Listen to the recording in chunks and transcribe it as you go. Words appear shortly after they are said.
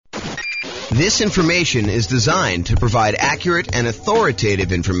This information is designed to provide accurate and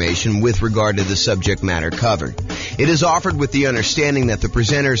authoritative information with regard to the subject matter covered. It is offered with the understanding that the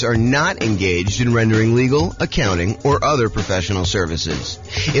presenters are not engaged in rendering legal, accounting, or other professional services.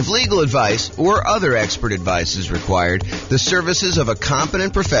 If legal advice or other expert advice is required, the services of a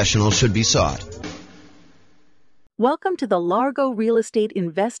competent professional should be sought. Welcome to the Largo Real Estate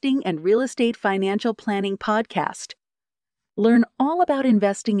Investing and Real Estate Financial Planning Podcast. Learn all about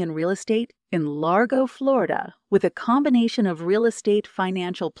investing in real estate in Largo, Florida, with a combination of real estate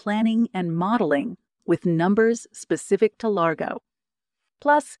financial planning and modeling with numbers specific to Largo.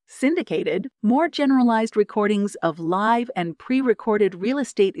 Plus, syndicated, more generalized recordings of live and pre-recorded real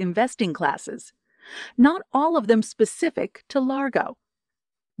estate investing classes, not all of them specific to Largo.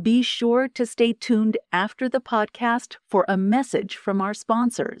 Be sure to stay tuned after the podcast for a message from our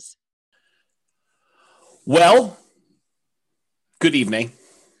sponsors. Well, good evening.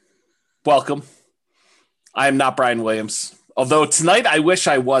 Welcome. I am not Brian Williams. Although tonight I wish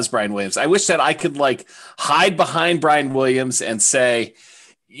I was Brian Williams. I wish that I could hide behind Brian Williams and say,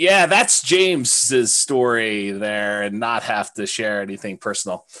 yeah, that's James's story there and not have to share anything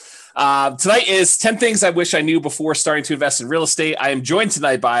personal. Tonight is 10 things I wish I knew before starting to invest in real estate. I am joined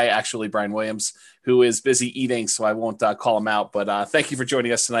tonight by actually Brian Williams, who is busy eating, so I won't call him out. But thank you for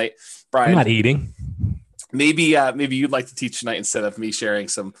joining us tonight, Brian. I'm not eating. Maybe you'd like to teach tonight instead of me sharing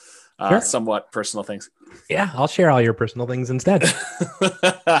some somewhat personal things. Yeah, I'll share all your personal things instead.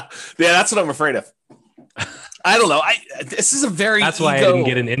 Yeah, that's what I'm afraid of. I don't know. This is a very That's why I didn't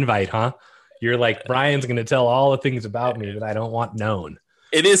get an invite, huh? You're like, Brian's going to tell all the things about me that I don't want known.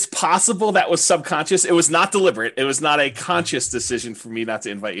 It is possible that was subconscious. It was not deliberate. It was not a conscious decision for me not to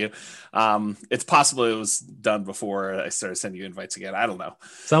invite you. It's possible it was done before I started sending you invites again. I don't know.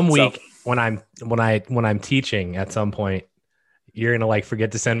 Some week when I'm teaching at some point, you're gonna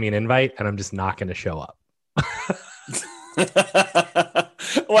forget to send me an invite, and I'm just not gonna show up.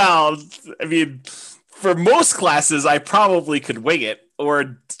 Well, I mean, for most classes, I probably could wing it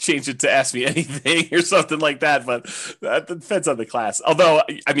or change it to ask me anything or something like that. But that depends on the class. Although,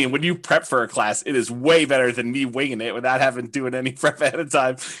 I mean, when you prep for a class, it is way better than me winging it without having to do any prep ahead of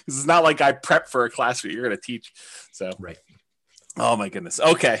time. Because it's not like I prep for a class that you're going to teach. So, right. Oh my goodness.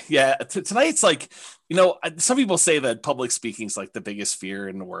 Okay. Yeah. Tonight's some people say that public speaking is the biggest fear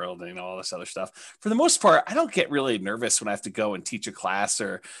in the world and all this other stuff. For the most part, I don't get really nervous when I have to go and teach a class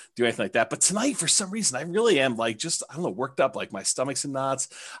or do anything like that. But tonight, for some reason, I really am worked up. My stomach's in knots.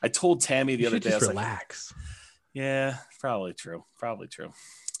 I told Tammy the other day, just relax. Yeah, probably true.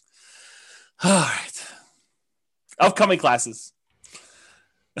 All right. Upcoming classes.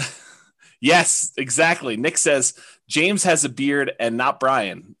 Yes, exactly. Nick says James has a beard and not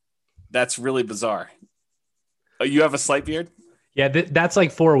Brian. That's really bizarre. Oh, you have a slight beard? Yeah, that's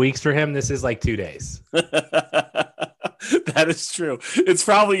 4 weeks for him. This is 2 days. That is true. It's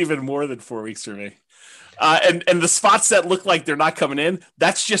probably even more than 4 weeks for me. And the spots that look like they're not coming in,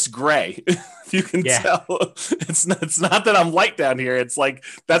 that's just gray. You can tell. It's not that I'm light down here. It's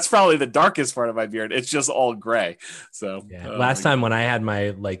that's probably the darkest part of my beard. It's just all gray. So last time when I had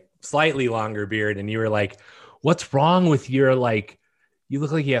my slightly longer beard and you were like, what's wrong with your you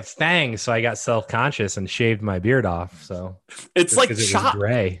look like you have fangs. So I got self-conscious and shaved my beard off. So it's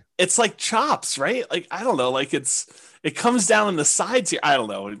gray. It's like chops, right? I don't know. It comes down on the sides here. I don't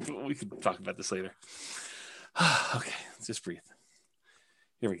know. We could talk about this later. Okay, let's just breathe.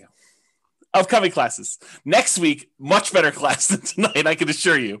 Here we go. Upcoming classes. Next week, much better class than tonight, I can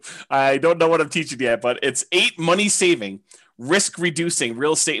assure you. I don't know what I'm teaching yet, but it's 8 money-saving, risk-reducing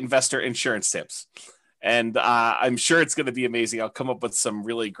real estate investor insurance tips. And I'm sure it's going to be amazing. I'll come up with some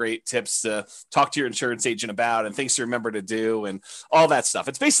really great tips to talk to your insurance agent about and things to remember to do and all that stuff.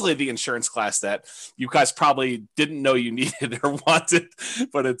 It's basically the insurance class that you guys probably didn't know you needed or wanted,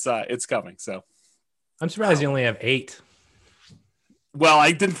 but it's coming. So I'm surprised you only have 8. Well,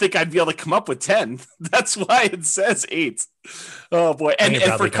 I didn't think I'd be able to come up with 10. That's why it says 8. Oh boy. And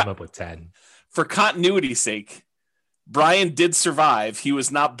probably come up with 10. For continuity's sake, Brian did survive. He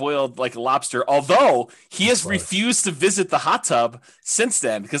was not boiled like a lobster, although he has refused to visit the hot tub since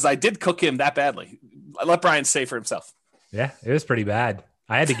then because I did cook him that badly. I let Brian say for himself. Yeah, it was pretty bad.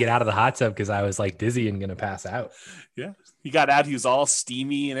 I had to get out of the hot tub because I was dizzy and going to pass out. Yeah. He got out. He was all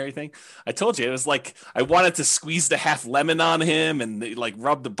steamy and everything. I told you, it was I wanted to squeeze the half lemon on him and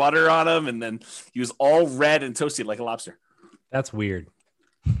rub the butter on him. And then he was all red and toasty like a lobster. That's weird.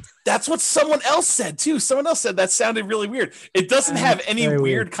 That's what someone else said too. Someone else said that sounded really weird. It doesn't have any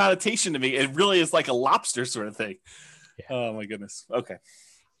weird connotation to me. It really is like a lobster sort of thing. Yeah. Oh my goodness. Okay.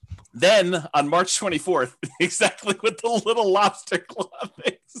 Then on March 24th, exactly what the little lobster club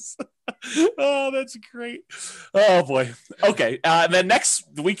is. Oh, that's great. Oh boy. Okay. And then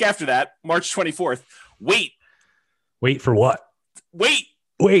the week after that, March 24th. Wait. Wait for what? Wait.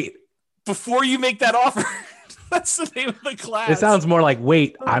 Before you make that offer. That's the name of the class. It sounds more like,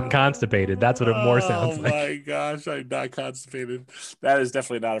 wait, I'm constipated. That's what it more sounds like. Oh my gosh, I'm not constipated. That is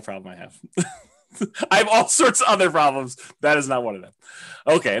definitely not a problem I have. I have all sorts of other problems. That is not one of them.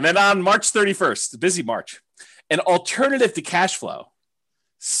 Okay, and then on March 31st, busy March, an alternative to cash flow,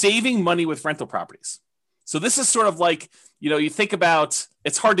 saving money with rental properties. So this is sort of like, you think about,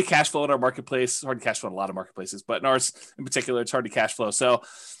 it's hard to cash flow in our marketplace. It's hard to cash flow in a lot of marketplaces, but in ours in particular, it's hard to cash flow. So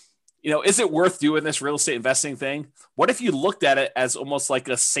is it worth doing this real estate investing thing? What if you looked at it as almost like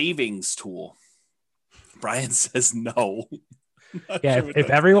a savings tool? Brian says no. Yeah, if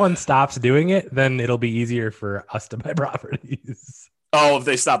everyone stops doing it, then it'll be easier for us to buy properties. Oh, if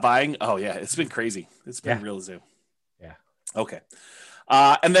they stop buying? Oh, yeah. It's been crazy. It's been real zoo. Yeah. Okay.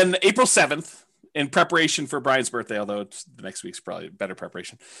 And then April 7th, in preparation for Brian's birthday, although the next week's probably better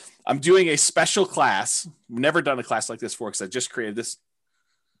preparation, I'm doing a special class. Never done a class like this before because I just created this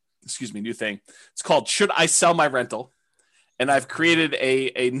new thing. It's called Should I Sell My Rental? And I've created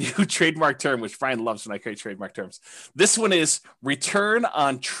a new trademark term, which Brian loves when I create trademark terms. This one is return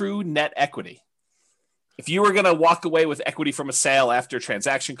on true net equity. If you were going to walk away with equity from a sale after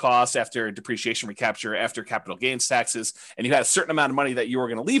transaction costs, after depreciation recapture, after capital gains taxes, and you had a certain amount of money that you were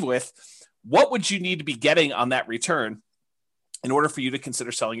going to leave with, what would you need to be getting on that return in order for you to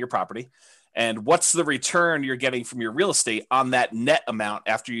consider selling your property? And what's the return you're getting from your real estate on that net amount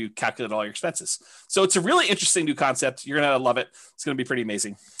after you calculate all your expenses? So it's a really interesting new concept. You're going to love it. It's going to be pretty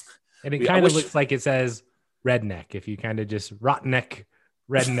amazing. And it kind of looks like it says redneck. If you kind of just redneck.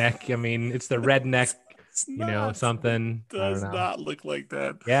 I mean, it's the redneck, something. It does not look like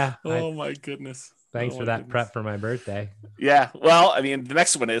that. Yeah. Oh my goodness. Thanks for that prep for my birthday. Yeah. Well, I mean, the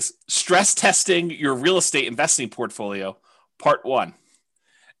next one is stress testing your real estate investing portfolio, part 1.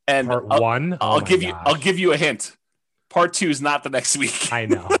 And part 1, I'll give you a hint. Part 2 is not the next week. I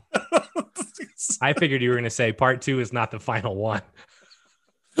know. I figured you were going to say part 2 is not the final one.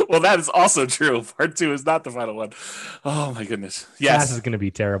 Well, that is also true. Part 2 is not the final one. Oh my goodness. Yes. Class is going to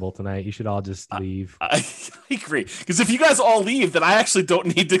be terrible tonight. You should all just leave. I agree. Because if you guys all leave, then I actually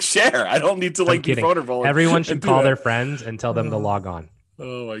don't need to share. I don't need to be vulnerable. Everyone should call their friends and tell them to log on.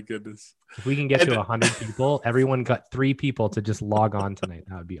 Oh my goodness. If we can get to 100 people, everyone got 3 people to just log on tonight.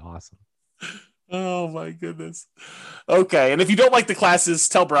 That would be awesome. Oh my goodness. Okay. And if you don't like the classes,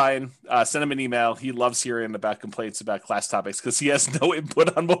 tell Brian, send him an email. He loves hearing about complaints about class topics because he has no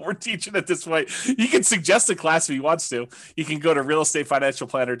input on what we're teaching at this point. He can suggest a class if he wants to. You can go to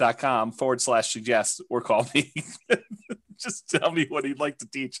realestatefinancialplanner.com/suggest or call me. Just tell me what he'd like to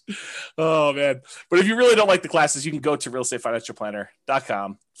teach. Oh man. But if you really don't like the classes, you can go to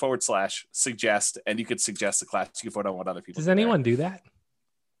realestatefinancialplanner.com/suggest and you could suggest a class. You can vote on what other people. Does anyone do that?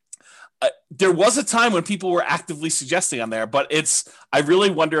 There was a time when people were actively suggesting on there, but I really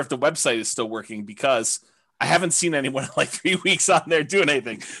wonder if the website is still working because I haven't seen anyone in like 3 weeks on there doing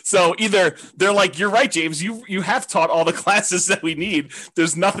anything. So either they're like, you're right, James, you have taught all the classes that we need.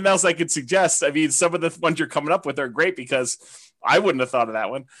 There's nothing else I could suggest. I mean, some of the ones you're coming up with are great because I wouldn't have thought of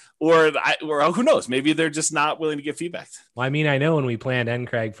that one. Or who knows? Maybe they're just not willing to give feedback. Well, I mean, I know when we planned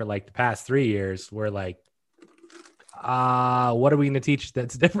NCRAG for like the past 3 years, we're like, what are we going to teach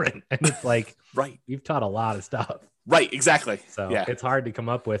that's different? And it's like, right, you've taught a lot of stuff. Right, exactly. So it's hard to come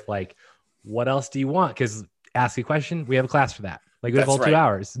up with like, what else do you want? Because ask a question, we have a class for that. Like we have all 2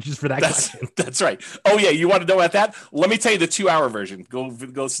 hours just for that question. That's right. Oh yeah, you want to know about that? Let me tell you the 2-hour version. Go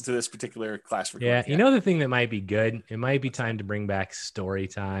listen to this particular class. Yeah, you know the thing that might be good? It might be time to bring back story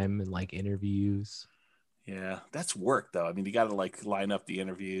time and like interviews. Yeah, that's work though. I mean, you got to like line up the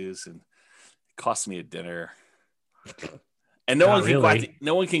interviews and it costs me a dinner. And no one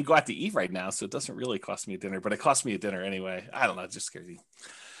can go out to eat right now, so it doesn't really cost me a dinner, but it costs me a dinner anyway. I don't know, it's just crazy.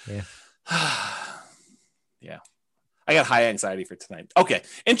 Yeah. Yeah. I got high anxiety for tonight. Okay.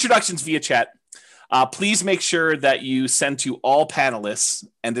 Introductions via chat. Please make sure that you send to all panelists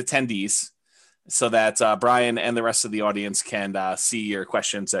and attendees so that Brian and the rest of the audience can see your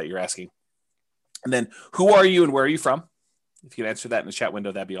questions that you're asking. And then who are you and where are you from? If you can answer that in the chat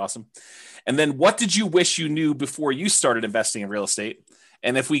window, that'd be awesome. And then what did you wish you knew before you started investing in real estate?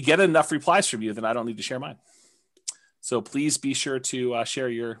 And if we get enough replies from you, then I don't need to share mine. So please be sure to share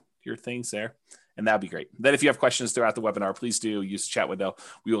your things there. And that'd be great. Then if you have questions throughout the webinar, please do use the chat window.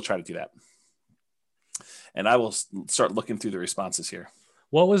 We will try to do that. And I will start looking through the responses here.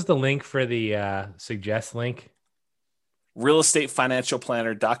 What was the link for the suggest link?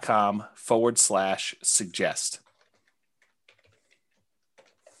 realestatefinancialplanner.com/suggest.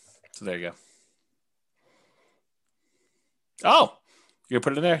 So there you go. Oh, you're going to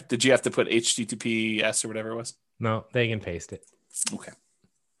put it in there? Did you have to put HTTPS or whatever it was? No, they can paste it. Okay.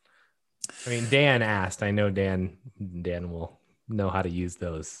 I mean, Dan asked. I know Dan will know how to use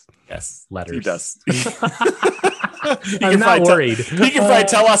those letters. He does. I'm not worried. He can probably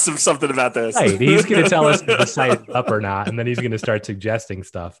tell us something about this. Right. He's going to tell us if the site is up or not, and then he's going to start suggesting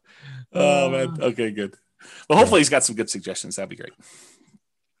stuff. Oh, man. Okay, good. Well, hopefully he's got some good suggestions. That'd be great.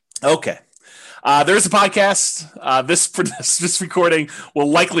 Okay. There's a podcast. This recording will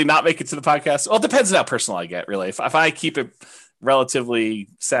likely not make it to the podcast. Well, it depends on how personal I get, really. If I keep it relatively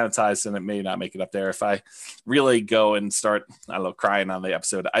sanitized, then it may not make it up there. If I really go and start, I don't know, crying on the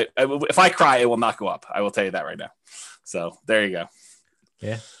episode, if I cry, it will not go up. I will tell you that right now. So there you go.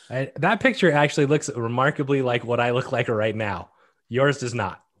 Yeah. That picture actually looks remarkably like what I look like right now. Yours does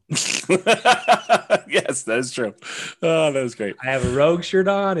not. Yes, that is true. Oh, that was great. I have a Rogue shirt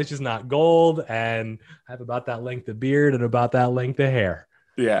on. It's just not gold. And I have about that length of beard and about that length of hair.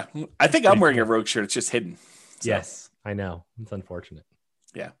 Yeah. I think I'm wearing a Rogue shirt. It's just hidden. So. Yes, I know. It's unfortunate.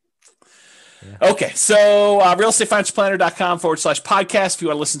 Yeah. Okay. So realestatefinancialplanner.com/podcast if you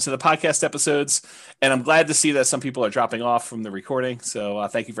want to listen to the podcast episodes. And I'm glad to see that some people are dropping off from the recording. So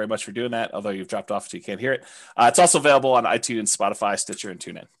thank you very much for doing that. Although you've dropped off so you can't hear it. It's also available on iTunes, Spotify, Stitcher, and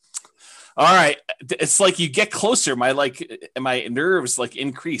TuneIn. All right. It's like you get closer. My nerves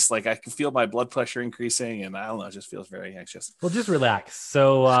increase. Like I can feel my blood pressure increasing, and I don't know, it just feels very anxious. Well, just relax.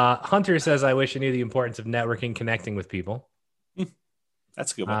 So Hunter says, I wish I knew the importance of networking, connecting with people.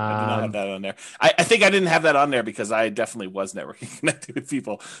 That's a good one. I did not have that on there. I think I didn't have that on there because I definitely was networking, connecting with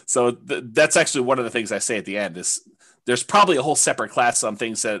people. So that's actually one of the things I say at the end is there's probably a whole separate class on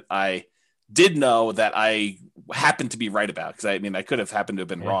things that I did know that I happened to be right about. Because I could have happened to have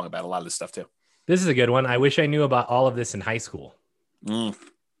been wrong about a lot of this stuff too. This is a good one. I wish I knew about all of this in high school.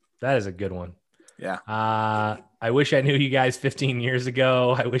 That is a good one. Yeah. I wish I knew you guys 15 years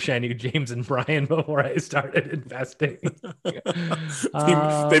ago. I wish I knew James and Brian before I started investing.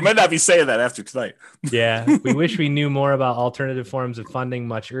 They might not be saying that after tonight. Yeah. We wish we knew more about alternative forms of funding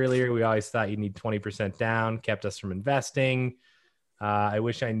much earlier. We always thought you need 20% down, kept us from investing. I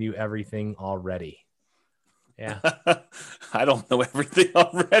wish I knew everything already. Yeah. I don't know everything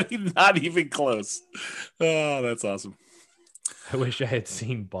already. Not even close. Oh, that's awesome. I wish I had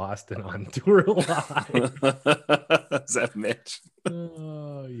seen Boston on tour live. Is that Mitch?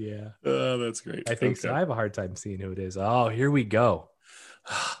 Oh, yeah. Oh, that's great. I think so. I have a hard time seeing who it is. Oh, here we go.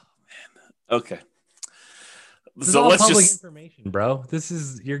 Oh, man. Okay. So let's public information, bro.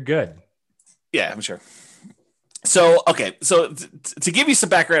 You're good. Yeah, I'm sure. So, okay. So to give you some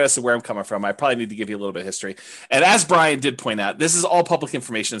background as to where I'm coming from, I probably need to give you a little bit of history. And as Brian did point out, this is all public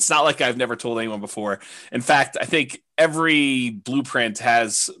information. It's not like I've never told anyone before. In fact, I think every blueprint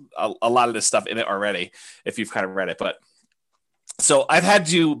has a lot of this stuff in it already, if you've kind of read it. But so I opted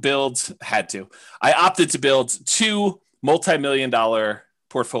to build 2 multi-million-dollar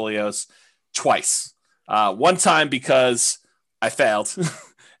portfolios twice. One time because I failed.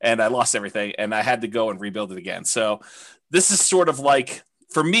 And I lost everything, and I had to go and rebuild it again. So this is sort of like,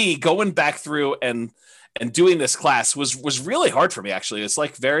 for me, going back through and doing this class was really hard for me, actually. It's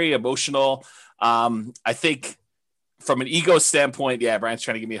like very emotional. I think from an ego standpoint, yeah, Brian's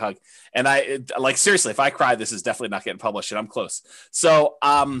trying to give me a hug. And seriously, if I cry, this is definitely not getting published, and I'm close. So,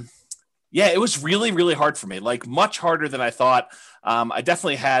 yeah, it was really, really hard for me, like much harder than I thought. I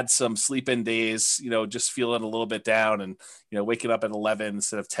definitely had some sleep-in days, just feeling a little bit down and, waking up at 11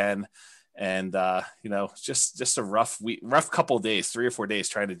 instead of 10. And, just a rough couple of days, 3 or 4 days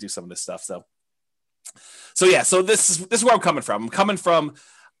trying to do some of this stuff. So yeah, so this is where I'm coming from. I'm coming from,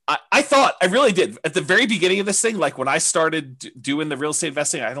 I thought, I really did at the very beginning of this thing, like when I started doing the real estate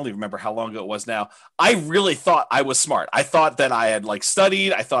investing, I don't even remember how long ago it was now. I really thought I was smart. I thought that I had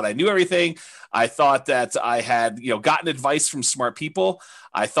studied. I thought I knew everything. I thought that I had, gotten advice from smart people.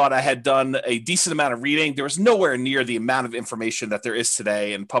 I thought I had done a decent amount of reading. There was nowhere near the amount of information that there is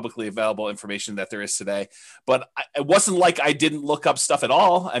today and publicly available information that there is today. But it wasn't like I didn't look up stuff at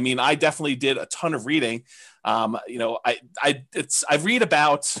all. I mean, I definitely did a ton of reading. I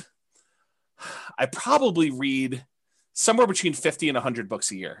probably read somewhere between 50 and 100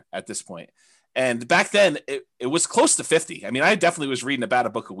 books a year at this point. And back then it was close to 50. I mean, I definitely was reading about a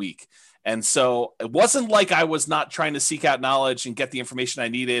book a week. And so it wasn't like I was not trying to seek out knowledge and get the information I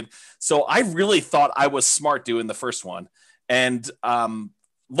needed. So I really thought I was smart doing the first one. And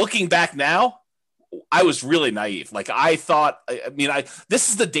looking back now, I was really naive. Like I thought, this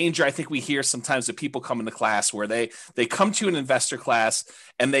is the danger I think we hear sometimes that people come into class where they come to an investor class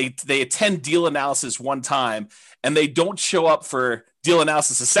and they attend deal analysis one time and they don't show up for deal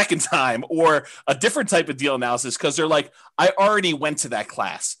analysis a second time or a different type of deal analysis because they're like, I already went to that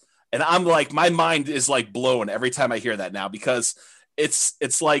class. And I'm like, my mind is like blown every time I hear that now, because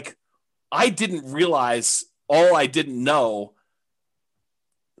it's like, I didn't realize all I didn't know.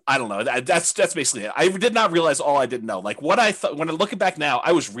 I don't know. That's basically it. I did not realize all I didn't know. Like what I thought, when I look back now,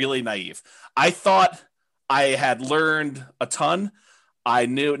 I was really naive. I thought I had learned a ton. I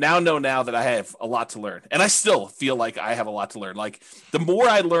know that I have a lot to learn, and I still feel like I have a lot to learn. Like the more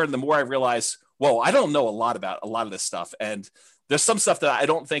I learn, the more I realize, whoa, I don't know a lot about a lot of this stuff. And there's some stuff that I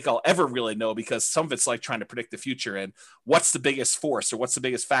don't think I'll ever really know, because some of it's like trying to predict the future and what's the biggest force or what's the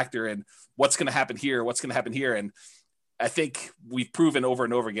biggest factor and what's going to happen here, what's going to happen here. And I think we've proven over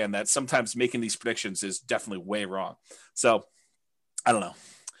and over again that sometimes making these predictions is definitely way wrong. So I don't know.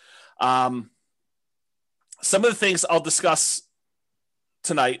 Some of the things I'll discuss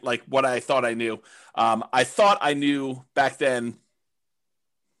tonight, like what I thought I knew. I thought I knew back then.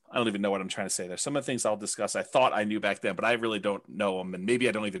 I don't even know what I'm trying to say there. Some of the things I'll discuss, I thought I knew back then, but I really don't know them. And maybe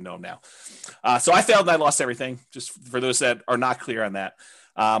I don't even know them now. So I failed and I lost everything. Just for those that are not clear on that.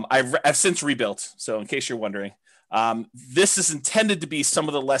 I've since rebuilt. So in case you're wondering, this is intended to be some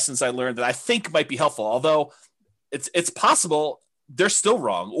of the lessons I learned that I think might be helpful, although it's possible they're still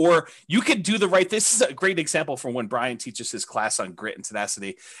wrong, or you could do the right. This is a great example from when Brian teaches his class on grit and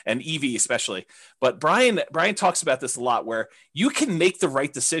tenacity, and EV especially. But Brian talks about this a lot, where you can make the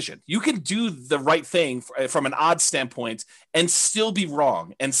right decision. You can do the right thing from an odds standpoint and still be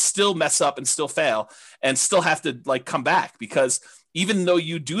wrong and still mess up and still fail and still have to like come back, because even though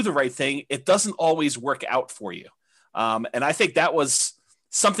you do the right thing, it doesn't always work out for you. And I think that was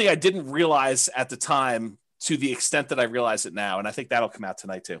something I didn't realize at the time to the extent that I realize it now. And I think that'll come out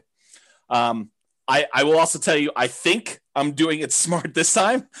tonight too. I will also tell you, I think I'm doing it smart this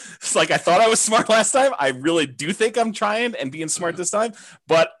time. It's like I thought I was smart last time. I really do think I'm trying and being smart this time,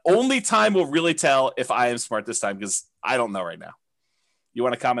 but only time will really tell if I am smart this time, because I don't know right now. You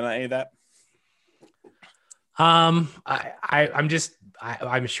want to comment on any of that? I'm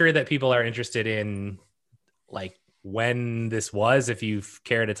sure that people are interested in like when this was, if you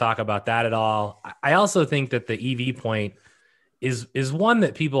care to talk about that at all. I also think that the EV point is one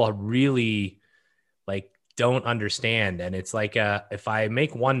that people really like don't understand. And it's like, if I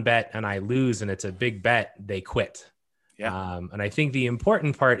make one bet and I lose and it's a big bet, they quit. Yeah. And I think the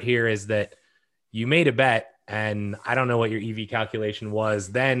important part here is that you made a bet, and I don't know what your EV calculation was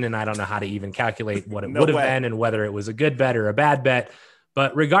then, and I don't know how to even calculate what it would have been and whether it was a good bet or a bad bet.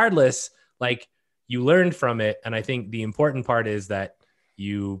 But regardless, like, you learned from it. And I think the important part is that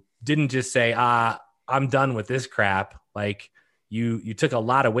you didn't just say, I'm done with this crap. Like you took a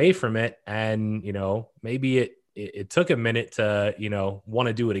lot away from it, and, you know, maybe it took a minute to, you know, want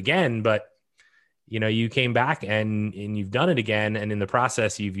to do it again, but you know, you came back and you've done it again. And in the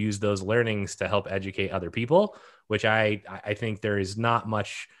process, you've used those learnings to help educate other people, which I think there is not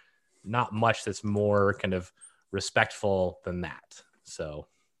much that's more kind of respectful than that. So,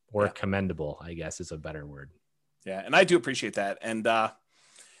 or commendable, I guess is a better word. Yeah. And I do appreciate that. And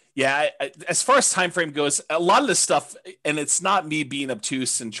as far as time frame goes, a lot of this stuff, and it's not me being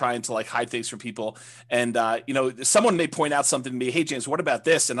obtuse and trying to like hide things from people. And, you know, someone may point out something to me, hey, James, what about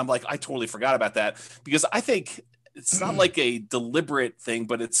this? And I'm like, I totally forgot about that, because I think it's not like a deliberate thing,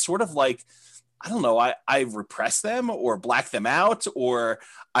 but it's sort of like, I don't know, I repress them or black them out, or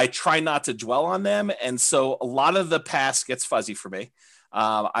I try not to dwell on them. And so a lot of the past gets fuzzy for me.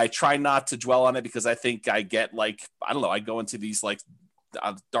 I try not to dwell on it, because I think I get like, I don't know, I go into these like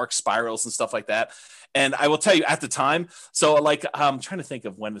dark spirals and stuff like that. And I will tell you at the time, so like, I'm trying to think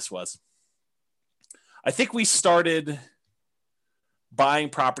of when this was. I think we started buying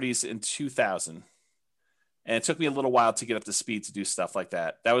properties in 2000. And it took me a little while to get up to speed to do stuff like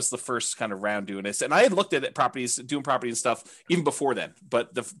that. That was the first kind of round doing this. And I had looked at properties, doing property and stuff even before then,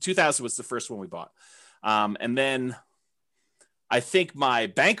 but the 2000 was the first one we bought. And then I think my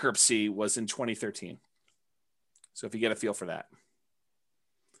bankruptcy was in 2013. So if you get a feel for that.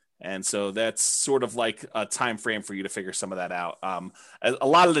 And so that's sort of like a time frame for you to figure some of that out. A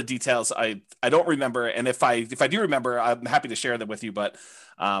lot of the details I don't remember, and if I do remember, I'm happy to share them with you. But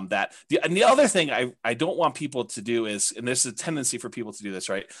and the other thing I don't want people to do is, and there's a tendency for people to do this,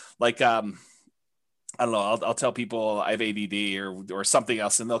 right? Like I don't know, I'll tell people I have ADD or something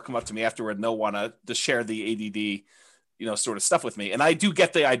else, and they'll come up to me afterward and they'll want to share the ADD, you know, sort of stuff with me. And I do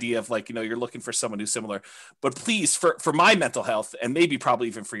get the idea of like, you know, you're looking for someone who's similar, but please, for my mental health, and maybe probably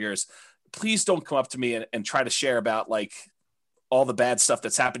even for yours, please don't come up to me and try to share about like all the bad stuff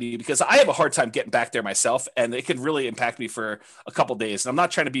that's happening to you, because I have a hard time getting back there myself, and it can really impact me for a couple of days. And I'm not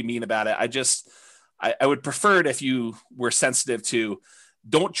trying to be mean about it. I would prefer it if you were sensitive to,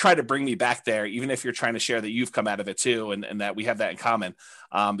 don't try to bring me back there, even if you're trying to share that you've come out of it too, and that we have that in common,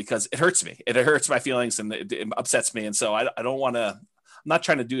 because it hurts me. It hurts my feelings and it upsets me. And so I don't want to, I'm not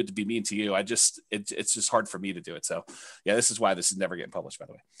trying to do it to be mean to you. It's just hard for me to do it. So yeah, this is why this is never getting published, by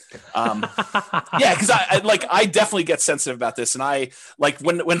the way. Yeah, because I definitely get sensitive about this. And I like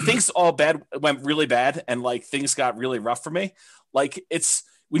when things all bad went really bad and like things got really rough for me, like it's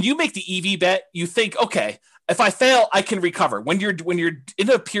when you make the EV bet, you think, okay, if I fail, I can recover. When you're in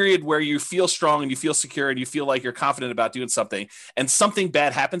a period where you feel strong and you feel secure and you feel like you're confident about doing something and something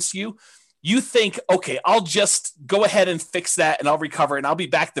bad happens to you, you think, okay, I'll just go ahead and fix that and I'll recover and I'll be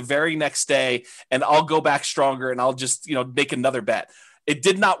back the very next day and I'll go back stronger and I'll just, make another bet. It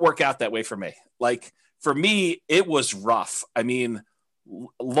did not work out that way for me. Like for me, it was rough. I mean,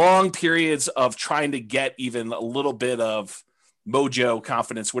 long periods of trying to get even a little bit of mojo,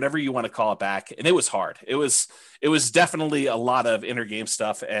 confidence, whatever you want to call it back. And it was hard. It was definitely a lot of inner game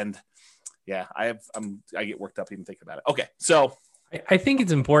stuff. And yeah, I get worked up even thinking about it. Okay. So I think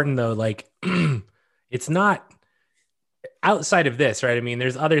it's important though. Like it's not outside of this, right? I mean,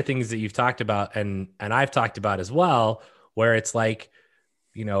 there's other things that you've talked about and I've talked about as well, where it's like,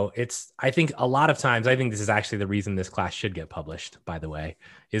 I think a lot of times, I think this is actually the reason this class should get published, by the way,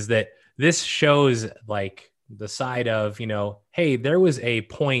 is that this shows like the side of, hey, there was a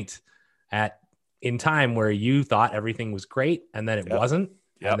point in time where you thought everything was great and then it wasn't.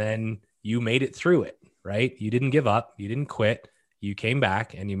 Yep. And then you made it through it, right? You didn't give up. You didn't quit. You came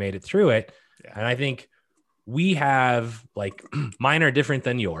back and you made it through it. Yeah. And I think we have like, mine are different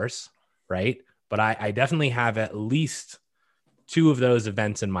than yours, right? But I definitely have at least 2 of those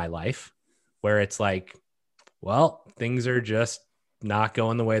events in my life where it's like, well, things are just not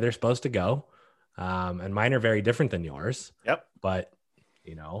going the way they're supposed to go. And mine are very different than yours. Yep. But,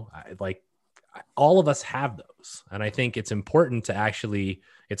 all of us have those. And I think it's important to actually,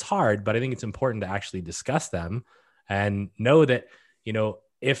 it's hard, but I think it's important to actually discuss them and know that,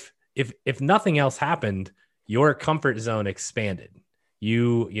 if nothing else happened, your comfort zone expanded.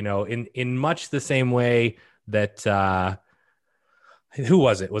 In much the same way that, who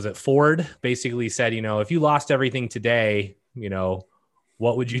was it? Was it Ford basically said, if you lost everything today,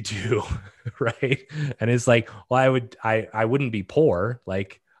 what would you do? Right. And it's like, well, I wouldn't be poor.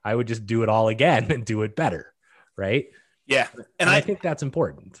 Like I would just do it all again and do it better. Right. Yeah. And I think that's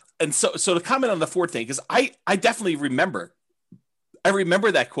important. And so to comment on the Ford thing, because I definitely remember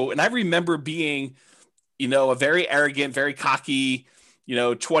that quote. And I remember being, a very arrogant, very cocky,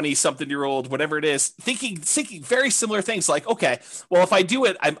 20-something-year-old, whatever it is, thinking very similar things like, okay, well, if I do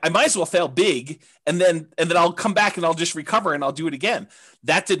it, I might as well fail big and then I'll come back and I'll just recover and I'll do it again.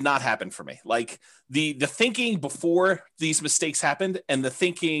 That did not happen for me. Like the thinking before these mistakes happened and the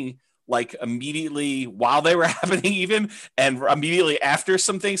thinking like immediately while they were happening even and immediately after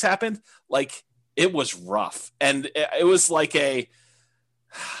some things happened, like it was rough. And it was like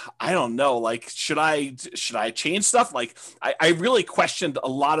I don't know, like, should I change stuff? Like, I really questioned a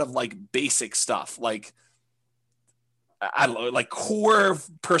lot of like basic stuff, like, I don't know, like core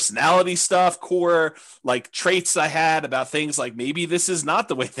personality stuff, core like traits I had about things like maybe this is not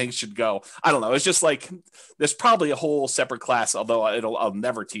the way things should go. I don't know. It's just like, there's probably a whole separate class, although I'll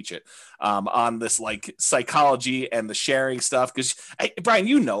never teach it on this like psychology and the sharing stuff. Cause Brian,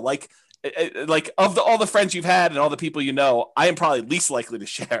 like of all the friends you've had and all the people I am probably least likely to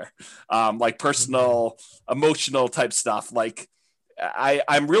share like personal, emotional type stuff. Like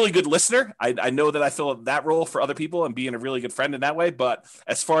I'm really good listener. I know that I fill that role for other people and being a really good friend in that way. But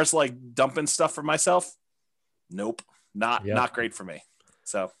as far as like dumping stuff for myself, nope, not great for me.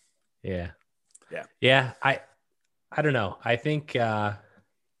 So yeah. I don't know. I think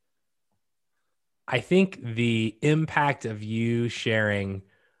the impact of you sharing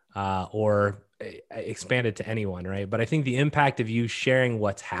or expand it to anyone, right? But I think the impact of you sharing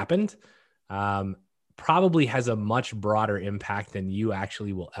what's happened probably has a much broader impact than you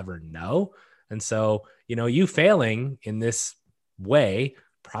actually will ever know. And so, you failing in this way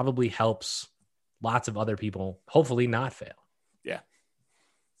probably helps lots of other people hopefully not fail.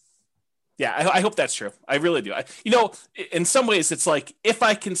 Yeah, I hope that's true. I really do. In some ways, it's like if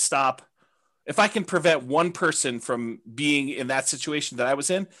I can prevent one person from being in that situation that I was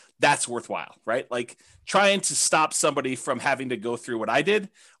in, that's worthwhile, right? Like trying to stop somebody from having to go through what I did,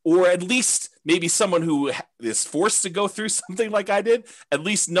 or at least maybe someone who is forced to go through something like I did, at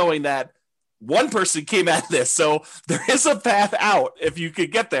least knowing that one person came at this, so there is a path out if you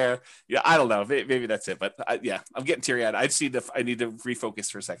could get there. Yeah, I don't know. Maybe that's it, but yeah, I'm getting teary eyed. I need to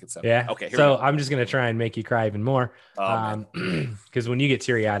refocus for a second. So yeah, okay. So I'm just gonna try and make you cry even more, because when you get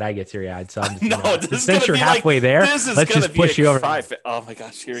teary eyed, I get teary eyed. So I'm just since you're halfway there, let's just push you over. Oh my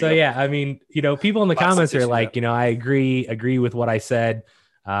gosh! Here we go. Yeah, I mean, people in the comments are like, I agree with what I said.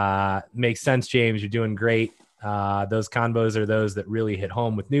 Makes sense, James. You're doing great. Those convos are those that really hit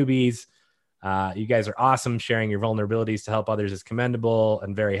home with newbies. You guys are awesome. Sharing your vulnerabilities to help others is commendable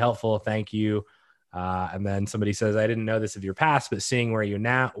and very helpful. Thank you. And then somebody says, I didn't know this of your past, but seeing where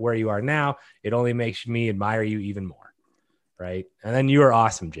you are now, it only makes me admire you even more. Right. And then you are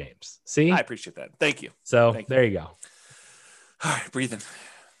awesome, James. See, I appreciate that. Thank you. So there you go. All right. Breathing.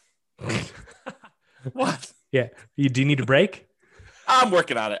 What? Yeah. Do you need a break? I'm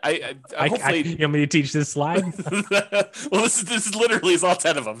working on it. I hopefully you want me to teach this slide? Well, this is literally all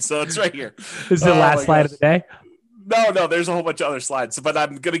 10 of them, so it's right here. This is the last slide of the day. No, there's a whole bunch of other slides, but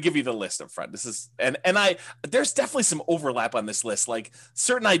I'm going to give you the list up front. This is and there's definitely some overlap on this list. Like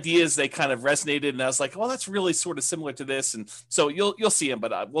certain ideas, they kind of resonated, and I was like, well, that's really sort of similar to this, and so you'll see them.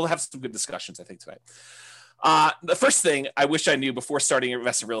 But we'll have some good discussions, I think, tonight. The first thing I wish I knew before starting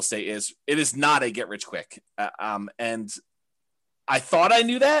investing in real estate is it is not a get rich quick, and I thought I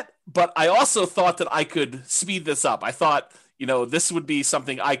knew that, but I also thought that I could speed this up. I thought, this would be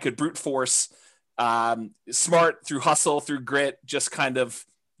something I could brute force, smart, through hustle, through grit, just kind of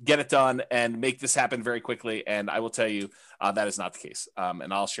get it done and make this happen very quickly. And I will tell you that is not the case.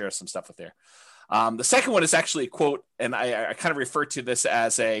 And I'll share some stuff with there. The second one is actually a quote, and I kind of refer to this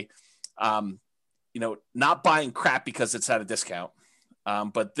as a, not buying crap because it's at a discount.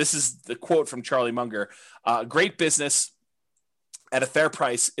 But this is the quote from Charlie Munger. Great business at a fair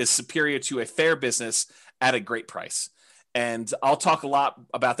price is superior to a fair business at a great price. And I'll talk a lot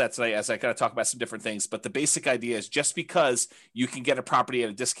about that today as I kind of talk about some different things. But the basic idea is just because you can get a property at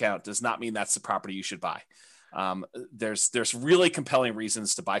a discount does not mean that's the property you should buy. There's really compelling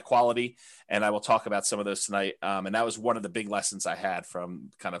reasons to buy quality. And I will talk about some of those tonight. And that was one of the big lessons I had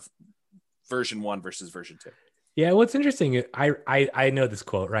from kind of version 1 versus version 2. Yeah. What's interesting, I know this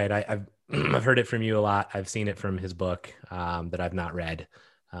quote, right? I've heard it from you a lot. I've seen it from his book that I've not read.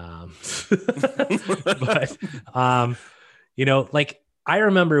 But, I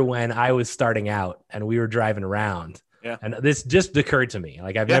remember when I was starting out and we were driving around, and this just occurred to me.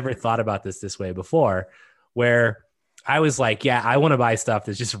 Like I've never thought about this way before, where I was like, I want to buy stuff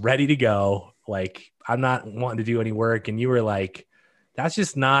that's just ready to go. Like I'm not wanting to do any work. And you were like, that's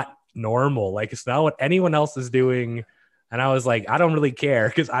just not normal. Like it's not what anyone else is doing. And I was like, I don't really care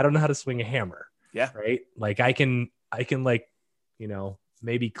because I don't know how to swing a hammer. Yeah. Right. Like I can like,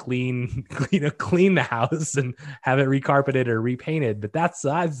 maybe clean the house and have it recarpeted or repainted, but that's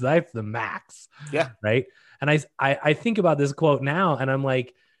the max. Yeah. Right. And I think about this quote now and I'm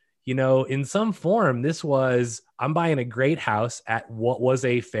like, in some form, I'm buying a great house at what was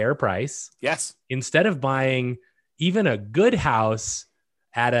a fair price. Yes. Instead of buying even a good house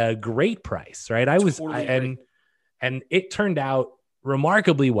at a great price. Right. And it turned out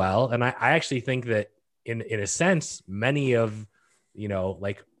remarkably well. And I actually think that in a sense, many of,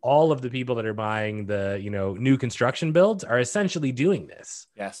 like all of the people that are buying the, new construction builds are essentially doing this.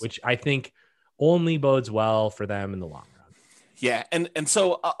 Yes. Which I think only bodes well for them in the long run. Yeah. And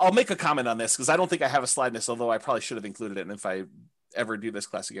so I'll make a comment on this because I don't think I have a slide in this, although I probably should have included it. And if I ever do this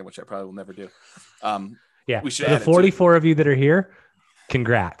class again, which I probably will never do. We should add the 44 of you that are here.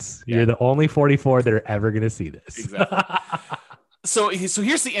 Congrats. Yeah. You're the only 44 that are ever going to see this. Exactly. So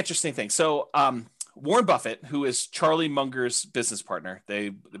here's the interesting thing. So Warren Buffett, who is Charlie Munger's business partner, they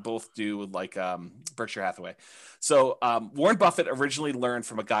both do like Berkshire Hathaway. So Warren Buffett originally learned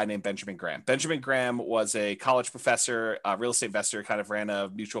from a guy named Benjamin Graham. Benjamin Graham was a college professor, real estate investor, kind of ran a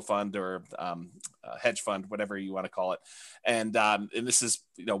mutual fund or hedge fund, whatever you want to call it. And this is,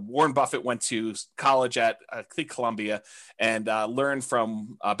 Warren Buffett went to college at, I think, Columbia and learned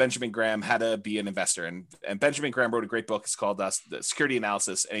from Benjamin Graham how to be an investor. And Benjamin Graham wrote a great book. It's called The Security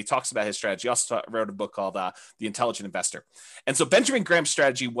Analysis. And he talks about his strategy. He also wrote a book called The Intelligent Investor. And so Benjamin Graham's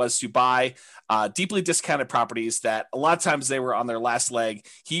strategy was to buy deeply discounted properties that a lot of times they were on their last leg.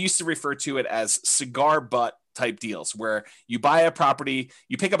 He used to refer to it as cigar butt type deals, where you buy a property,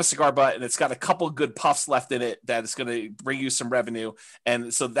 you pick up a cigar butt and it's got a couple good puffs left in it that is going to bring you some revenue.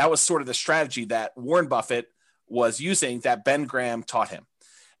 And so that was sort of the strategy that Warren Buffett was using that Ben Graham taught him.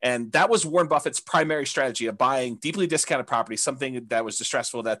 And that was Warren Buffett's primary strategy of buying deeply discounted properties, something that was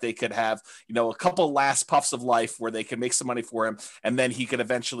distressful, that they could have, a couple last puffs of life where they could make some money for him. And then he could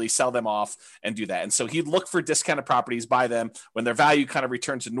eventually sell them off and do that. And so he'd look for discounted properties, buy them when their value kind of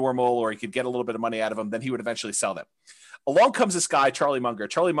returned to normal, or he could get a little bit of money out of them. Then he would eventually sell them. Along comes this guy, Charlie Munger.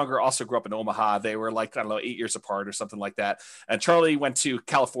 Charlie Munger also grew up in Omaha. They were 8 years apart or something like that. And Charlie went to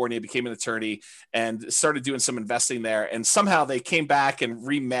California, became an attorney, and started doing some investing there. And somehow they came back and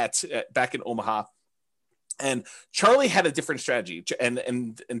re-met back in Omaha. And Charlie had a different strategy.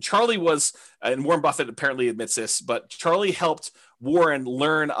 And Charlie was, and Warren Buffett apparently admits this, but Charlie helped Warren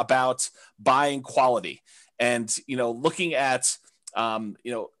learn about buying quality and, looking at,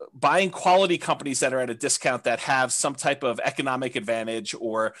 buying quality companies that are at a discount that have some type of economic advantage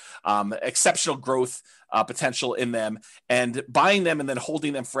or exceptional growth potential in them, and buying them and then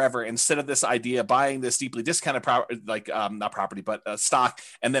holding them forever, instead of this idea buying this deeply discounted stock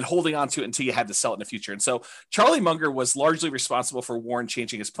and then holding on to it until you had to sell it in the future. And so Charlie Munger was largely responsible for Warren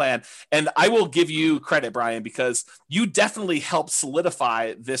changing his plan. And I will give you credit, Brian, because you definitely helped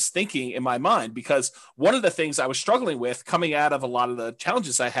solidify this thinking in my mind, because one of the things I was struggling with coming out of a lot of the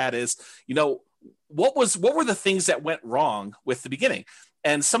challenges I had is, what were the things that went wrong with the beginning?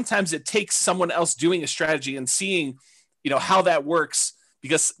 And sometimes it takes someone else doing a strategy and seeing, how that works,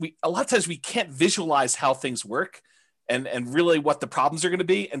 because a lot of times we can't visualize how things work and really what the problems are going to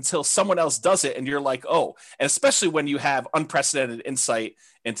be until someone else does it. And you're like, oh, and especially when you have unprecedented insight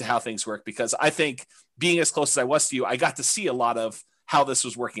into how things work, because I think being as close as I was to you, I got to see a lot of how this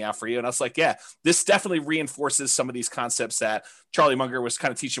was working out for you. And I was like, yeah, this definitely reinforces some of these concepts that Charlie Munger was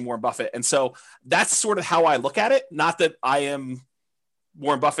kind of teaching Warren Buffett. And so that's sort of how I look at it. Not that I am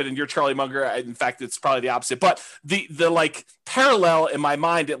Warren Buffett and you're Charlie Munger. In fact, it's probably the opposite, but the parallel in my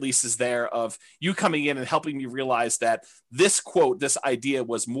mind, at least, is there of you coming in and helping me realize that this idea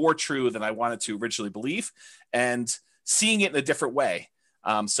was more true than I wanted to originally believe, and seeing it in a different way.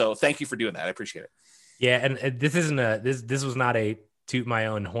 So thank you for doing that. I appreciate it. Yeah. And this isn't this was not a toot my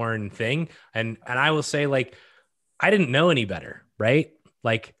own horn thing. And I will say, I didn't know any better, right?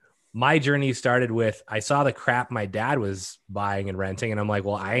 My journey started with, I saw the crap my dad was buying and renting. And I'm like,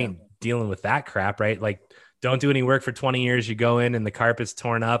 well, I ain't dealing with that crap, right? Don't do any work for 20 years. You go in and the carpet's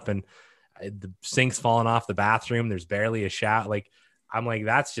torn up and the sink's falling off the bathroom. There's barely a shower. I'm like,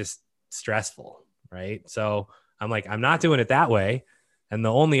 that's just stressful. Right. So I'm like, I'm not doing it that way. And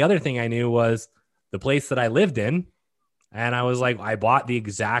the only other thing I knew was the place that I lived in. And I was like, I bought the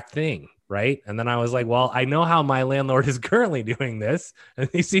exact thing. Right. And then I was like, well, I know how my landlord is currently doing this, and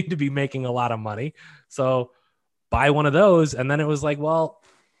they seem to be making a lot of money. So buy one of those. And then it was like, well,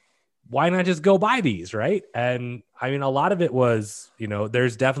 why not just go buy these? Right. And I mean, a lot of it was,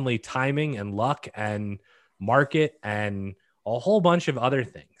 there's definitely timing and luck and market and a whole bunch of other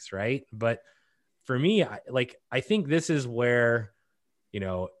things. Right. But for me, I think this is where,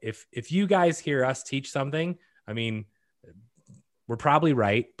 if you guys hear us teach something, I mean, we're probably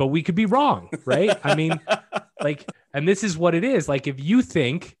right, but we could be wrong, right? I mean, and this is what it is. If you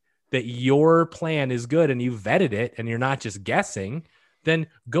think that your plan is good and you vetted it and you're not just guessing, then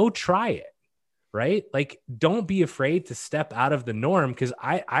go try it, right? Don't be afraid to step out of the norm. Cause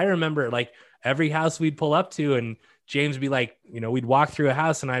I remember every house we'd pull up to, and James would be like, we'd walk through a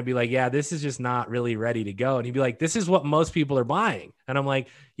house and I'd be like, yeah, this is just not really ready to go. And he'd be like, this is what most people are buying. And I'm like,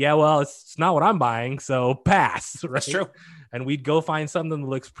 yeah, well, it's not what I'm buying. So pass. Right? That's true. And we'd go find something that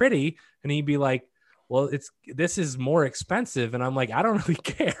looks pretty. And he'd be like, well, this is more expensive. And I'm like, I don't really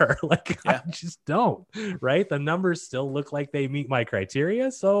care. I just don't. Right. The numbers still look like they meet my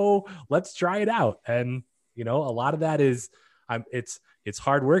criteria. So let's try it out. And, a lot of that is, it's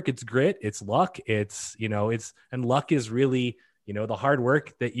hard work. It's grit. It's luck. And luck is really, the hard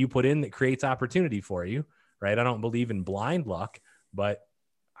work that you put in that creates opportunity for you. Right. I don't believe in blind luck, but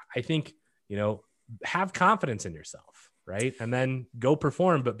I think, have confidence in yourself. Right. And then go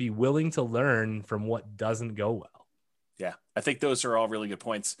perform, but be willing to learn from what doesn't go well. Yeah, I think those are all really good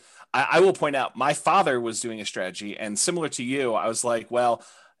points. I will point out my father was doing a strategy, and similar to you, I was like, well,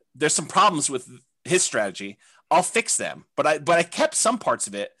 there's some problems with his strategy. I'll fix them. But I kept some parts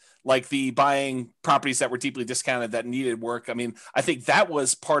of it, like the buying properties that were deeply discounted that needed work. I mean, I think that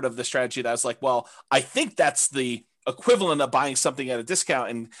was part of the strategy that I was like, well, I think that's the equivalent of buying something at a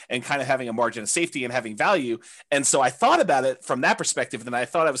discount and kind of having a margin of safety and having value. And so I thought about it from that perspective. And then I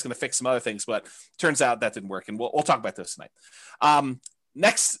thought I was going to fix some other things, but turns out that didn't work. And we'll talk about this tonight.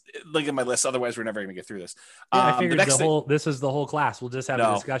 Next, look at my list. Otherwise, we're never going to get through this. I figured this is the whole class. We'll just have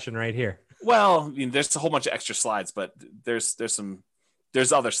a discussion right here. Well, I mean, there's a whole bunch of extra slides, but there's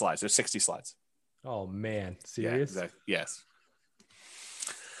other slides. There's 60 slides. Oh man, serious? Yeah, exactly. Yes.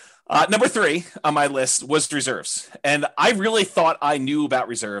 Number 3 on my list was reserves. And I really thought I knew about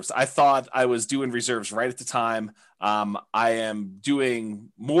reserves. I thought I was doing reserves right at the time. I am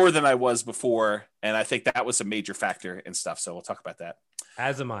doing more than I was before. And I think that was a major factor and stuff. So we'll talk about that.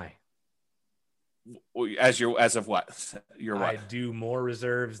 As am I. As of what? You're what? I do more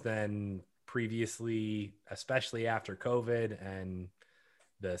reserves than previously, especially after COVID and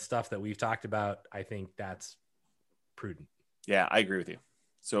the stuff that we've talked about. I think that's prudent. Yeah, I agree with you.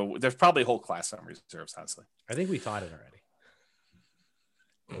 So there's probably a whole class on reserves, honestly. I think we taught it already.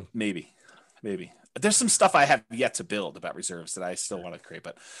 Maybe. There's some stuff I have yet to build about reserves that I still want to create,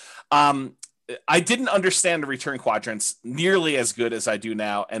 but I didn't understand the return quadrants nearly as good as I do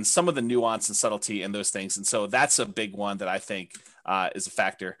now, and some of the nuance and subtlety in those things. And so that's a big one that I think is a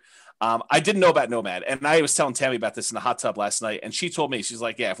factor. I didn't know about Nomad, and I was telling Tammy about this in the hot tub last night, and she told me, she's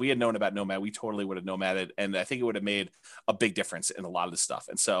like, yeah, if we had known about Nomad, we totally would have nomaded, and I think it would have made a big difference in a lot of the stuff.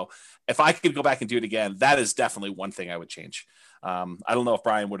 And so if I could go back and do it again, that is definitely one thing I would change. I don't know if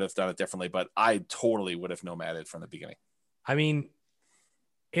Brian would have done it differently, but I totally would have nomaded from the beginning. I mean,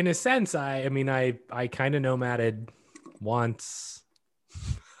 in a sense, I kind of nomaded once.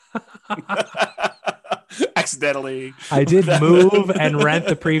 Accidentally. I did move and rent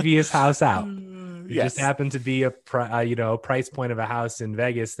the previous house out. It Yes. just happened to be a price point of a house in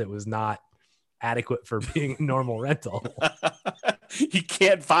Vegas that was not adequate for being a normal rental. You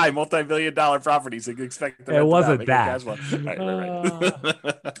can't buy multi-million-dollar properties and expect It wasn't that. Right.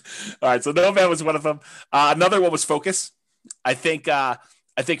 All right. So Nomad was one of them. Another one was Focus. I think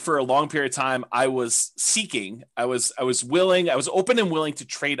for a long period of time, I was seeking, I was open and willing to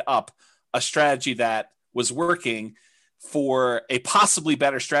trade up a strategy that was working for a possibly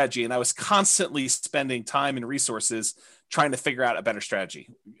better strategy. And I was constantly spending time and resources trying to figure out a better strategy.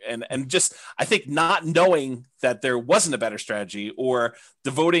 And just, I think not knowing that there wasn't a better strategy, or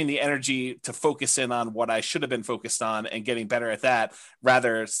devoting the energy to focus in on what I should have been focused on and getting better at that,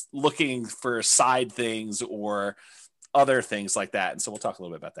 rather looking for side things or other things like that. And so we'll talk a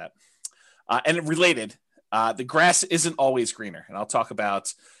little bit about that. And related, the grass isn't always greener. And I'll talk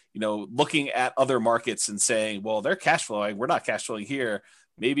about, looking at other markets and saying, well, they're cash flowing, we're not cash flowing here.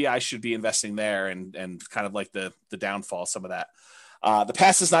 Maybe I should be investing there, and kind of like the downfall, some of that. The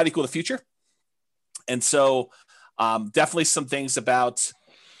past is not equal to the future. And so definitely some things about,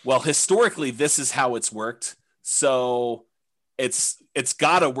 well, historically, this is how it's worked. So it's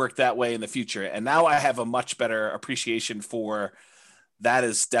got to work that way in the future. And now I have a much better appreciation for that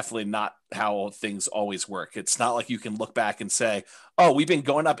is definitely not how things always work. It's not like you can look back and say, oh, we've been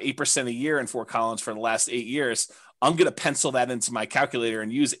going up 8% a year in Fort Collins for the last 8 years. I'm going to pencil that into my calculator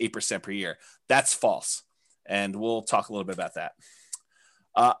and use 8% per year. That's false. And we'll talk a little bit about that.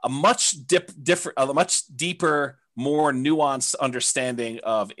 A much deeper, more nuanced understanding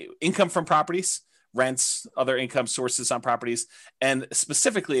of income from properties, rents, other income sources on properties, and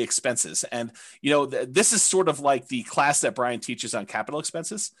specifically expenses. And, this is sort of like the class that Brian teaches on capital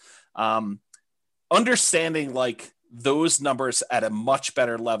expenses. Understanding like those numbers at a much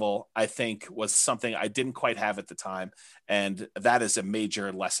better level, I think, was something I didn't quite have at the time. And that is a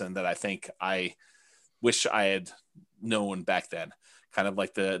major lesson that I think I wish I had known back then. Kind of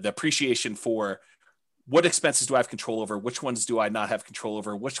like the appreciation for what expenses do I have control over? Which ones do I not have control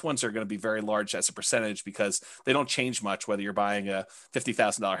over? Which ones are going to be very large as a percentage, because they don't change much whether you're buying a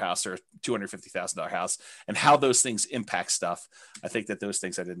 $50,000 house or $250,000 house, and how those things impact stuff. I think that those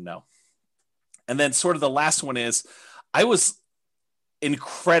things I didn't know. And then sort of the last one is, I was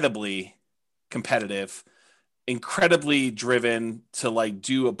incredibly competitive, incredibly driven to like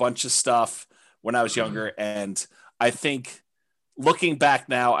do a bunch of stuff when I was younger. And I think looking back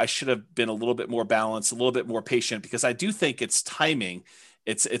now, I should have been a little bit more balanced, a little bit more patient, because I do think it's timing.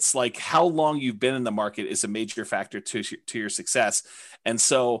 It's like how long you've been in the market is a major factor to your success. And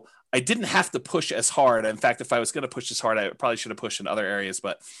so I didn't have to push as hard. In fact, if I was going to push as hard, I probably should have pushed in other areas,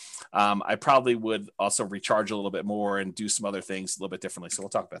 but I probably would also recharge a little bit more and do some other things a little bit differently. So we'll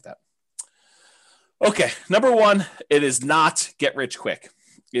talk about that. Okay. Number one, it is not get rich quick.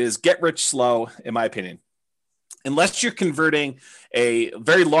 It is get rich slow, in my opinion. Unless you're converting a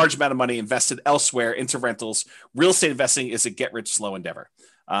very large amount of money invested elsewhere into rentals, real estate investing is a get rich slow endeavor.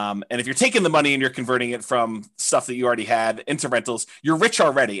 And if you're taking the money and you're converting it from stuff that you already had into rentals, you're rich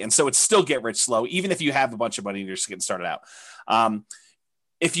already. And so it's still get rich slow, even if you have a bunch of money and you're just getting started out.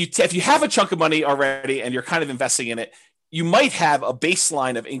 If you have a chunk of money already and you're kind of investing in it, you might have a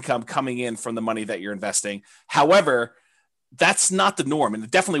baseline of income coming in from the money that you're investing. However, that's not the norm. And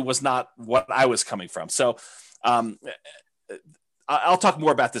it definitely was not what I was coming from. So I'll talk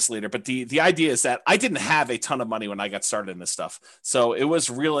more about this later, but the idea is that I didn't have a ton of money when I got started in this stuff. So it was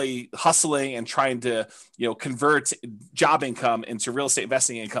really hustling and trying to, convert job income into real estate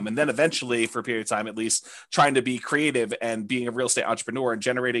investing income. And then eventually, for a period of time, at least, trying to be creative and being a real estate entrepreneur and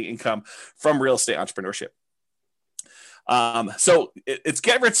generating income from real estate entrepreneurship. So it's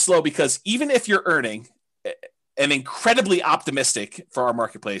get rich slow, because even if you're earning an incredibly optimistic, for our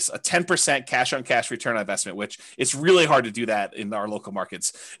marketplace, a 10% cash on cash return on investment, which it's really hard to do that in our local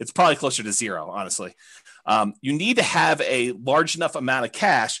markets. It's probably closer to zero, honestly. You need to have a large enough amount of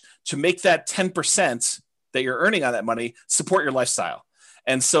cash to make that 10% that you're earning on that money support your lifestyle.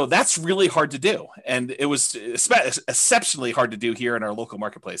 And so that's really hard to do. And it was exceptionally hard to do here in our local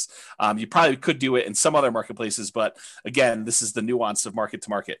marketplace. You probably could do it in some other marketplaces, but again, this is the nuance of market to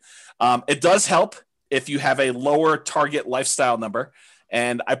market. It does help if you have a lower target lifestyle number.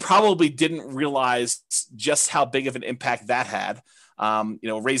 And I probably didn't realize just how big of an impact that had.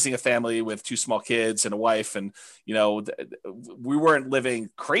 Raising a family with 2 small kids and a wife, and, we weren't living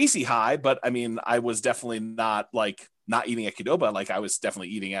crazy high, but I mean, I was definitely not eating at Qdoba. Like, I was definitely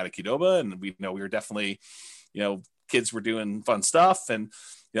eating out of Qdoba, and we were definitely, kids were doing fun stuff. And,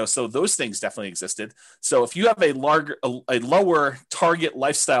 so those things definitely existed. So if you have a lower target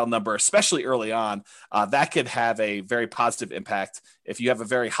lifestyle number, especially early on, that could have a very positive impact. If you have a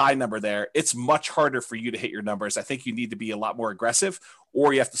very high number there, it's much harder for you to hit your numbers. I think you need to be a lot more aggressive,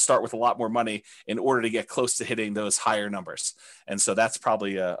 or you have to start with a lot more money in order to get close to hitting those higher numbers. And so that's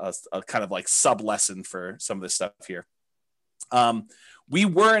probably a kind of like sub lesson for some of this stuff here. We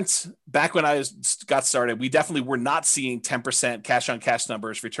weren't, back when I got started, we definitely were not seeing 10% cash on cash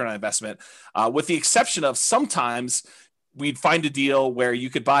numbers, return on investment, with the exception of sometimes we'd find a deal where you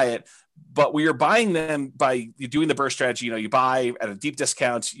could buy it, but we were buying them by doing the burst strategy. You buy at a deep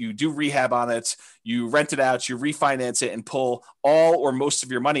discount, you do rehab on it, you rent it out, you refinance it and pull all or most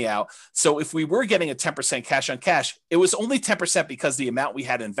of your money out. So if we were getting a 10% cash on cash, it was only 10% because the amount we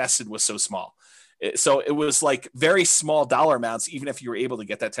had invested was so small. So it was like very small dollar amounts, even if you were able to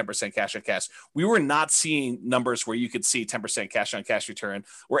get that 10% cash on cash. We were not seeing numbers where you could see 10% cash on cash return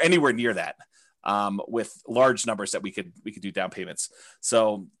or anywhere near that, with large numbers that we could do down payments.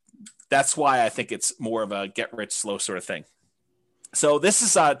 So that's why I think it's more of a get rich slow sort of thing. So this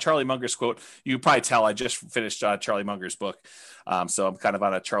is Charlie Munger's quote. You can probably tell I just finished Charlie Munger's book. So I'm kind of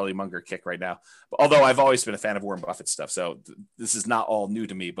on a Charlie Munger kick right now. Although I've always been a fan of Warren Buffett stuff. So this is not all new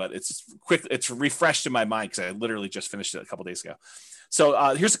to me, but it's refreshed in my mind because I literally just finished it a couple days ago.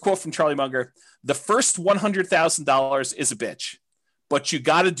 So here's a quote from Charlie Munger. "The first $100,000 is a bitch, but you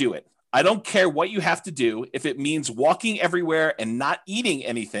got to do it. I don't care what you have to do. If it means walking everywhere and not eating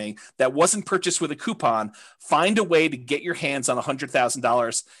anything that wasn't purchased with a coupon, find a way to get your hands on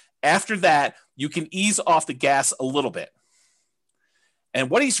 $100,000. After that, you can ease off the gas a little bit." And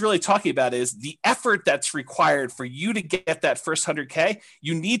what he's really talking about is the effort that's required for you to get that first 100K.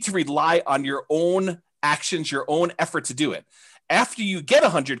 You need to rely on your own actions, your own effort to do it. After you get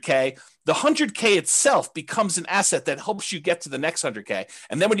 100K, the 100K itself becomes an asset that helps you get to the next 100K.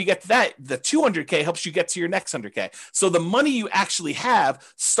 And then when you get to that, the 200K helps you get to your next 100K. So the money you actually have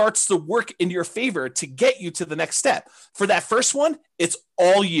starts to work in your favor to get you to the next step. For that first one, it's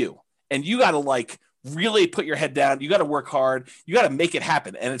all you. And you got to really put your head down. You got to work hard. You got to make it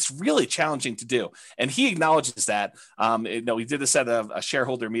happen. And it's really challenging to do. And he acknowledges that. We did this at a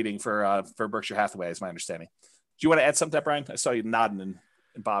shareholder meeting for Berkshire Hathaway, is my understanding. Do you want to add something to that, Brian? I saw you nodding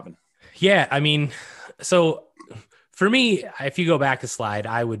and bobbing. Yeah, I mean, so for me, if you go back a slide,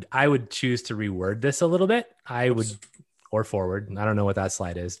 I would choose to reword this a little bit. Or forward. I don't know what that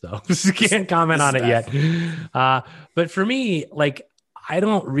slide is though. Can't comment on it yet. But for me, I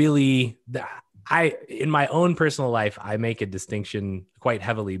don't really, in my own personal life, I make a distinction quite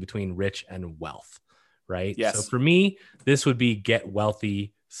heavily between rich and wealth, right? Yes. So for me, this would be get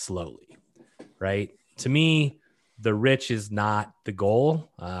wealthy slowly, right? To me, the rich is not the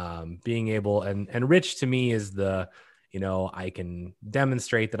goal. Being able and rich to me is I can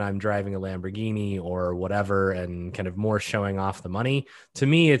demonstrate that I'm driving a Lamborghini or whatever and kind of more showing off the money. To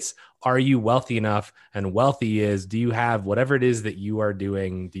me, it's, are you wealthy enough? And wealthy is, do you have whatever it is that you are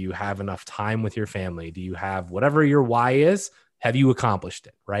doing? Do you have enough time with your family? Do you have whatever your why is? Have you accomplished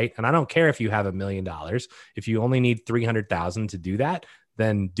it? Right. And I don't care if you have $1 million. If you only need 300,000 to do that,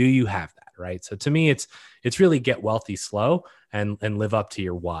 then do you have that? Right. So to me, it's really get wealthy slow and live up to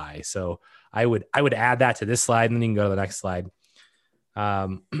your why. So I would add that to this slide, and then you can go to the next slide.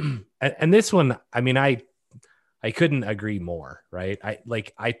 And this one, I mean, I couldn't agree more, right?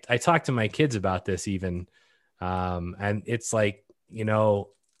 I talked to my kids about this even, and it's like,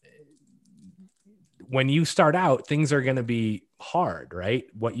 when you start out, things are going to be hard, right?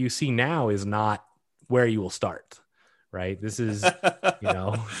 What you see now is not where you will start, right? This is,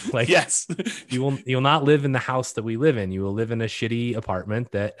 like, yes, you'll not live in the house that we live in. You will live in a shitty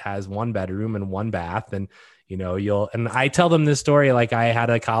apartment that has 1 bedroom and 1 bath. And, and I tell them this story. Like, I had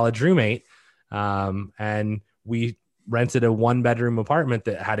a college roommate, and we rented a 1 bedroom apartment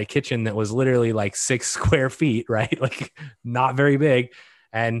that had a kitchen that was literally like 6 square feet, right? Like, not very big.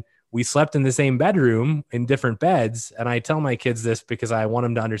 And we slept in the same bedroom in different beds. And I tell my kids this because I want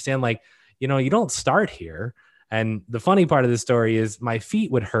them to understand, like, you don't start here. And the funny part of the story is my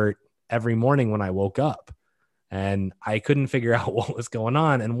feet would hurt every morning when I woke up, and I couldn't figure out what was going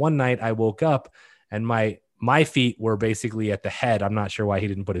on. And one night I woke up and my feet were basically at the head. I'm not sure why he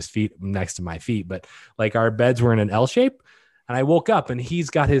didn't put his feet next to my feet, but like, our beds were in an L shape. And I woke up and he's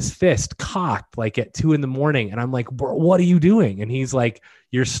got his fist cocked like at 2 a.m. And I'm like, bro, what are you doing? And he's like,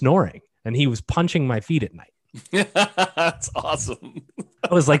 you're snoring. And he was punching my feet at night. That's awesome.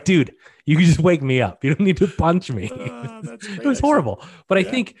 I was like, dude, you can just wake me up. You don't need to punch me. That's great, it was horrible. But yeah.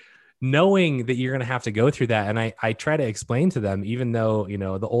 I think knowing that you're going to have to go through that. And I try to explain to them, even though,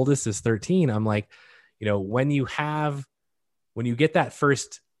 the oldest is 13, I'm like, when you get that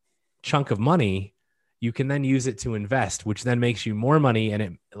first chunk of money, you can then use it to invest, which then makes you more money.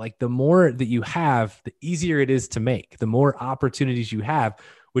 And the more that you have, the easier it is to make, the more opportunities you have,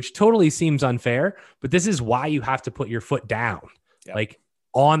 which totally seems unfair, but this is why you have to put your foot down, like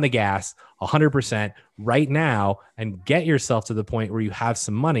on the gas 100% right now, and get yourself to the point where you have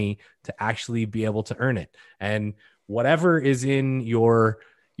some money to actually be able to earn it. And whatever is in your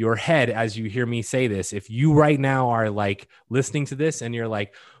head as you hear me say this, if you right now are like listening to this and you're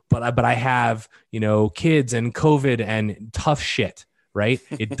like, but I have, kids and COVID and tough shit, right?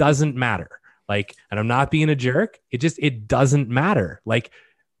 It doesn't matter. Like, and I'm not being a jerk. It doesn't matter. Like,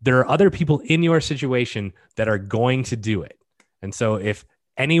 there are other people in your situation that are going to do it. And so if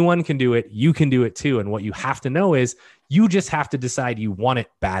anyone can do it, you can do it too. And what you have to know is you just have to decide you want it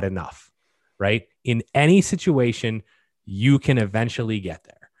bad enough, right? In any situation, you can eventually get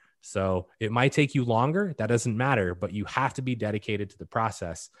there. So it might take you longer. That doesn't matter, but you have to be dedicated to the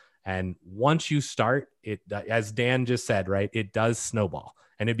process. And once you start it, as Dan just said, right, it does snowball,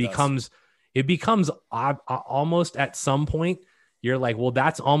 and it becomes almost at some point, you're like, well,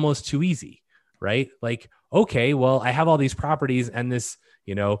 that's almost too easy, right? Like, okay, well, I have all these properties and this,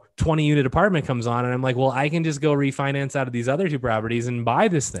 20 unit apartment comes on, and I'm like, well, I can just go refinance out of these other 2 properties and buy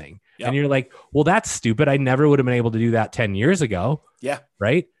this thing. Yep. And you're like, well, that's stupid. I never would have been able to do that 10 years ago. Yeah.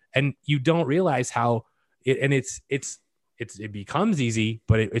 Right. And you don't realize how it becomes easy,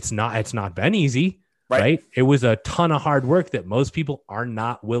 but it's not been easy. Right. It was a ton of hard work that most people are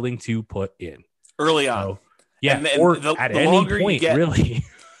not willing to put in early on. So, yeah. And or the at any point, really.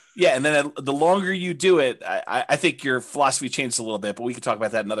 Yeah. And then the longer you do it, I think your philosophy changes a little bit, but we can talk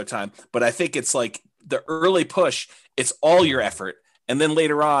about that another time. But I think it's like the early push, it's all your effort. And then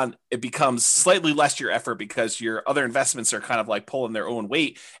later on, it becomes slightly less your effort because your other investments are kind of like pulling their own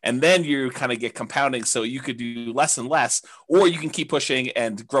weight. And then you kind of get compounding. So you could do less and less, or you can keep pushing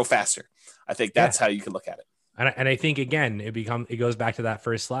and grow faster. I think that's how you can look at it. And I think, again, it goes back to that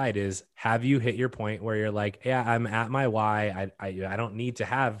first slide is, have you hit your point where you're like, yeah, I'm at my why. I don't need to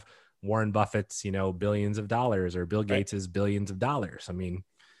have Warren Buffett's, billions of dollars, or Bill Gates's billions of dollars. I mean,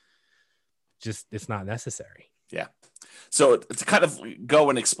 just, it's not necessary. Yeah. So to kind of go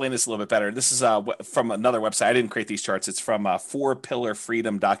and explain this a little bit better, this is from another website. I didn't create these charts. It's from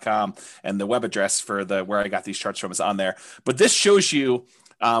 4pillarfreedom.com, and the web address for where I got these charts from is on there. But this shows you,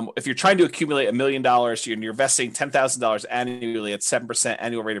 if you're trying to accumulate $1 million and you're investing $10,000 annually at 7%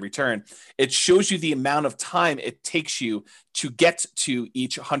 annual rate of return, it shows you the amount of time it takes you to get to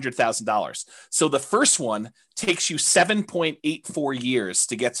each $100,000. So the first one takes you 7.84 years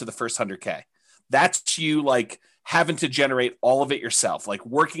to get to the first 100K. That's you like having to generate all of it yourself, like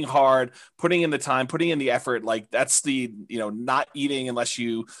working hard, putting in the time, putting in the effort. Like that's the, not eating unless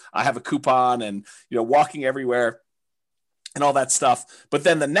you have a coupon, and, walking everywhere and all that stuff. But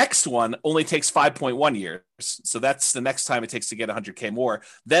then the next one only takes 5.1 years. So that's the next time it takes to get 100K more.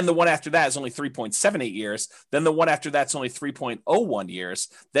 Then the one after that is only 3.78 years. Then the one after that's only 3.01 years.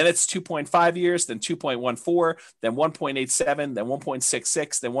 Then it's 2.5 years, then 2.14, then 1.87, then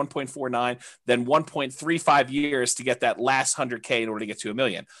 1.66, then 1.49, then 1.35 years to get that last 100K in order to get to $1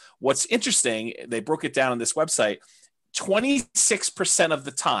 million. What's interesting, they broke it down on this website, 26% of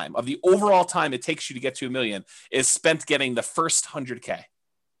the time, of the overall time it takes you to get to $1 million, is spent getting the first 100K.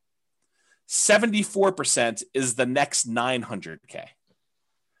 74% is the next 900K.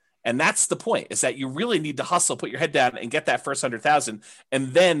 And that's the point, is that you really need to hustle, put your head down and get that first 100,000 and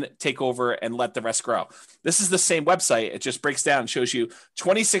then take over and let the rest grow. This is the same website. It just breaks down and shows you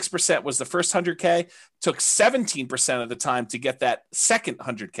 26% was the first 100K, took 17% of the time to get that second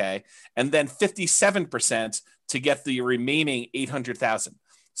 100K, and then 57% to get the remaining 800,000.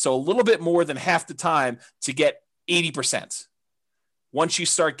 So a little bit more than half the time to get 80% once you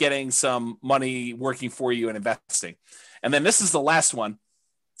start getting some money working for you and investing. And then this is the last one.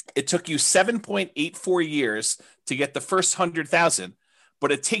 It took you 7.84 years to get the first 100,000,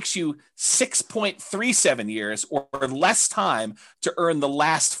 but it takes you 6.37 years or less time to earn the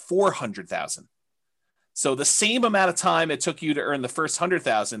last 400,000. So the same amount of time it took you to earn the first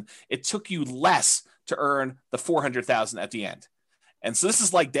 100,000, it took you less to earn the 400,000 at the end. And so this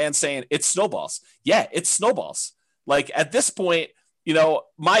is like Dan saying, it snowballs. Yeah, it snowballs. Like at this point, you know,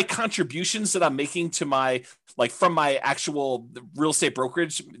 my contributions that I'm making to my, like from my actual real estate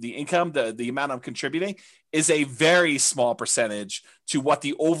brokerage, the income, the amount I'm contributing is a very small percentage to what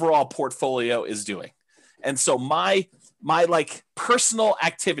the overall portfolio is doing. And so my like personal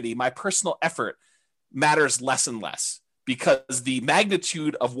activity, my personal effort matters less and less because the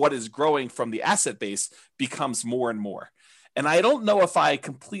magnitude of what is growing from the asset base becomes more and more. And I don't know if I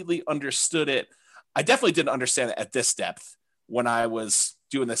completely understood it. I definitely didn't understand it at this depth when I was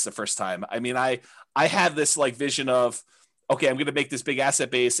doing this the first time. I mean, I had this like vision of, okay, I'm going to make this big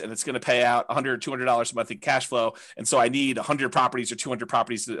asset base and it's going to pay out $100 or $200 a month in cash flow. And so I need 100 properties or 200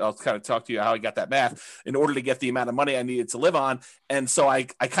 properties. I'll kind of talk to you how I got that math in order to get the amount of money I needed to live on. And so I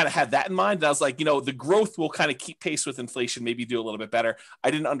kind of had that in mind. And I was like, you know, the growth will kind of keep pace with inflation, maybe do a little bit better.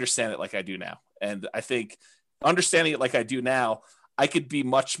 I didn't understand it like I do now. And I think understanding it like I do now, I could be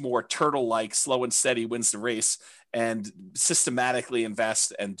much more turtle-like, slow and steady wins the race and systematically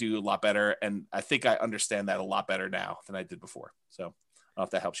invest and do a lot better. And I think I understand that a lot better now than I did before. So I don't know if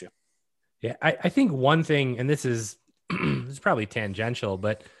that helps you. Yeah. I think one thing, and this is, this is probably tangential,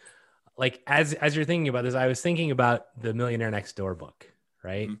 but like, as you're thinking about this, I was thinking about the Millionaire Next Door book,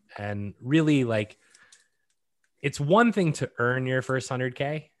 right? Mm-hmm. And really like, it's one thing to earn your first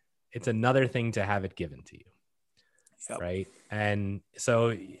 100K. It's another thing to have it given to you. Yep. Right. And so,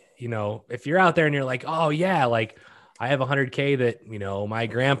 you know, if you're out there and you're like, oh yeah, like I have 100K that, you know, my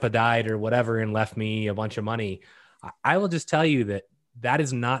grandpa died or whatever and left me a bunch of money. I will just tell you that that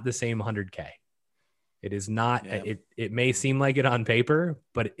is not the same 100K. It is not, it may seem like it on paper,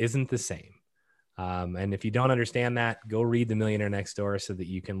 but it isn't the same. And if you don't understand that, go read The Millionaire Next Door so that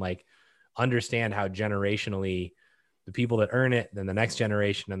you can like understand how generationally the people that earn it, then the next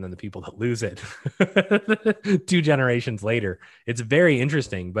generation, and then the people that lose it 2 generations later. It's very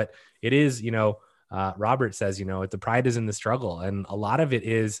interesting, but it is, you know, Robert says, you know, the pride is in the struggle. And a lot of it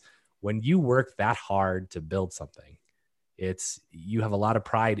is when you work that hard to build something, you have a lot of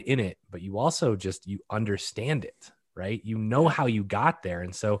pride in it, but you also you understand it, right? You know how you got there.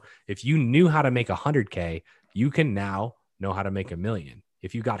 And so if you knew how to make 100K, you can now know how to make $1 million.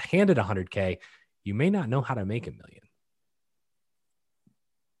 If you got handed 100K, you may not know how to make $1 million.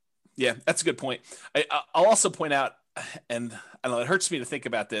 Yeah, that's a good point. I'll also point out, and I don't know, it hurts me to think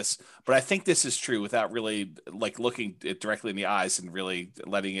about this, but I think this is true without really like looking it directly in the eyes and really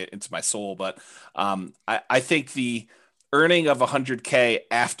letting it into my soul. But I think the earning of 100K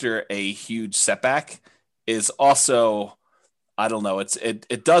after a huge setback is also, I don't know,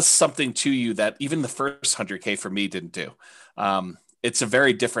 it does something to you that even the first 100K for me didn't do. It's a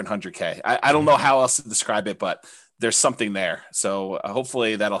very different 100K. I don't know how else to describe it, but there's something there. So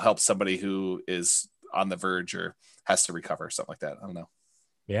hopefully that'll help somebody who is on the verge or has to recover or something like that. I don't know.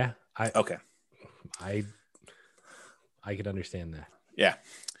 Yeah. Okay. I could understand that. Yeah.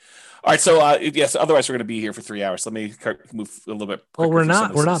 All right. So yes, otherwise we're going to be here for 3 hours. Let me move a little bit. Well, we're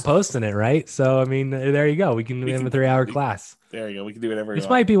not posting it, right? So, I mean, there you go. We have a 3-hour class. There you go. We can do whatever. This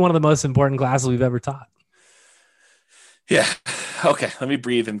might be one of the most important classes we've ever taught. Yeah. Okay. Let me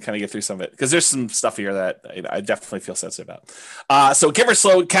breathe and kind of get through some of it because there's some stuff here that I definitely feel sensitive about. So give or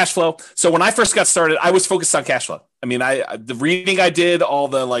slow cash flow. So when I first got started, I was focused on cash flow. I mean, the reading I did, all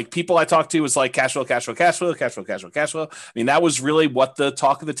the like people I talked to was like cash flow, cash flow, cash flow, cash flow, cash flow, cash flow. I mean, that was really what the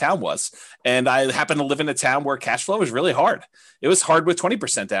talk of the town was. And I happened to live in a town where cash flow was really hard. It was hard with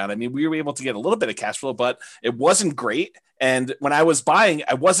 20% down. I mean, we were able to get a little bit of cash flow, but it wasn't great. And when I was buying,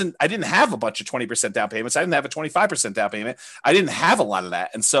 I didn't have a bunch of 20% down payments. I didn't have a 25% down payment. I didn't have a lot of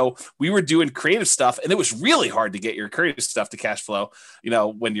that. And so we were doing creative stuff, and it was really hard to get your creative stuff to cash flow, you know,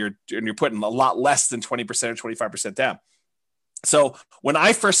 when you're putting a lot less than 20% or 25% down. So when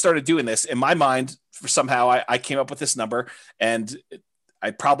I first started doing this, in my mind, somehow I came up with this number, and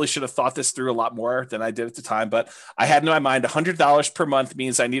I probably should have thought this through a lot more than I did at the time, but I had in my mind $100 per month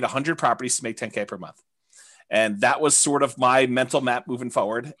means I need 100 properties to make 10K per month. And that was sort of my mental map moving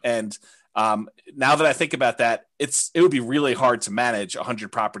forward. And now that I think about that, it would be really hard to manage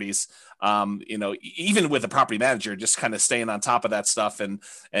 100 properties. Even with a property manager, just kind of staying on top of that stuff and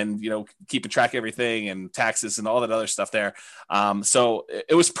keeping track of everything and taxes and all that other stuff there. So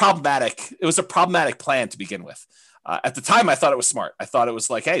it was problematic. It was a problematic plan to begin with. At the time, I thought it was smart. I thought it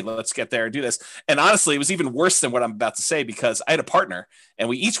was like, hey, let's get there and do this. And honestly, it was even worse than what I'm about to say, because I had a partner and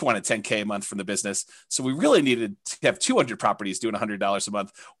we each wanted 10K a month from the business. So we really needed to have 200 properties doing $100 a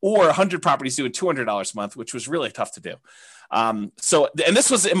month, or 100 properties doing $200 a month, which was really tough to do. And this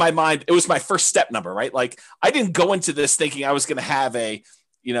was in my mind, it was my first step number, right? Like, I didn't go into this thinking I was going to have a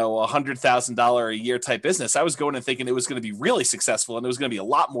 $100,000 a year type business. I was going and thinking it was going to be really successful, and it was going to be a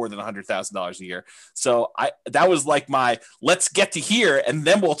lot more than $100,000 a year. So that was like let's get to here, and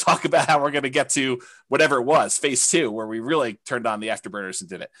then we'll talk about how we're going to get to whatever it was, phase 2, where we really turned on the afterburners and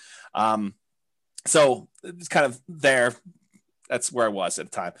did it. So it's kind of there. That's where I was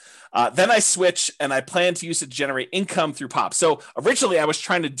at the time. Then I switched, and I planned to use it to generate income through POP. So originally I was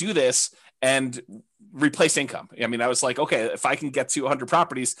trying to do this and replace income. I mean, I was like, okay, if I can get to 100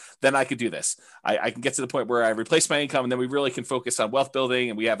 properties, then I could do this. I can get to the point where I replace my income, and then we really can focus on wealth building,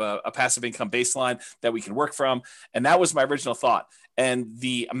 and we have a passive income baseline that we can work from. And that was my original thought. And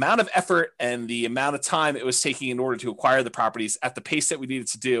the amount of effort and the amount of time it was taking in order to acquire the properties at the pace that we needed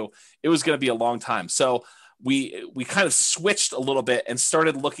to do, it was going to be a long time. So we kind of switched a little bit and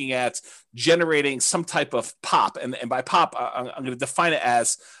started looking at generating some type of POP. And by POP, I'm going to define it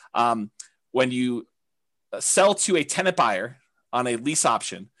as when you sell to a tenant buyer on a lease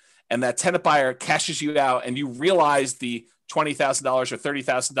option, and that tenant buyer cashes you out, and you realize the $20,000 or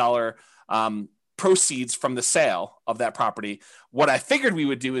 $30,000 proceeds from the sale of that property. What I figured we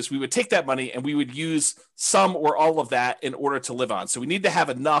would do is we would take that money and we would use some or all of that in order to live on. So we need to have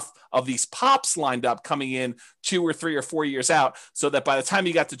enough of these POPs lined up coming in 2 or 3 or 4 years out, so that by the time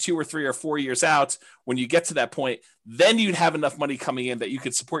you got to 2 or 3 or 4 years out, when you get to that point, then you'd have enough money coming in that you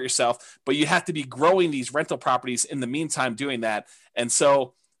could support yourself, but you have to be growing these rental properties in the meantime doing that. And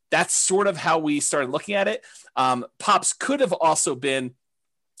so that's sort of how we started looking at it. POPs could have also been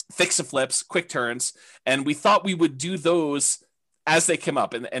fix and flips, quick turns. And we thought we would do those as they came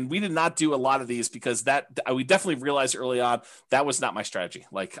up. And we did not do a lot of these, because we definitely realized early on that was not my strategy.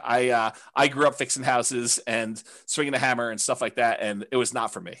 Like I grew up fixing houses and swinging a hammer and stuff like that, and it was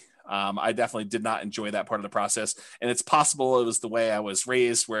not for me. I definitely did not enjoy that part of the process, and it's possible it was the way I was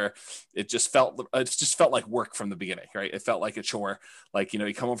raised, where it just felt like work from the beginning, right? It felt like a chore. Like,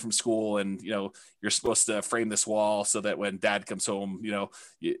 you come home from school and, you're supposed to frame this wall so that when dad comes home,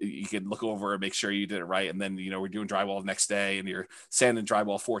 you can look over and make sure you did it right. And then, we're doing drywall the next day, and you're sanding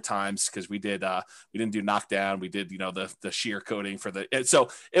drywall 4 times, because we didn't do knockdown. We did, the shear coating for so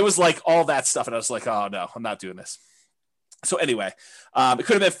it was like all that stuff. And I was like, oh no, I'm not doing this. So anyway, it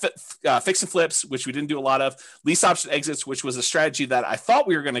could have been fix and flips, which we didn't do a lot of, lease option exits, which was a strategy that I thought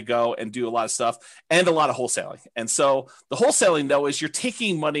we were going to go and do a lot of stuff, and a lot of wholesaling. And so the wholesaling, though, is you're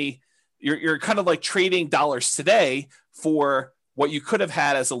taking money, you're kind of like trading dollars today for what you could have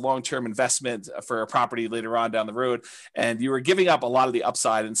had as a long-term investment for a property later on down the road. And you were giving up a lot of the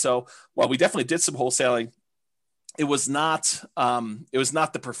upside. And so while we definitely did some wholesaling, it was not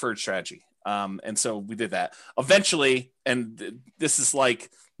the preferred strategy. And so we did that eventually. And this is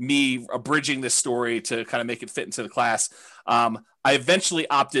like me abridging this story to kind of make it fit into the class. I eventually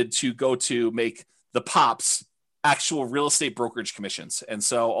opted to go to make the POPs actual real estate brokerage commissions. And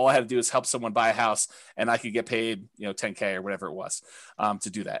so all I had to do is help someone buy a house, and I could get paid, $10K or whatever it was, to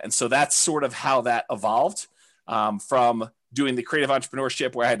do that. And so that's sort of how that evolved, from doing the creative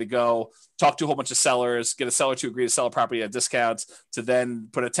entrepreneurship, where I had to go talk to a whole bunch of sellers, get a seller to agree to sell a property at discounts, to then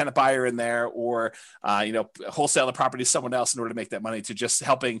put a tenant buyer in there, or, wholesale the property to someone else in order to make that money, to just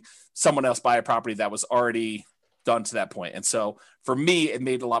helping someone else buy a property that was already done to that point. And so for me, it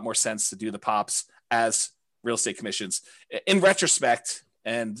made a lot more sense to do the POPs as real estate commissions. In retrospect,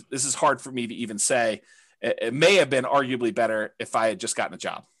 and this is hard for me to even say, it may have been arguably better if I had just gotten a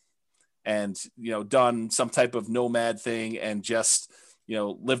job and, done some type of nomad thing and just,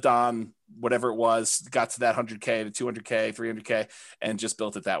 lived on whatever it was, got to that 100K to 200K, 300K, and just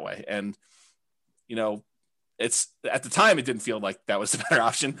built it that way. And, it's at the time, it didn't feel like that was the better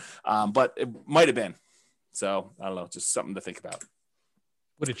option, but it might've been. So I don't know, just something to think about.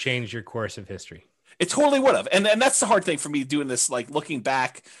 Would have changed your course of history. It totally would have. And that's the hard thing for me doing this, like looking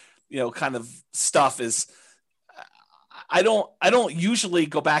back, kind of stuff is, I don't usually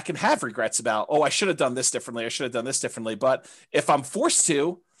go back and have regrets about, oh, I should have done this differently. I should have done this differently. But if I'm forced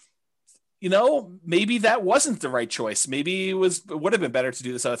to, maybe that wasn't the right choice. Maybe it would have been better to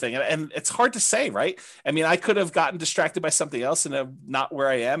do this other thing. And it's hard to say, right? I mean, I could have gotten distracted by something else and I'm not where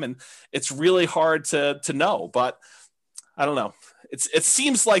I am. And it's really hard to know, but I don't know. It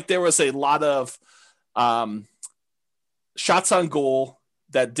seems like there was a lot of shots on goal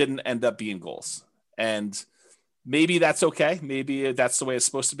that didn't end up being goals. And maybe that's okay. Maybe that's the way it's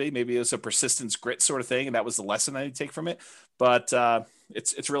supposed to be. Maybe it was a persistence grit sort of thing. And that was the lesson I need to take from it. But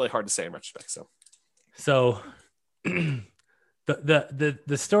it's really hard to say in retrospect. So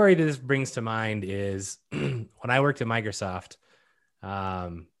the story that this brings to mind is when I worked at Microsoft,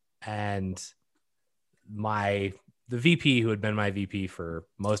 and the VP who had been my VP for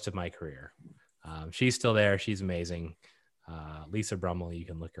most of my career, she's still there. She's amazing. Lisa Brummel, you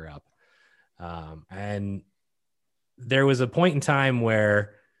can look her up. And there was a point in time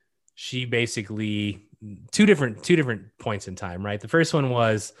where she basically two different points in time, right? The first one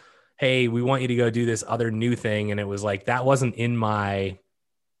was, hey, we want you to go do this other new thing. And it was like, that wasn't in my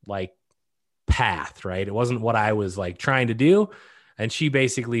path, right? It wasn't what I was trying to do. And she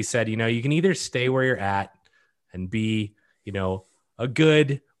basically said, you can either stay where you're at and be, a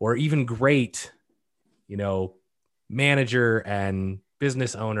good or even great, manager and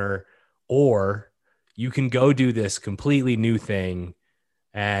business owner, or you can go do this completely new thing.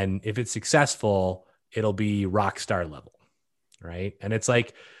 And if it's successful, it'll be rock star level. Right. And it's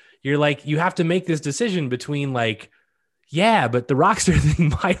you have to make this decision between yeah, but the rock star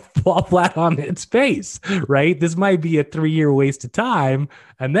thing might fall flat on its face, right? This might be a 3-year waste of time.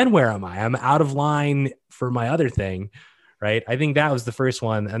 And then where am I? I'm out of line for my other thing. Right. I think that was the first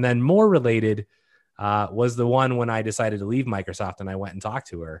one. And then more related was the one when I decided to leave Microsoft and I went and talked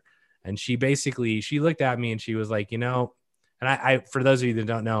to her. And she looked at me and she was like, and I, for those of you that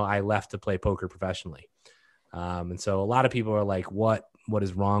don't know, I left to play poker professionally. And so a lot of people are like, what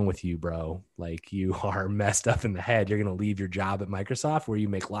is wrong with you, bro? You are messed up in the head. You're going to leave your job at Microsoft where you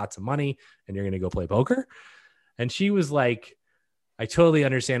make lots of money and you're going to go play poker. And she was like, I totally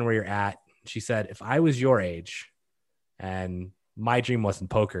understand where you're at. She said, if I was your age and my dream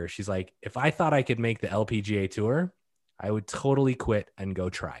wasn't poker, she's like, if I thought I could make the LPGA tour, I would totally quit and go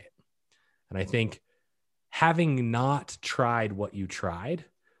try it. And I think having not tried what you tried,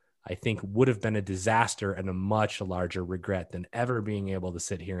 I think would have been a disaster and a much larger regret than ever being able to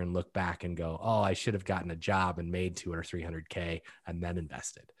sit here and look back and go, oh, I should have gotten a job and made 200 or 300K and then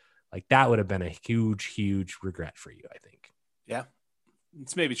invested. That would have been a huge, huge regret for you, I think. Yeah,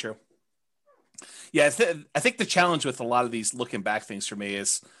 it's maybe true. Yeah, I think the challenge with a lot of these looking back things for me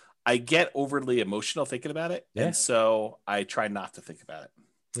is I get overly emotional thinking about it. Yeah. And so I try not to think about it.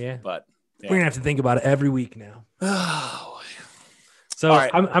 Yeah. But we're going to have to think about it every week now. So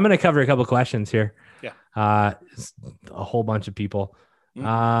right. I'm going to cover a couple questions here. Yeah. A whole bunch of people.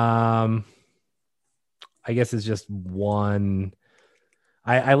 I guess it's just one.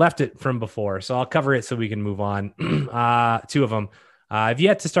 I left it from before, so I'll cover it so we can move on. Two of them. I've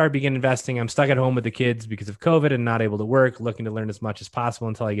yet to begin investing. I'm stuck at home with the kids because of COVID and not able to work, looking to learn as much as possible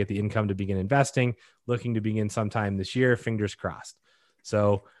until I get the income to begin investing, looking to begin sometime this year, fingers crossed.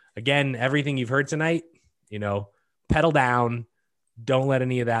 So again, everything you've heard tonight, pedal down. Don't let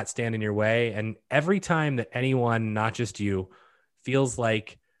any of that stand in your way. And every time that anyone, not just you, feels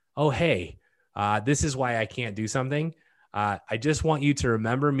like, oh, hey, this is why I can't do something. I just want you to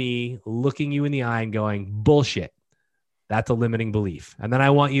remember me looking you in the eye and going, bullshit. That's a limiting belief. And then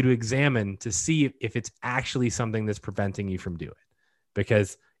I want you to examine to see if it's actually something that's preventing you from doing it,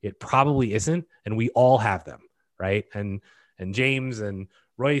 because it probably isn't. And we all have them. Right. And James and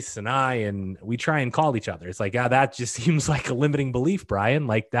Royce and and we try and call each other. It's that just seems like a limiting belief, Brian.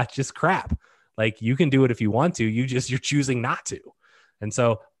 That's just crap. You can do it if you want to, you're choosing not to. And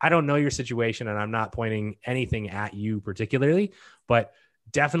so I don't know your situation and I'm not pointing anything at you particularly, but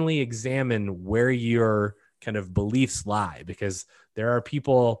definitely examine where your kind of beliefs lie, because there are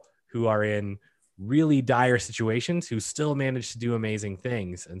people who are in really dire situations who still manage to do amazing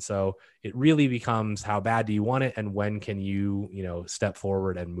things. And so it really becomes how bad do you want it? And when can you, step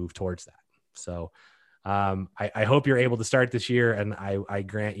forward and move towards that? So I hope you're able to start this year. And I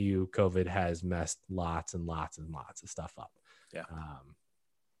grant you COVID has messed lots and lots and lots of stuff up. Yeah.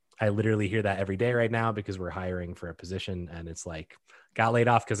 I literally hear that every day right now because we're hiring for a position and it's got laid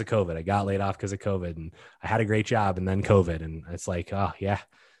off because of COVID. I got laid off because of COVID and I had a great job and then COVID. And it's oh yeah,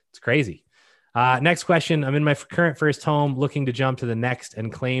 it's crazy. Next question. I'm in my current first home looking to jump to the next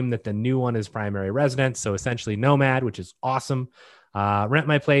and claim that the new one is primary residence. So essentially nomad, which is awesome. Rent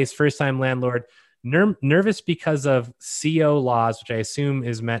my place, first time landlord. Nervous because of CO laws, which I assume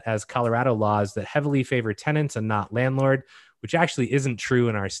is meant as Colorado laws that heavily favor tenants and not landlord, which actually isn't true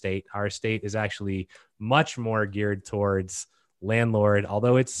in our state. Our state is actually much more geared towards landlord,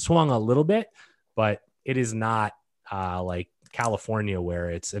 although it's swung a little bit, but it is not like California where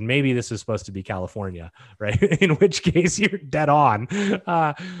it's, and maybe this is supposed to be California, right? In which case you're dead on.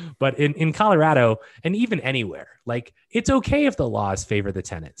 But in Colorado and even anywhere, like it's okay if the laws favor the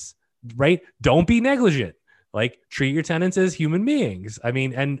tenants, right? Don't be negligent. Like treat your tenants as human beings. I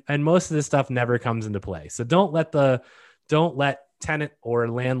mean, and most of this stuff never comes into play. So don't let tenant or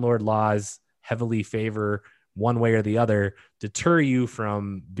landlord laws heavily favor one way or the other deter you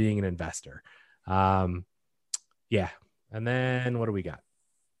from being an investor. Yeah. And then what do we got?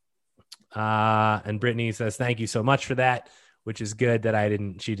 And Brittany says, thank you so much for that, which is good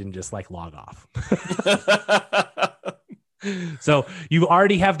that she didn't just like log off. So you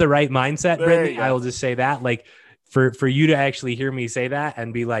already have the right mindset, Brittany. I will just say that, like, for you to actually hear me say that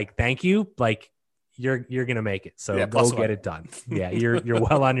and be like, thank you, like you're going to make it. So yeah, go get it done. Yeah. You're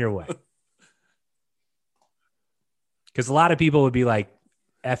well on your way. Cause a lot of people would be like,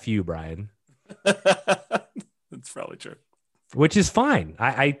 F you, Brian. That's probably true. Which is fine.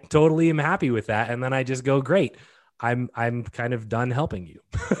 I totally am happy with that. And then I just go, great. I'm kind of done helping you.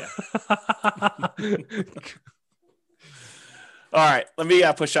 Yeah. All right, let me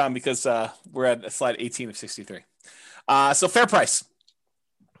push on because we're at slide 18 of 63. So fair price.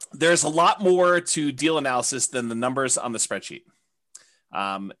 There's a lot more to deal analysis than the numbers on the spreadsheet.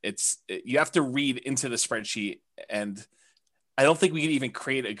 You have to read into the spreadsheet, and I don't think we can even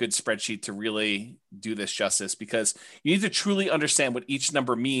create a good spreadsheet to really do this justice, because you need to truly understand what each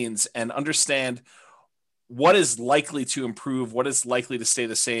number means and understand what is likely to improve, what is likely to stay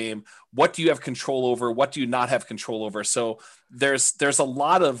the same, what do you have control over, what do you not have control over. So there's a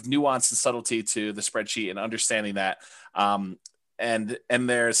lot of nuance and subtlety to the spreadsheet and understanding that. And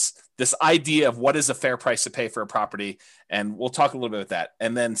there's this idea of what is a fair price to pay for a property. And we'll talk a little bit about that.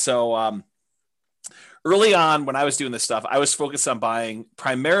 And then, so early on when I was doing this stuff, I was focused on buying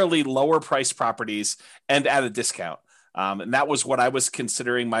primarily lower priced properties and at a discount. And that was what I was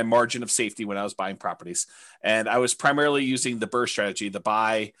considering my margin of safety when I was buying properties. And I was primarily using the BRRRR strategy, the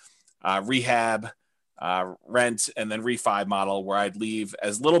buy, rehab, rent, and then refi model, where I'd leave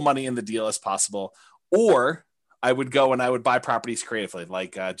as little money in the deal as possible. Or I would go and I would buy properties creatively,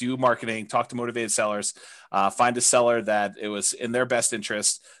 like do marketing, talk to motivated sellers, find a seller that it was in their best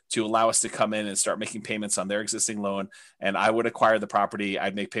interest to allow us to come in and start making payments on their existing loan. And I would acquire the property.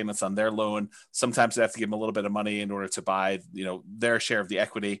 I'd make payments on their loan. Sometimes I'd have to give them a little bit of money in order to buy, their share of the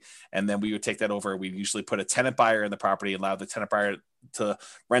equity. And then we would take that over. We'd usually put a tenant buyer in the property, allow the tenant buyer to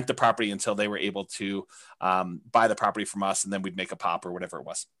rent the property until they were able to buy the property from us. And then we'd make a pop or whatever it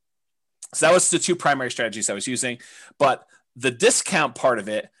was. So that was the two primary strategies I was using, but the discount part of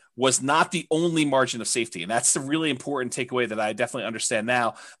it was not the only margin of safety. And that's the really important takeaway that I definitely understand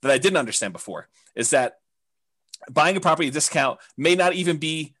now that I didn't understand before, is that buying a property at discount may not even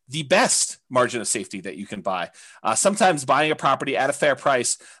be the best margin of safety that you can buy. Sometimes buying a property at a fair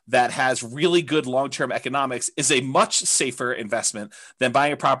price that has really good long-term economics is a much safer investment than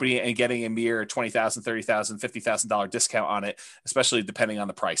buying a property and getting a mere $20,000, $30,000, $50,000 discount on it, especially depending on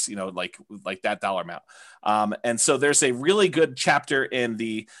the price, like that dollar amount. And so there's a really good chapter in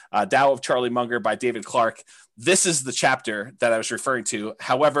the Tao of Charlie Munger by David Clark. This is the chapter that I was referring to.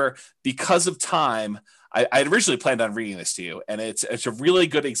 However, because of time, I originally planned on reading this to you, and it's a really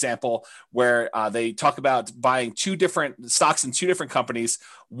good example where they talk about buying two different stocks in two different companies,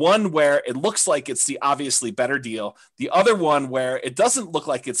 one where it looks like it's the obviously better deal, the other one where it doesn't look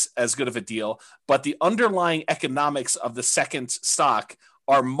like it's as good of a deal, but the underlying economics of the second stock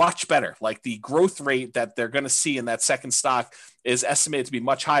are much better. Like the growth rate that they're going to see in that second stock is estimated to be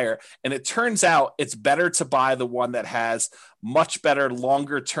much higher. And it turns out it's better to buy the one that has much better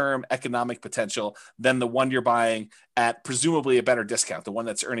longer term economic potential than the one you're buying at presumably a better discount, the one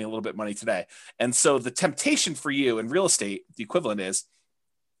that's earning a little bit of money today. And so the temptation for you in real estate, the equivalent is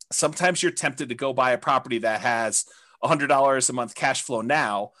sometimes you're tempted to go buy a property that has $100 a month cash flow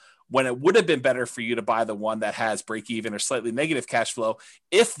now, when it would have been better for you to buy the one that has break even or slightly negative cash flow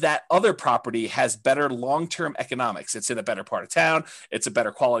if that other property has better long-term economics. It's in a better part of town. It's a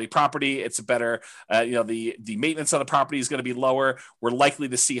better quality property. It's a better, the maintenance on the property is going to be lower. We're likely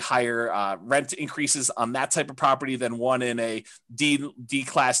to see higher rent increases on that type of property than one in a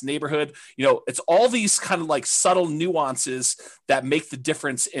D-class neighborhood. It's all these kind of like subtle nuances that make the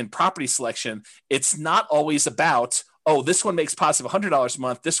difference in property selection. It's not always about, oh, this one makes positive $100 a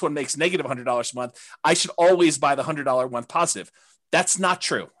month. This one makes negative $100 a month. I should always buy the $100 one positive. That's not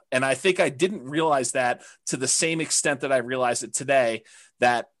true. And I think I didn't realize that to the same extent that I realized it today,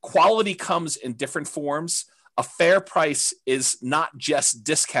 that quality comes in different forms. A fair price is not just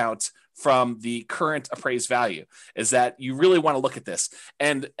discount from the current appraised value, is that you really want to look at this.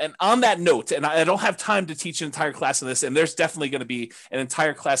 And on that note, and I don't have time to teach an entire class on this, and there's definitely going to be an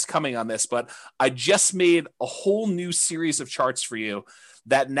entire class coming on this, but I just made a whole new series of charts for you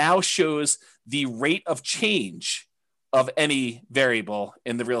that now shows the rate of change of any variable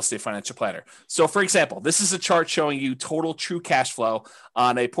in the real estate financial planner. So for example, this is a chart showing you total true cash flow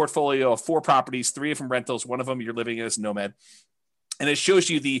on a portfolio of 4 properties, 3 of them rentals, 1 of them you're living in as nomad. And it shows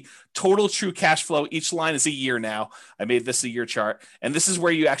you the total true cash flow. Each line is a year now. I made this a year chart. And this is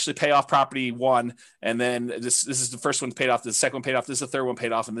where you actually pay off property 1. And then this is the first one paid off. The second one paid off. This is the third one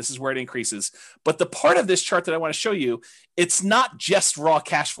paid off. And this is where it increases. But the part of this chart that I want to show you, it's not just raw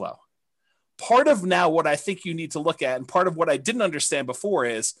cash flow. Part of now what I think you need to look at, and part of what I didn't understand before,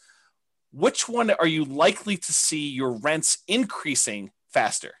 is which one are you likely to see your rents increasing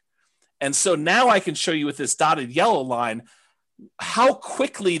faster? And so now I can show you with this dotted yellow line how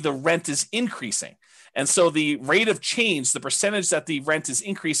quickly the rent is increasing. And so the rate of change, the percentage that the rent is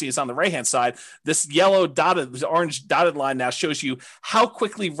increasing, is on the right-hand side. This yellow dotted, the orange dotted line now shows you how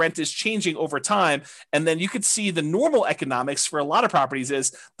quickly rent is changing over time. And then you could see the normal economics for a lot of properties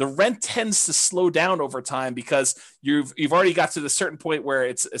is the rent tends to slow down over time because you've already got to the certain point where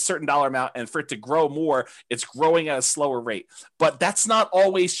it's a certain dollar amount, and for it to grow more, it's growing at a slower rate. But that's not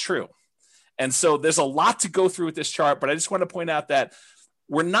always true. And so there's a lot to go through with this chart, but I just want to point out that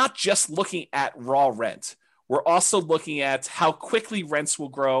we're not just looking at raw rent. We're also looking at how quickly rents will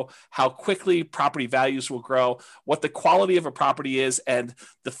grow, how quickly property values will grow, what the quality of a property is, and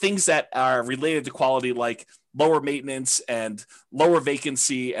the things that are related to quality, like lower maintenance and lower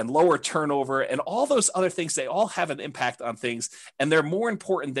vacancy and lower turnover and all those other things. They all have an impact on things, and they're more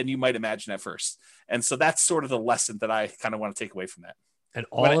important than you might imagine at first. And so that's sort of the lesson that I kind of want to take away from that. And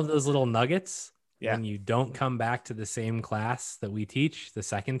all of those little nuggets, yeah, when you don't come back to the same class that we teach the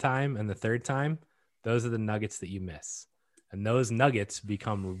second time and the third time, those are the nuggets that you miss. And those nuggets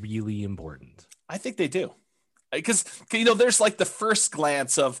become really important. I think they do. Because, there's like the first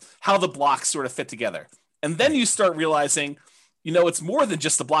glance of how the blocks sort of fit together. And then you start realizing, it's more than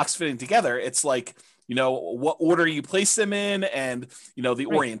just the blocks fitting together. It's like, what order you place them in, and, the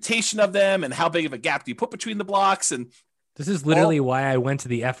orientation of them, and how big of a gap do you put between the blocks. And this is literally why I went to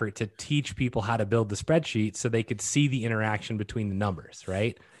the effort to teach people how to build the spreadsheet so they could see the interaction between the numbers,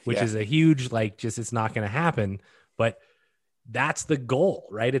 right? Which is a huge, it's not going to happen, but that's the goal,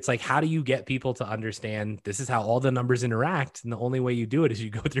 right? It's like, how do you get people to understand this is how all the numbers interact? And the only way you do it is you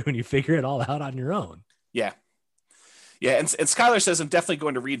go through and you figure it all out on your own. Yeah. Yeah, and Skylar says, I'm definitely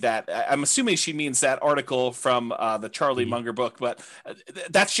going to read that. I'm assuming she means that article from the Charlie Munger book, but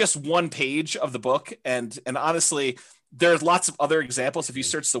that's just one page of the book. And honestly, there's lots of other examples. If you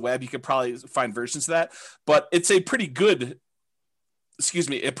search the web, you could probably find versions of that. But it's a pretty good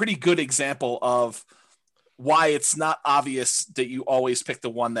example of why it's not obvious that you always pick the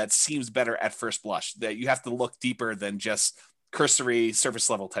one that seems better at first blush, that you have to look deeper than just cursory surface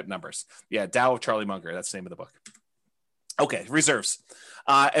level type numbers. Yeah, Tao of Charlie Munger, that's the name of the book. Okay, reserves.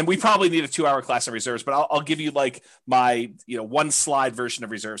 And we probably need a 2-hour class on reserves, but I'll give you like my, one slide version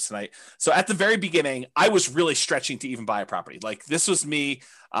of reserves tonight. So at the very beginning, I was really stretching to even buy a property. Like this was me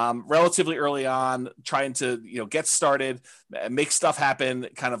relatively early on trying to, get started, make stuff happen,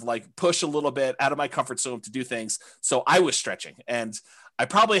 kind of like push a little bit out of my comfort zone to do things. So I was stretching, and I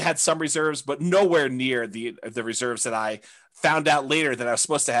probably had some reserves, but nowhere near the reserves that I found out later that I was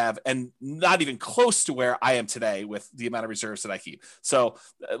supposed to have, and not even close to where I am today with the amount of reserves that I keep. So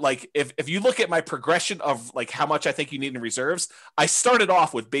like, if you look at my progression of like how much I think you need in reserves, I started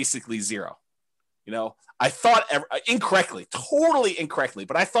off with basically 0. I thought incorrectly, totally incorrectly,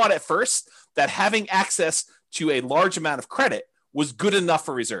 but I thought at first that having access to a large amount of credit was good enough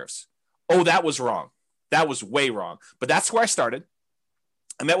for reserves. Oh, that was wrong. That was way wrong. But that's where I started.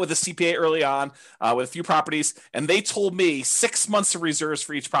 I met with a CPA early on with a few properties, and they told me 6 months of reserves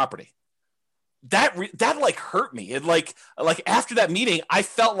for each property. That like hurt me. It like after that meeting, I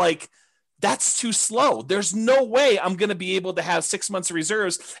felt like that's too slow. There's no way I'm going to be able to have 6 months of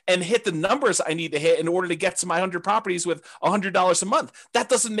reserves and hit the numbers I need to hit in order to get to my 100 properties with $100 a month. That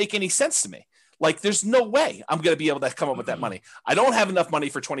doesn't make any sense to me. Like, there's no way I'm going to be able to come up with that money. I don't have enough money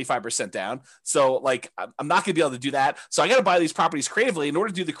for 25% down. So like, I'm not going to be able to do that. So I got to buy these properties creatively in order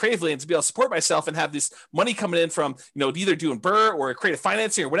to do the creatively and to be able to support myself and have this money coming in from, either doing BRRRR or creative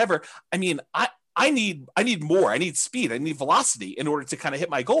financing or whatever. I mean, I need more. I need speed. I need velocity in order to kind of hit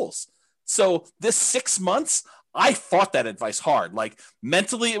my goals. So this 6 months, I fought that advice hard. Like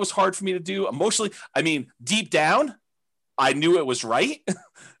mentally, it was hard for me to do. Emotionally, I mean, deep down, I knew it was right.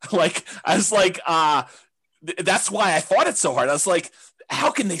 Like I was like, that's why I fought it so hard. I was like, how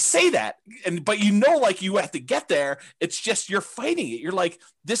can they say that? But like you have to get there. It's just, you're fighting it. You're like,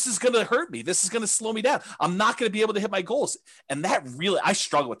 this is going to hurt me. This is going to slow me down. I'm not going to be able to hit my goals. And that really, I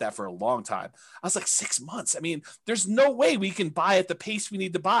struggled with that for a long time. I was like 6 months. I mean, there's no way we can buy at the pace we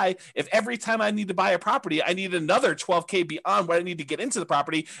need to buy. If every time I need to buy a property, I need another 12K beyond what I need to get into the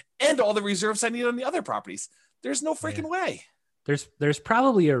property and all the reserves I need on the other properties. There's no freaking way. There's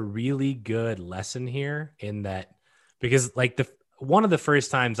probably a really good lesson here in that, because like one of the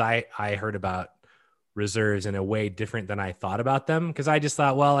first times I heard about reserves in a way different than I thought about them, because I just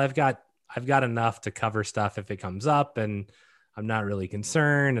thought, well, I've got enough to cover stuff if it comes up, and I'm not really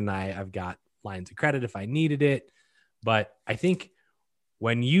concerned, and I've got lines of credit if I needed it. But I think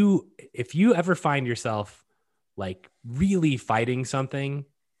if you ever find yourself like really fighting something,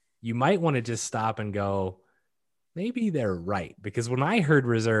 you might want to just stop and go, maybe they're right. Because when I heard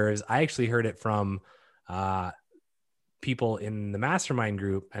reserves, I actually heard it from people in the mastermind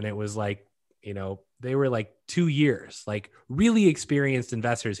group, and it was like, they were like 2 years, like really experienced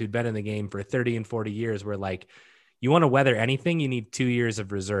investors who'd been in the game for 30 and 40 years were like, you want to weather anything, you need 2 years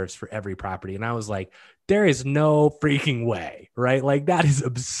of reserves for every property. And I was like, there is no freaking way, right? Like that is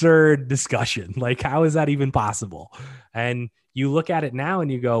absurd discussion. Like, how is that even possible? And you look at it now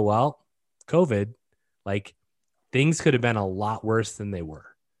and you go, well, COVID, like things could have been a lot worse than they were,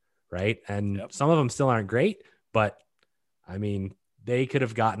 right? And some of them still aren't great, but I mean, they could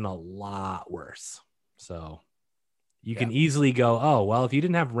have gotten a lot worse. So you can easily go, oh, well, if you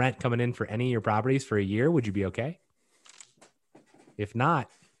didn't have rent coming in for any of your properties for a year, would you be okay? If not,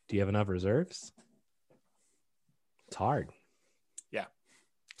 do you have enough reserves? It's hard. Yeah.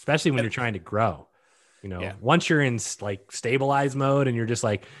 Especially when you're trying to grow. Once you're in like stabilize mode and you're just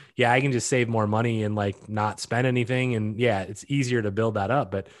like, yeah, I can just save more money and like not spend anything. And yeah, it's easier to build that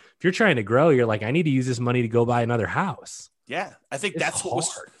up. But if you're trying to grow, you're like, I need to use this money to go buy another house. Yeah. I think It's that's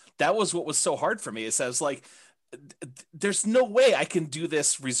hard. That was what was so hard for me, is I was like, there's no way I can do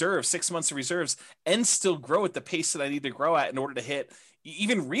this 6 months of reserves and still grow at the pace that I need to grow at in order to hit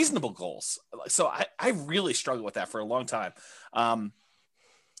even reasonable goals. So I really struggled with that for a long time.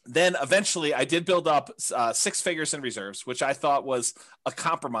 Then eventually I did build up 6 figures in reserves, which I thought was a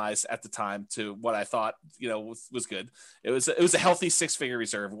compromise at the time to what I thought, was good. It was a healthy 6-figure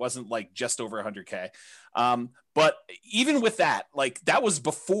reserve. It wasn't like just over 100K. But even with that, like that was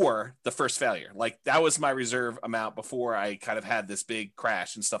before the first failure. Like that was my reserve amount before I kind of had this big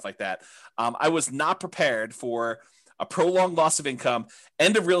crash and stuff like that. I was not prepared for a prolonged loss of income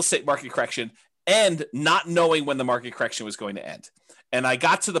and a real estate market correction, and not knowing when the market correction was going to end. And I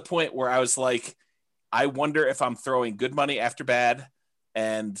got to the point where I was like, I wonder if I'm throwing good money after bad.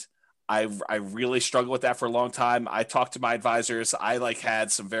 And I really struggled with that for a long time. I talked to my advisors. I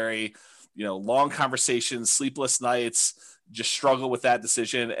had some very, long conversations, sleepless nights, just struggle with that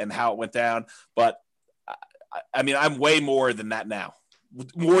decision and how it went down. But I mean, I'm way more than that now,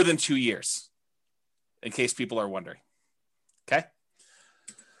 more than 2 years, in case people are wondering. Okay.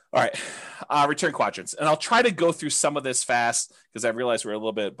 All right, return quadrants. And I'll try to go through some of this fast because I realize we're a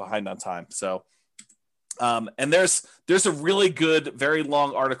little bit behind on time. So, and there's a really good, very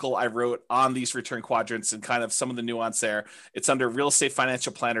long article I wrote on these return quadrants and kind of some of the nuance there. It's under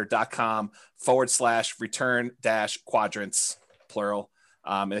realestatefinancialplanner.com/return-quadrants, plural.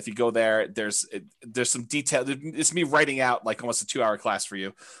 And if you go there, there's some detail. It's me writing out like almost a 2-hour class for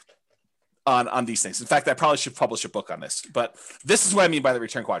you on these things. In fact, I probably should publish a book on this, but this is what I mean by the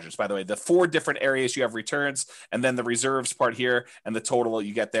return quadrants. By the way, the 4 different areas you have returns, and then the reserves part here, and the total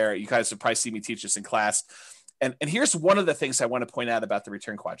you get there. You guys have probably seen me teach this in class. And here's one of the things I want to point out about the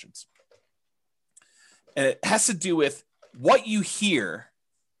return quadrants. And it has to do with what you hear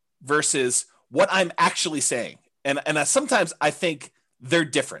versus what I'm actually saying. And sometimes I think they're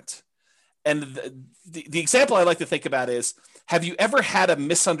different. And the example I like to think about is, have you ever had a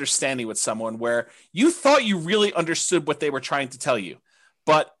misunderstanding with someone where you thought you really understood what they were trying to tell you,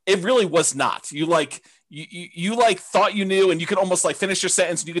 but it really was not? You thought you knew, and you could almost like finish your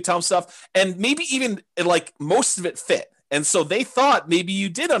sentence and you could tell them stuff, and maybe even like most of it fit. And so they thought maybe you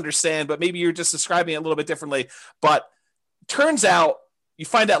did understand, but maybe you're just describing it a little bit differently. But turns out, you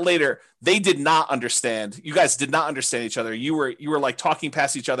find out later, they did not understand. You guys did not understand each other. You were like talking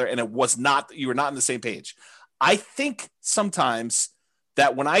past each other, and you were not on the same page. I think sometimes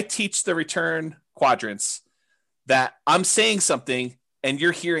that when I teach the return quadrants, that I'm saying something and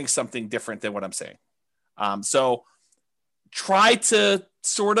you're hearing something different than what I'm saying. So try to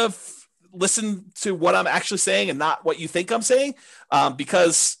sort of listen to what I'm actually saying and not what you think I'm saying,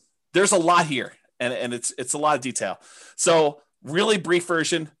 because there's a lot here and it's a lot of detail. So really brief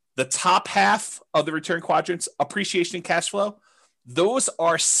version, the top half of the return quadrants, appreciation and cash flow, those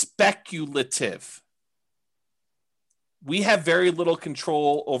are speculative. We have very little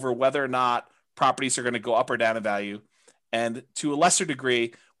control over whether or not properties are going to go up or down in value. And to a lesser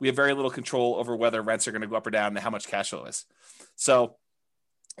degree, we have very little control over whether rents are going to go up or down and how much cash flow is. So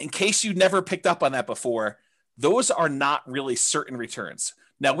in case you never picked up on that before, those are not really certain returns.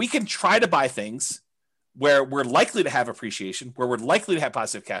 Now, we can try to buy things where we're likely to have appreciation, where we're likely to have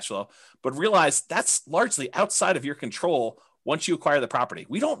positive cash flow, but realize that's largely outside of your control once you acquire the property.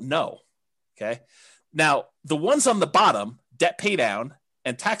 We don't know, okay? Now, the ones on the bottom, debt pay down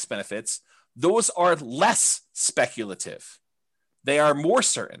and tax benefits, those are less speculative. They are more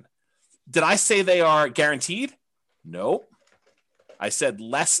certain. Did I say they are guaranteed? No. I said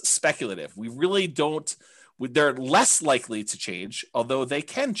less speculative. We really don't, they're less likely to change, although they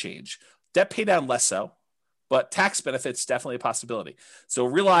can change. Debt pay down less so, but tax benefits definitely a possibility. So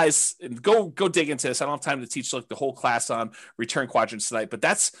realize, and go dig into this. I don't have time to teach like the whole class on return quadrants tonight, but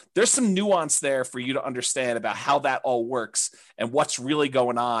there's some nuance there for you to understand about how that all works and what's really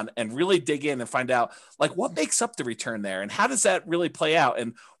going on, and really dig in and find out like what makes up the return there and how does that really play out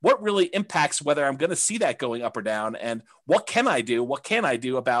and what really impacts whether I'm going to see that going up or down, and what can I do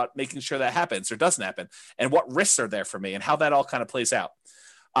about making sure that happens or doesn't happen, and what risks are there for me and how that all kind of plays out.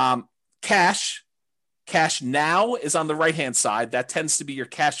 Cash now is on the right-hand side. That tends to be your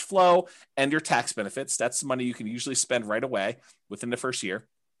cash flow and your tax benefits. That's the money you can usually spend right away within the first year,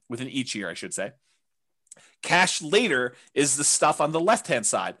 within each year, I should say. Cash later is the stuff on the left-hand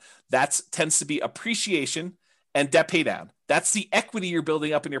side. That tends to be appreciation and debt pay down. That's the equity you're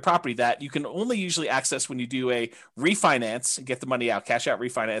building up in your property that you can only usually access when you do a refinance and get the money out, cash out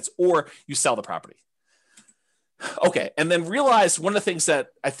refinance, or you sell the property. Okay, and then realize one of the things that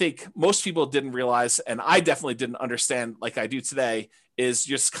I think most people didn't realize, and I definitely didn't understand like I do today, is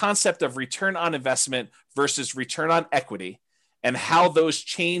this concept of return on investment versus return on equity and how those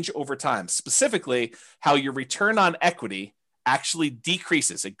change over time. Specifically, how your return on equity actually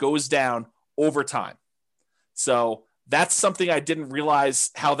decreases. It goes down over time. So that's something I didn't realize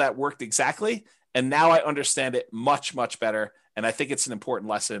how that worked exactly, and now I understand it much, much better, and I think it's an important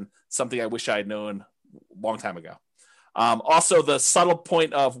lesson, something I wish I had known long time ago. Also, the subtle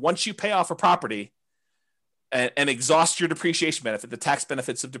point of once you pay off a property and exhaust your depreciation benefit, the tax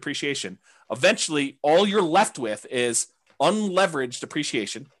benefits of depreciation, eventually all you're left with is unleveraged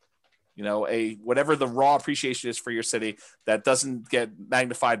depreciation, whatever the raw appreciation is for your city that doesn't get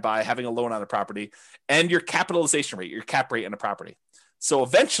magnified by having a loan on a property, and your capitalization rate, your cap rate in a property. So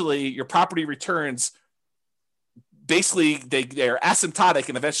eventually your property returns, basically they are asymptotic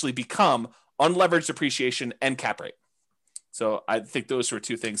and eventually become unleveraged depreciation and cap rate. So I think those were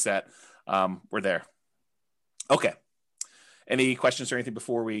two things that were there. Okay. Any questions or anything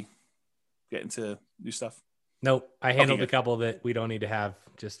before we get into new stuff? Nope. I handled a couple that we don't need to have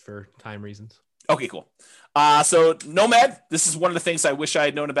just for time reasons. Okay, cool. So Nomad, this is one of the things I wish I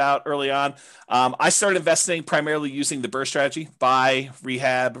had known about early on. I started investing primarily using the BRRRR strategy, buy,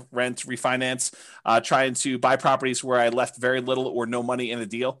 rehab, rent, refinance, trying to buy properties where I left very little or no money in a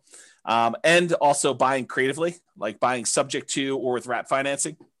deal. And also buying creatively, like buying subject to or with wrap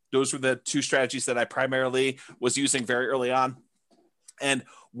financing. Those were the two strategies that I primarily was using very early on. And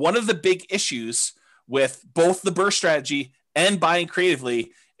one of the big issues with both the BRRRR strategy and buying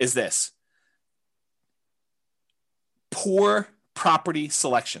creatively is this: poor property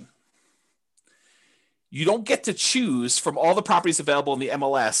selection. You don't get to choose from all the properties available in the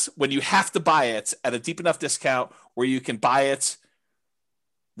MLS when you have to buy it at a deep enough discount where you can buy it,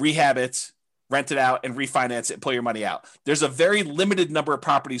 rehab it, rent it out, and refinance it and pull your money out. There's a very limited number of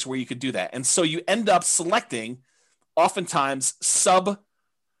properties where you could do that. And so you end up selecting oftentimes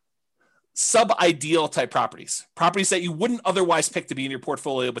sub-ideal type properties that you wouldn't otherwise pick to be in your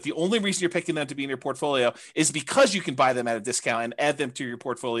portfolio, but the only reason you're picking them to be in your portfolio is because you can buy them at a discount and add them to your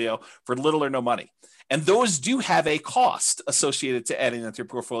portfolio for little or no money. And those do have a cost associated to adding them to your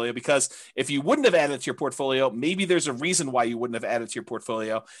portfolio, because if you wouldn't have added it to your portfolio, maybe there's a reason why you wouldn't have added to your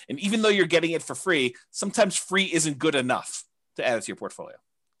portfolio. And even though you're getting it for free, sometimes free isn't good enough to add it to your portfolio.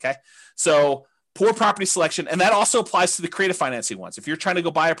 Okay. So poor property selection. And that also applies to the creative financing ones. If you're trying to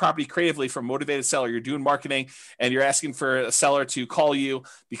go buy a property creatively from a motivated seller, you're doing marketing and you're asking for a seller to call you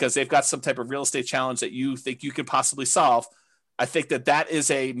because they've got some type of real estate challenge that you think you can possibly solve. I think that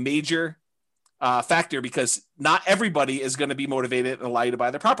is a major factor, because not everybody is going to be motivated and allow you to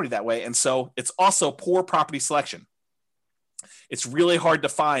buy their property that way. And so it's also poor property selection. It's really hard to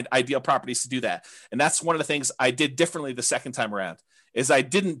find ideal properties to do that. And that's one of the things I did differently the second time around, is I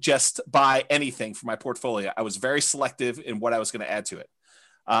didn't just buy anything for my portfolio. I was very selective in what I was going to add to it.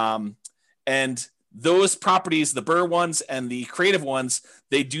 And those properties, the BRRRR ones and the creative ones,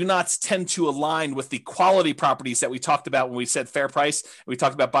 they do not tend to align with the quality properties that we talked about when we said fair price. We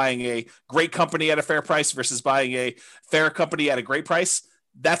talked about buying a great company at a fair price versus buying a fair company at a great price.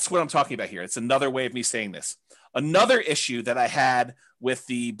 That's what I'm talking about here. It's another way of me saying this. Another issue that I had with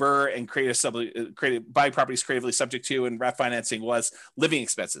the BRRRR and creative buying properties creatively subject to and wrap financing was living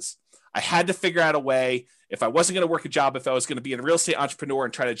expenses. I had to figure out a way, if I wasn't going to work a job, if I was going to be a real estate entrepreneur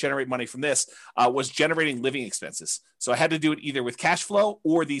and try to generate money from this, was generating living expenses. So I had to do it either with cash flow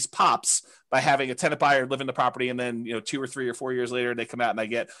or these pops by having a tenant buyer live in the property. And then, 2 or 3 or 4 years later, they come out and I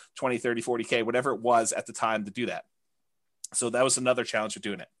get 20, 30, 40K, whatever it was at the time to do that. So that was another challenge of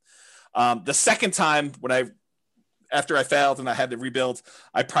doing it. The second time after I failed and I had to rebuild,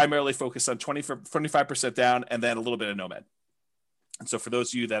 I primarily focused on 25% down and then a little bit of Nomad. And so for those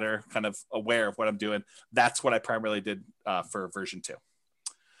of you that are kind of aware of what I'm doing, that's what I primarily did for version 2.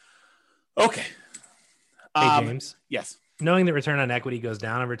 Okay. Hey, James. Yes. Knowing that return on equity goes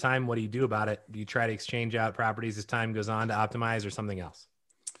down over time, what do you do about it? Do you try to exchange out properties as time goes on to optimize or something else?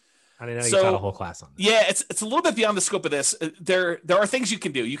 I didn't know you taught a whole class on this. Yeah, it's a little bit beyond the scope of this. There are things you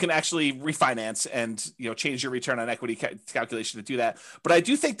can do. You can actually refinance and change your return on equity calculation to do that. But I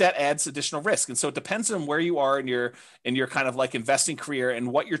do think that adds additional risk, and so it depends on where you are in your kind of like investing career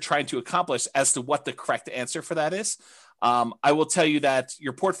and what you're trying to accomplish as to what the correct answer for that is. I will tell you that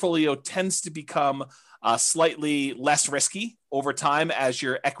your portfolio tends to become slightly less risky over time as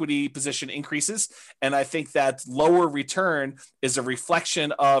your equity position increases. And I think that lower return is a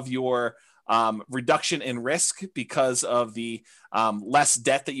reflection of your reduction in risk because of the less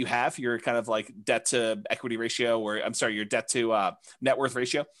debt that you have. Your kind of like debt to equity ratio, your debt to net worth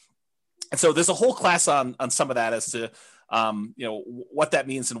ratio. And so there's a whole class on some of that as to what that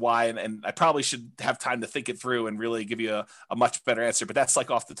means and why. And I probably should have time to think it through and really give you a much better answer. But that's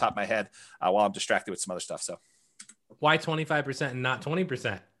like off the top of my head while I'm distracted with some other stuff. So why 25% and not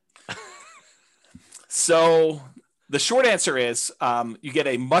 20%? So the short answer is you get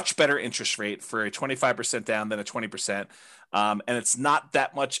a much better interest rate for a 25% down than a 20%. And it's not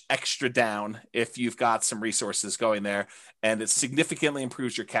that much extra down if you've got some resources going there, and it significantly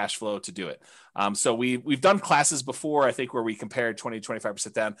improves your cash flow to do it. So we've done classes before, I think, where we compared 20 to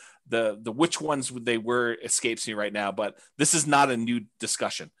 25% down. The which ones they were escapes me right now, but this is not a new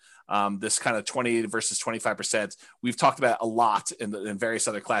discussion. This kind of 20 versus 25%, we've talked about a lot in various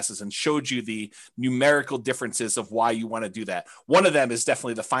other classes and showed you the numerical differences of why you want to do that. One of them is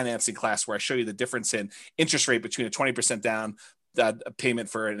definitely the financing class, where I show you the difference in interest rate between a 20% down payment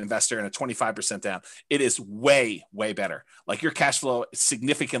for an investor and a 25% down. It is way, way better. Like your cash flow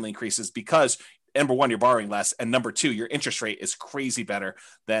significantly increases because number one, you're borrowing less. And number two, your interest rate is crazy better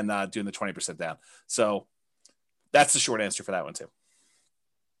than doing the 20% down. So that's the short answer for that one too.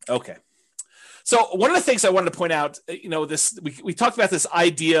 Okay. So one of the things I wanted to point out, we talked about this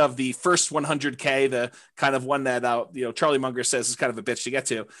idea of the first 100K, the kind of one that, Charlie Munger says is kind of a bitch to get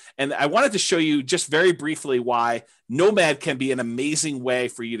to. And I wanted to show you just very briefly why Nomad can be an amazing way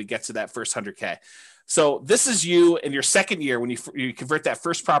for you to get to that first 100K. So this is you in your second year when you convert that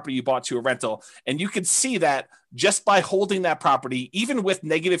first property you bought to a rental. And you can see that just by holding that property, even with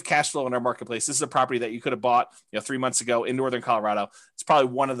negative cash flow in our marketplace, this is a property that you could have bought 3 months ago in Northern Colorado. It's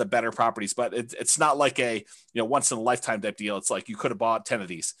probably one of the better properties, but it's not like a once in a lifetime type deal. It's like you could have bought 10 of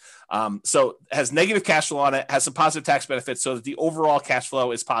these. So it has negative cash flow on it, has some positive tax benefits so that the overall cash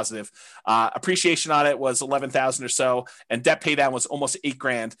flow is positive. Appreciation on it was 11,000 or so, and debt pay down was almost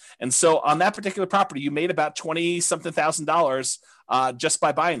 $8,000. And so on that particular property, you made about 20 something $1,000 just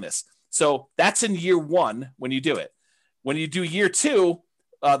by buying this. So that's in year one when you do it. When you do year two,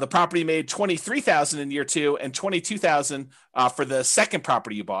 the property made 23,000 in year two and 22,000 for the second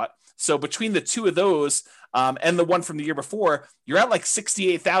property you bought. So between the two of those and the one from the year before, you're at like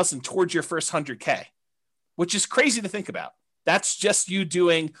 68,000 towards your first 100K, which is crazy to think about. That's just you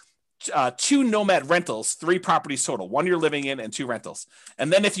doing 2 Nomad rentals, 3 properties total, 1 you're living in and 2 rentals. And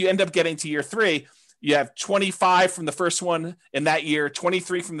then if you end up getting to year 3, you have 25 from the first one in that year,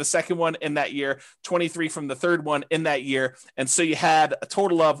 23 from the second one in that year, 23 from the third one in that year. And so you had a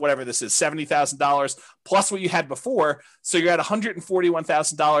total of whatever this is, $70,000 plus what you had before. So you're at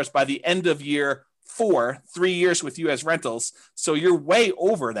 $141,000 by the end of year 4, 3 years with you as rentals. So you're way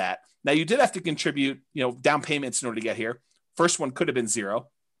over that. Now you did have to contribute, down payments in order to get here. First one could have been 0.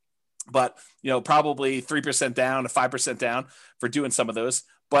 but probably 3% down to 5% down for doing some of those.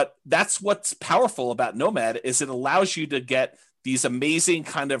 But that's what's powerful about Nomad is it allows you to get these amazing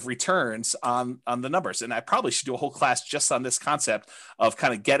kind of returns on the numbers. And I probably should do a whole class just on this concept of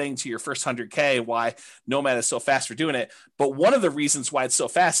kind of getting to your first 100K, why Nomad is so fast for doing it. But one of the reasons why it's so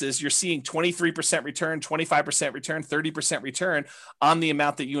fast is you're seeing 23% return, 25% return, 30% return on the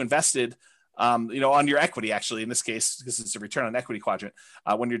amount that you invested, on your equity, actually, in this case, because it's a return on equity quadrant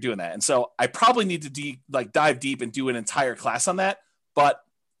when you're doing that. And so I probably need to dive deep and do an entire class on that. But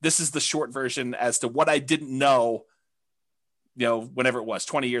this is the short version as to what I didn't know, whenever it was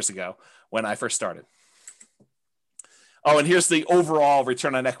 20 years ago when I first started. Oh, and here's the overall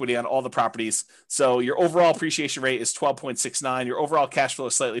return on equity on all the properties. So your overall appreciation rate is 12.69. Your overall cash flow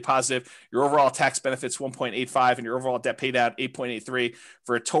is slightly positive. Your overall tax benefits 1.85, and your overall debt paid out 8.83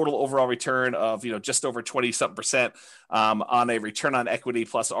 for a total overall return of just over 20-something% on a return on equity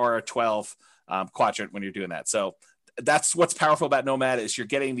plus R12 quadrant when you're doing that. So that's what's powerful about Nomad is you're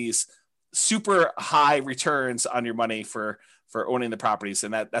getting these super high returns on your money for owning the properties,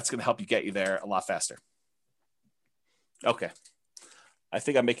 and that's going to help you get you there a lot faster. Okay. I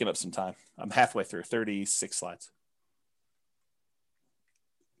think I'm making up some time. I'm halfway through, 36 slides.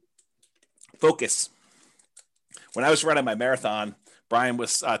 Focus. When I was running my marathon, Brian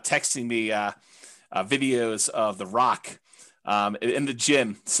was texting me videos of The Rock in the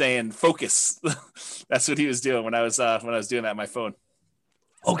gym saying focus. That's what he was doing when I was doing that on my phone.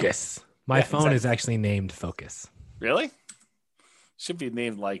 Focus. My phone exactly. Is actually named Focus. Really? Should be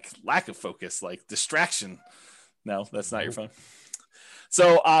named like lack of focus, like distraction. No, that's not your phone.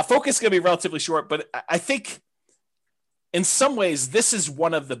 So focus is going to be relatively short, but I think in some ways this is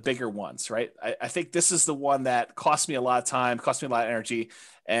one of the bigger ones, right? I think this is the one that cost me a lot of time, cost me a lot of energy,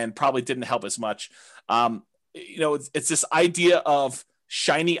 and probably didn't help as much. It's this idea of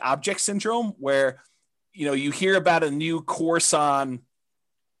shiny object syndrome where, you hear about a new course on,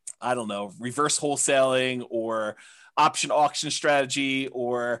 I don't know, reverse wholesaling or option auction strategy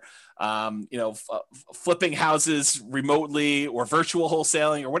or, flipping houses remotely or virtual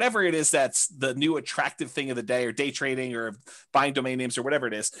wholesaling or whatever it is that's the new attractive thing of the day, or day trading or buying domain names or whatever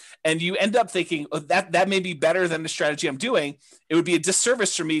it is. And you end up thinking that may be better than the strategy I'm doing. It would be a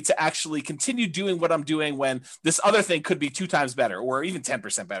disservice for me to actually continue doing what I'm doing when this other thing could be 2 times better or even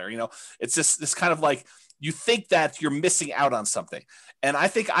 10% better. It's just this kind of like, you think that you're missing out on something. And I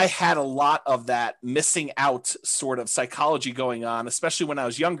think I had a lot of that missing out sort of psychology going on, especially when I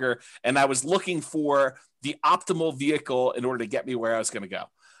was younger, and I was looking for the optimal vehicle in order to get me where I was going to go.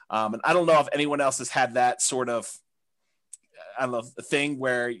 And I don't know if anyone else has had that sort of, thing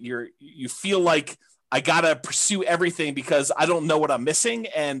where you feel like I got to pursue everything because I don't know what I'm missing.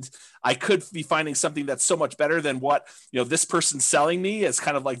 And I could be finding something that's so much better than what, this person's selling me as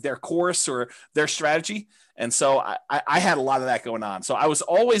kind of like their course or their strategy. And so I had a lot of that going on. So I was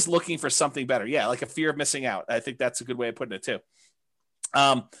always looking for something better. Yeah. Like a fear of missing out. I think that's a good way of putting it too.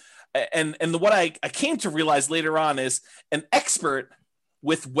 And what I came to realize later on is an expert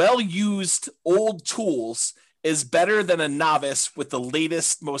with well-used old tools is better than a novice with the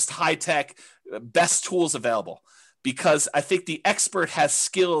latest, most high-tech, best tools available, because I think the expert has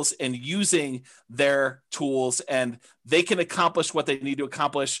skills in using their tools and they can accomplish what they need to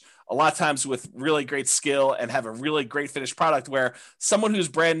accomplish a lot of times with really great skill and have a really great finished product, where someone who's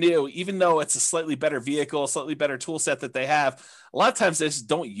brand new, even though it's a slightly better vehicle, slightly better tool set that they have, a lot of times they just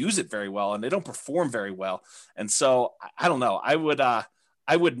don't use it very well and they don't perform very well. And so I don't know, I would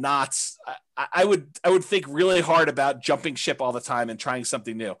think really hard about jumping ship all the time and trying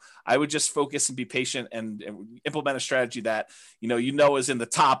something new. I would just focus and be patient and implement a strategy that, is in the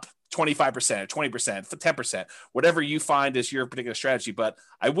top 25%, 20%, 10%, whatever you find is your particular strategy. But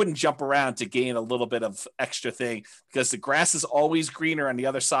I wouldn't jump around to gain a little bit of extra thing, because the grass is always greener on the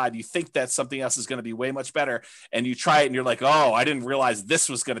other side. You think that something else is going to be way much better, and you try it and you're like, oh, I didn't realize this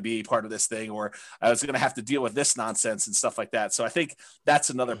was going to be part of this thing, or I was going to have to deal with this nonsense and stuff like that. So I think that's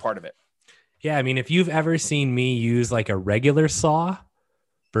another part of it. Yeah. I mean, if you've ever seen me use like a regular saw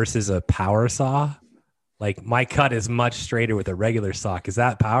versus a power saw, like my cut is much straighter with a regular saw, because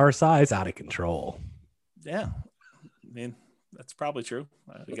that power saw is out of control. Yeah. I mean, that's probably true,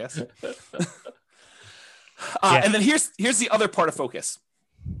 I guess. And then here's the other part of focus.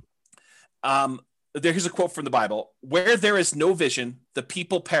 Here's a quote from the Bible: "Where there is no vision, the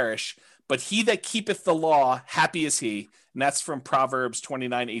people perish, but he that keepeth the law, happy is he." And that's from Proverbs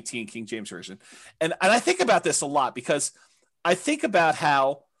 29:18, King James Version. And I think about this a lot, because I think about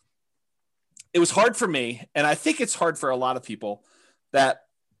how it was hard for me, and I think it's hard for a lot of people, that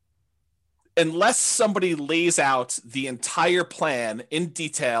unless somebody lays out the entire plan in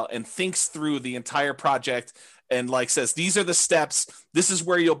detail and thinks through the entire project and like says, these are the steps, this is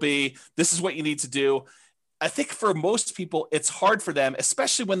where you'll be, this is what you need to do. I think for most people, it's hard for them,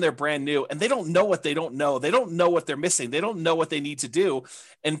 especially when they're brand new and they don't know what they don't know. They don't know what they're missing. They don't know what they need to do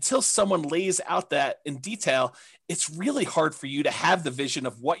until someone lays out that in detail. It's really hard for you to have the vision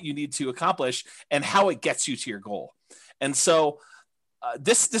of what you need to accomplish and how it gets you to your goal. And so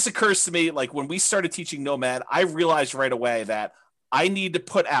this occurs to me, like when we started teaching Nomad, I realized right away that I need to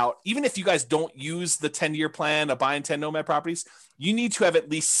put out, even if you guys don't use the 10-year plan of buying 10 Nomad properties, you need to have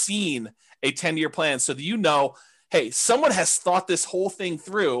at least seen a 10-year plan so that you know, hey, someone has thought this whole thing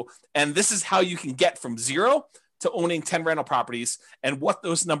through, and this is how you can get from 0 to owning 10 rental properties and what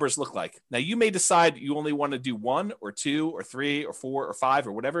those numbers look like. Now, you may decide you only want to do 1 or 2 or 3 or 4 or 5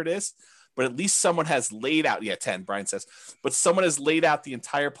 or whatever it is, but at least someone has laid out, 10, Brian says, but someone has laid out the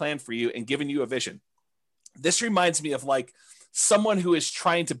entire plan for you and given you a vision. This reminds me of like someone who is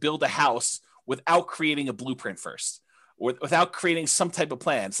trying to build a house without creating a blueprint first, or without creating some type of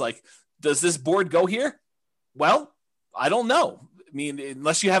plan. It's like, does this board go here? Well, I don't know. I mean,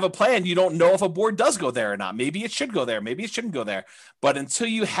 unless you have a plan, you don't know if a board does go there or not. Maybe it should go there. Maybe it shouldn't go there. But until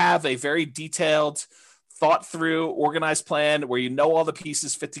you have a very detailed, thought through, organized plan where you know all the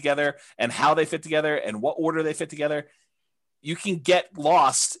pieces fit together and how they fit together and what order they fit together, you can get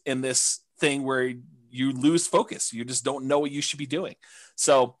lost in this thing where you lose focus. You just don't know what you should be doing.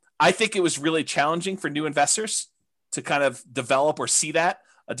 So I think it was really challenging for new investors to kind of develop or see that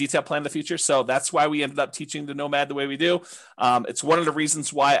a detailed plan in the future. So that's why we ended up teaching the Nomad the way we do. It's one of the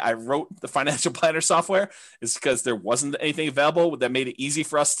reasons why I wrote the financial planner software, is because there wasn't anything available that made it easy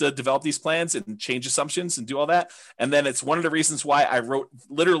for us to develop these plans and change assumptions and do all that. And then it's one of the reasons why I wrote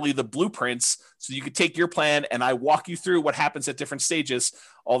literally the blueprints, so you could take your plan and I walk you through what happens at different stages,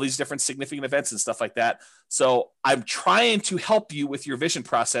 all these different significant events and stuff like that. So I'm trying to help you with your vision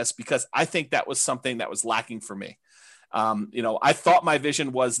process, because I think that was something that was lacking for me. I thought my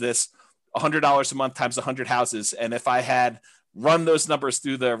vision was this $100 a month times 100 houses. And if I had run those numbers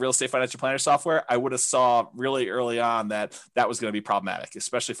through the real estate financial planner software, I would have saw really early on that that was going to be problematic,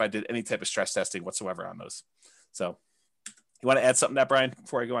 especially if I did any type of stress testing whatsoever on those. So you want to add something to that, Brian,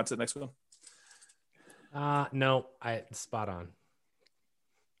 before I go on to the next one? No, spot on.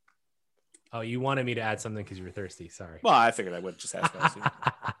 Oh, you wanted me to add something because you were thirsty. Sorry. Well, I figured I would just ask.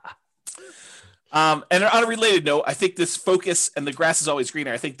 And on a related note, I think this focus and the grass is always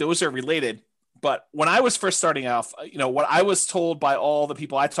greener, I think those are related. But when I was first starting off, what I was told by all the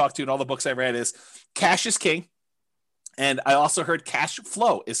people I talked to and all the books I read is cash is king. And I also heard cash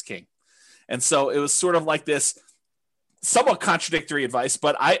flow is king. And so it was sort of like this somewhat contradictory advice,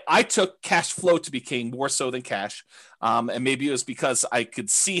 but I took cash flow to be king more so than cash. And maybe it was because I could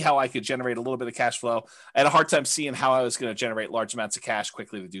see how I could generate a little bit of cash flow. I had a hard time seeing how I was going to generate large amounts of cash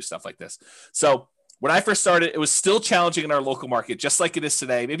quickly to do stuff like this. So when I first started, it was still challenging in our local market, just like it is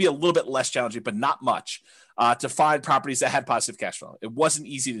today, maybe a little bit less challenging, but not much, to find properties that had positive cash flow. It wasn't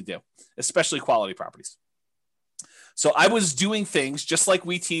easy to do, especially quality properties. So I was doing things just like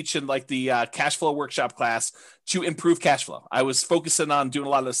we teach in like the cash flow workshop class to improve cash flow. I was focusing on doing a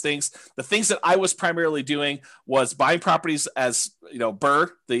lot of those things. The things that I was primarily doing was buying properties as,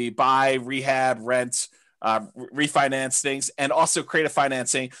 BRRRR, the buy, rehab, rent, refinance things, and also creative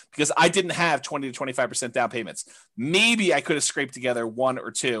financing, because I didn't have 20 to 25% down payments. Maybe I could have scraped together 1 or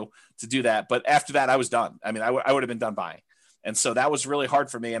 2 to do that. But after that, I was done. I mean, I would have been done buying. And so that was really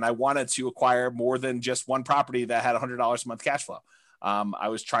hard for me. And I wanted to acquire more than just one property that had $100 a month cash flow. I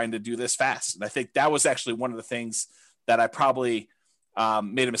was trying to do this fast. And I think that was actually one of the things that I probably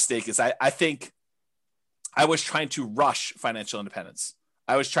made a mistake, is I think I was trying to rush financial independence.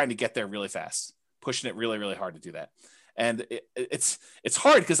 I was trying to get there really fast, pushing it really, really hard to do that. And it's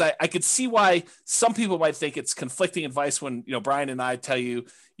hard, because I could see why some people might think it's conflicting advice when, Brian and I tell you,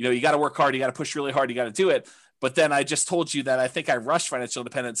 you got to work hard, you got to push really hard, you got to do it. But then I just told you that I think I rushed financial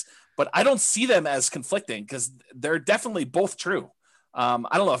independence, but I don't see them as conflicting, because they're definitely both true. I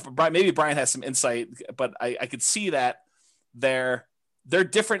don't know if maybe Brian has some insight, but I could see that they're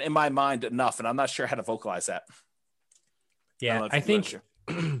different in my mind enough, and I'm not sure how to vocalize that. Yeah, I think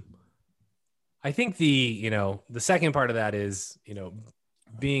I think the second part of that is,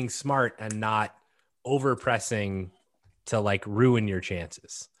 being smart and not over pressing to like ruin your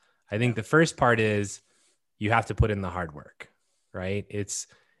chances. I think the first part is you have to put in the hard work, right? It's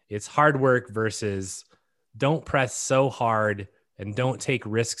hard work versus don't press so hard and don't take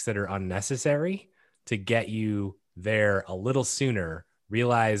risks that are unnecessary to get you there a little sooner.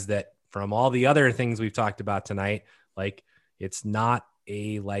 Realize that from all the other things we've talked about tonight, like it's not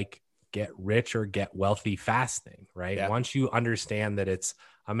a like get rich or get wealthy fast thing, right? Yeah. Once you understand that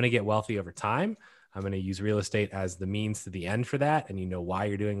I'm going to get wealthy over time, I'm going to use real estate as the means to the end for that, and you know why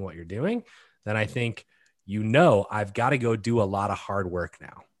you're doing what you're doing, then I think, I've got to go do a lot of hard work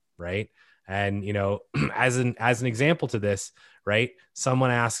now, right? And, as an example to this, right?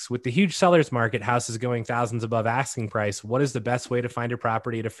 Someone asks, with the huge seller's market, houses going thousands above asking price, what is the best way to find a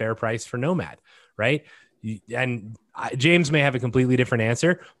property at a fair price for Nomad, right? And James may have a completely different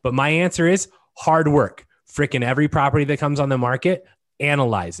answer, but my answer is hard work. Freaking every property that comes on the market,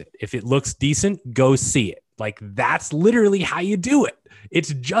 analyze it. If it looks decent, go see it. Like, that's literally how you do it.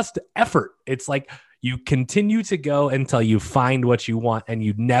 It's just effort. It's like you continue to go until you find what you want and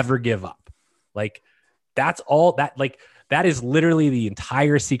you never give up. Like, that's all that, like, that is literally the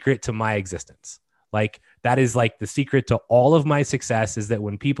entire secret to my existence. Like, that is like the secret to all of my success, is that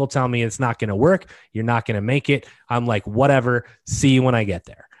when people tell me it's not going to work, you're not going to make it, I'm like, whatever, see you when I get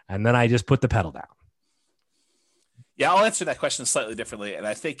there. And then I just put the pedal down. Yeah, I'll answer that question slightly differently. And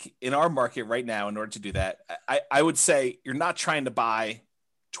I think in our market right now, in order to do that, I would say you're not trying to buy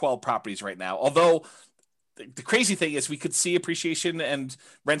 12 properties right now. Although the crazy thing is we could see appreciation and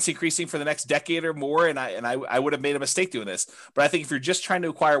rents increasing for the next decade or more. And I would have made a mistake doing this. But I think if you're just trying to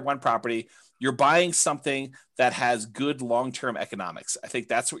acquire one property, you're buying something that has good long-term economics. I think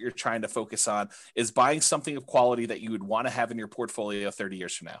that's what you're trying to focus on, is buying something of quality that you would want to have in your portfolio 30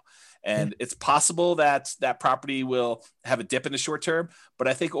 years from now. And it's possible that that property will have a dip in the short term, but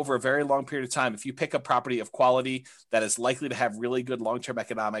I think over a very long period of time, if you pick a property of quality that is likely to have really good long-term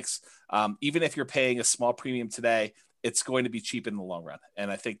economics, even if you're paying a small premium today, it's going to be cheap in the long run. And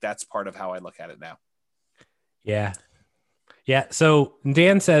I think that's part of how I look at it now. Yeah. Yeah. So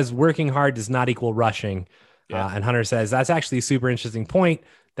Dan says working hard does not equal rushing. Yeah. And Hunter says, that's actually a super interesting point.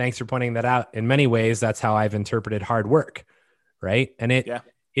 Thanks for pointing that out. In many ways, that's how I've interpreted hard work. Right. And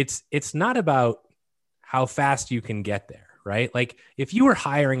it's not about how fast you can get there, right? Like, if you were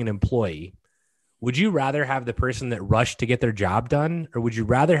hiring an employee, would you rather have the person that rushed to get their job done, or would you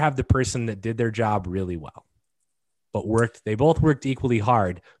rather have the person that did their job really well, but they both worked equally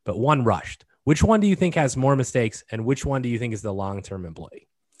hard, but one rushed? Which one do you think has more mistakes, and which one do you think is the long-term employee?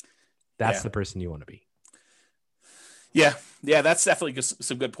 That's the person you want to be. Yeah. Yeah. That's definitely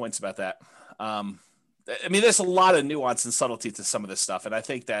some good points about that. I mean, there's a lot of nuance and subtlety to some of this stuff. And I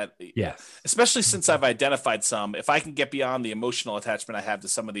think that, especially since I've identified some, if I can get beyond the emotional attachment I have to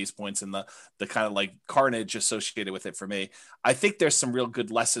some of these points and the kind of like carnage associated with it for me, I think there's some real good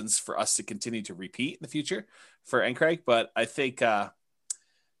lessons for us to continue to repeat in the future for NCRAG. But I think, I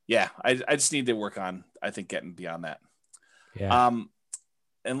just need to work on, I think, getting beyond that. Yeah.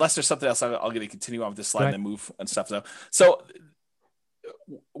 Unless there's something else, I'm going to continue on with this slide and then move and stuff. So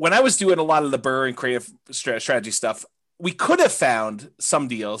when I was doing a lot of the BRRRR and creative strategy stuff, we could have found some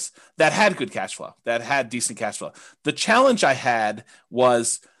deals that had good cash flow, that had decent cash flow. The challenge I had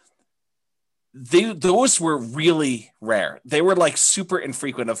was those were really rare. They were like super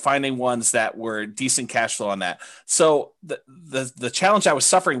infrequent of finding ones that were decent cash flow on that. So the challenge I was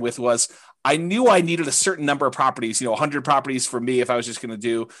suffering with was I knew I needed a certain number of properties, 100 properties for me if I was just going to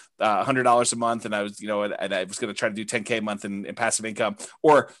do $100 a month, and I was, and I was going to try to do 10K a month in passive income,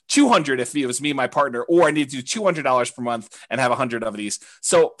 or 200 if it was me and my partner, or I needed to do $200 per month and have 100 of these.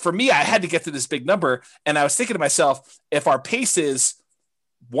 So for me, I had to get to this big number, and I was thinking to myself, if our pace is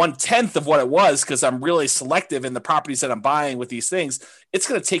 1/10 of what it was, because I'm really selective in the properties that I'm buying with these things, it's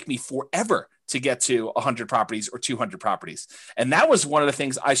going to take me forever to get to 100 properties or 200 properties. And that was one of the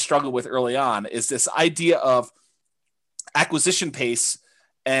things I struggled with early on, is this idea of acquisition pace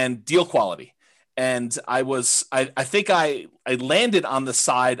and deal quality. And I think I landed on the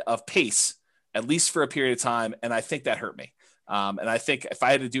side of pace, at least for a period of time. And I think that hurt me. And I think if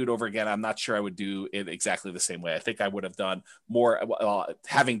I had to do it over again, I'm not sure I would do it exactly the same way. I think I would have done more,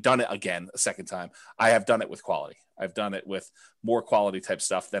 having done it again a second time. I have done it with quality. I've done it with more quality type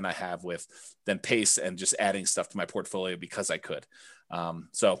stuff than I have than pace and just adding stuff to my portfolio because I could.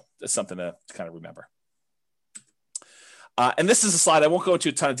 So that's something to kind of remember. And this is a slide. I won't go into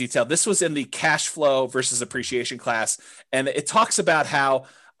a ton of detail. This was in the cash flow versus appreciation class. And it talks about how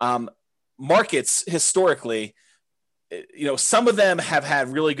markets historically, some of them have had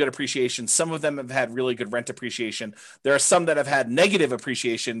really good appreciation. Some of them have had really good rent appreciation. There are some that have had negative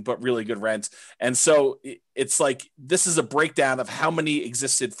appreciation, but really good rent. And so it's like, this is a breakdown of how many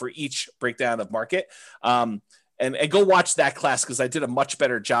existed for each breakdown of market. And and go watch that class, because I did a much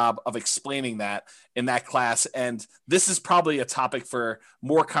better job of explaining that in that class. And this is probably a topic for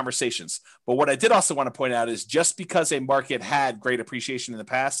more conversations. But what I did also want to point out is just because a market had great appreciation in the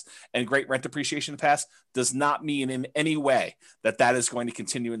past and great rent appreciation in the past does not mean in any way that that is going to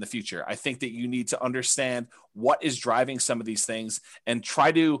continue in the future. I think that you need to understand what is driving some of these things and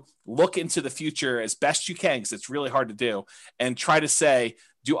try to look into the future as best you can, because it's really hard to do, and try to say,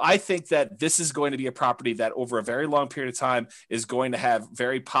 do I think that this is going to be a property that over a very long period of time is going to have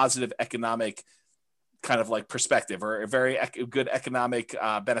very positive economic kind of like perspective, or a very good economic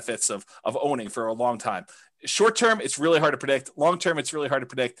benefits of owning for a long time? Short term, it's really hard to predict. Long term, it's really hard to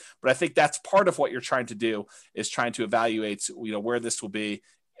predict. But I think that's part of what you're trying to do, is trying to evaluate, where this will be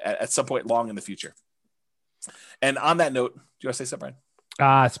at some point long in the future. And on that note, do you want to say something,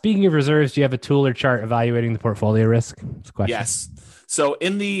 Brian? Speaking of reserves, do you have a tool or chart evaluating the portfolio risk? Yes. So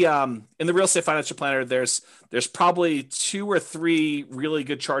in the Real Estate Financial Planner, there's probably 2 or 3 really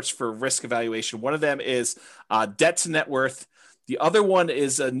good charts for risk evaluation. One of them is debt to net worth. The other one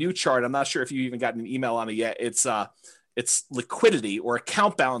is a new chart. I'm not sure if you even gotten an email on it yet. It's liquidity, or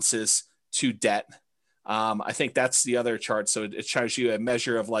account balances to debt. I think that's the other chart. So it shows you a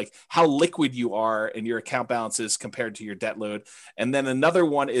measure of like how liquid you are in your account balances compared to your debt load. And then another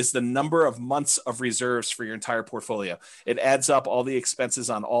one is the number of months of reserves for your entire portfolio. It adds up all the expenses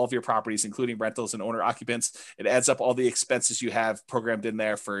on all of your properties, including rentals and owner occupants. It adds up all the expenses you have programmed in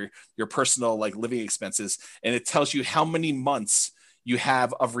there for your personal like living expenses. And it tells you how many months you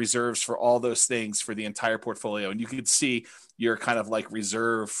have of reserves for all those things for the entire portfolio. And you can see your kind of like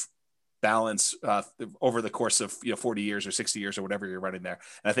reserve balance over the course of 40 years or 60 years or whatever you're running there.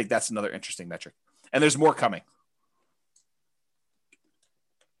 And I think that's another interesting metric. And there's more coming.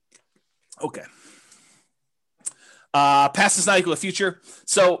 Okay. Past is not equal to future.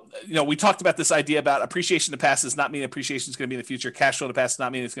 So, we talked about this idea about appreciation in the past does not mean appreciation is going to be in the future. Cash flow in the past does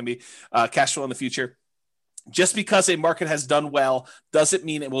not mean it's going to be cash flow in the future. Just because a market has done well doesn't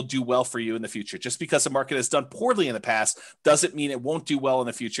mean it will do well for you in the future. Just because a market has done poorly in the past doesn't mean it won't do well in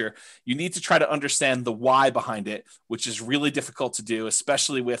the future. You need to try to understand the why behind it, which is really difficult to do,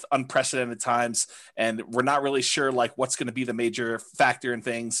 especially with unprecedented times. And we're not really sure like what's going to be the major factor in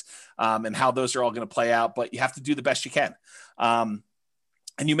things and how those are all going to play out, but you have to do the best you can. And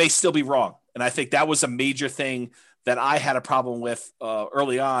you may still be wrong. And I think that was a major thing that I had a problem with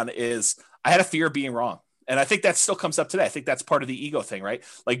early on, is I had a fear of being wrong. And I think that still comes up today. I think that's part of the ego thing, right?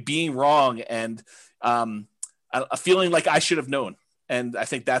 Like being wrong and a feeling like I should have known. And I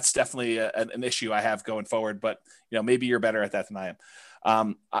think that's definitely an issue I have going forward. But, maybe you're better at that than I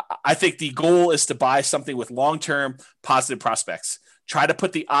am. I think the goal is to buy something with long-term positive prospects. Try to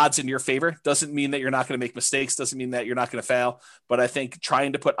put the odds in your favor. Doesn't mean that you're not going to make mistakes. Doesn't mean that you're not going to fail. But I think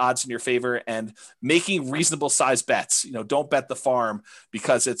trying to put odds in your favor and making reasonable size bets. Don't bet the farm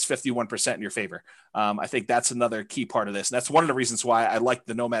because it's 51% in your favor. I think that's another key part of this. And that's one of the reasons why I like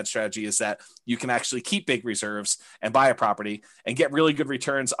the nomad strategy, is that you can actually keep big reserves and buy a property and get really good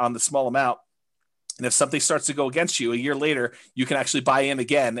returns on the small amount. And if something starts to go against you a year later, you can actually buy in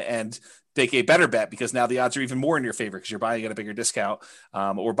again and take a better bet, because now the odds are even more in your favor because you're buying at a bigger discount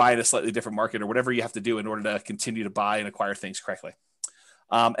or buying a slightly different market or whatever you have to do in order to continue to buy and acquire things correctly.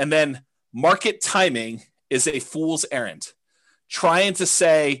 And then market timing is a fool's errand. Trying to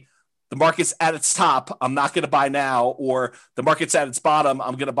say the market's at its top, I'm not going to buy now, or the market's at its bottom,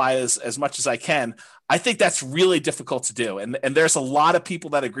 I'm going to buy as much as I can. I think that's really difficult to do. And there's a lot of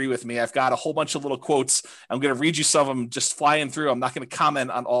people that agree with me. I've got a whole bunch of little quotes. I'm going to read you some of them just flying through. I'm not going to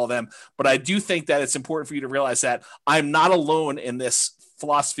comment on all of them, but I do think that it's important for you to realize that I'm not alone in this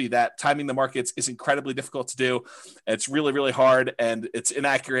philosophy that timing the markets is incredibly difficult to do. It's really, really hard, and it's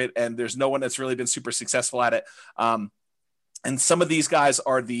inaccurate, and there's no one that's really been super successful at it. And some of these guys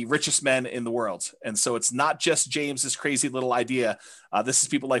are the richest men in the world. And so it's not just James's crazy little idea. This is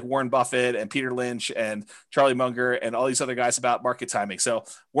people like Warren Buffett and Peter Lynch and Charlie Munger and all these other guys about market timing. So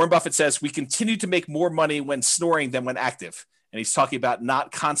Warren Buffett says, we continue to make more money when snoring than when active. And he's talking about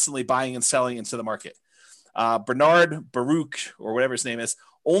not constantly buying and selling into the market. Bernard Baruch, or whatever his name is,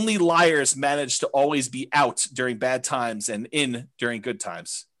 only liars manage to always be out during bad times and in during good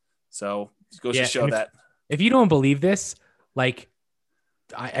times. So it goes to show that. If you don't believe this, like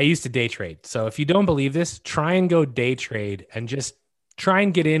I used to day trade. So if you don't believe this, try and go day trade and just try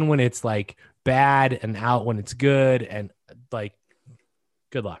and get in when it's like bad and out when it's good, and like,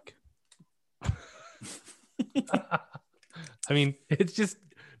 good luck. I mean, it's just,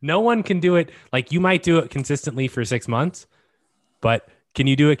 no one can do it. Like, you might do it consistently for 6 months, but can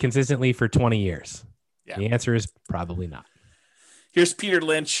you do it consistently for 20 years? Yeah. The answer is probably not. Here's Peter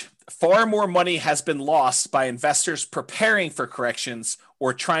Lynch. far more money has been lost by investors preparing for corrections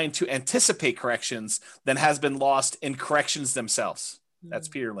or trying to anticipate corrections than has been lost in corrections themselves. That's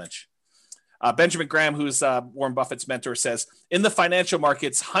Peter Lynch. Benjamin Graham, who's Warren Buffett's mentor, says, in the financial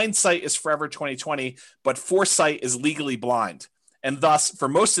markets, hindsight is forever 2020, but foresight is legally blind. And thus, for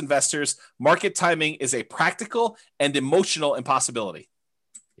most investors, market timing is a practical and emotional impossibility.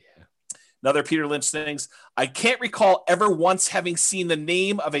 Yeah. Another Peter Lynch things, I can't recall ever once having seen the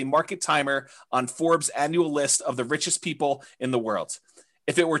name of a market timer on Forbes' annual list of the richest people in the world.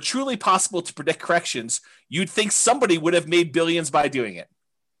 If it were truly possible to predict corrections, you'd think somebody would have made billions by doing it.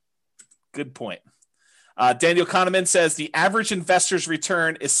 Good point. Daniel Kahneman says the average investor's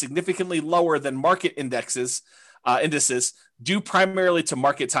return is significantly lower than market indices due primarily to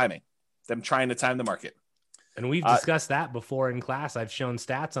market timing, them trying to time the market. And we've discussed that before in class. I've shown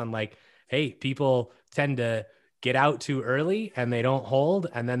stats on like, hey, people tend to get out too early and they don't hold,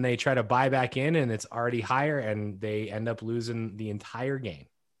 and then they try to buy back in and it's already higher and they end up losing the entire game.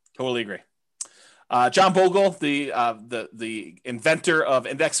 Totally agree. John Bogle, the inventor of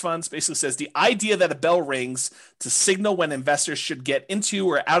index funds, basically says the idea that a bell rings to signal when investors should get into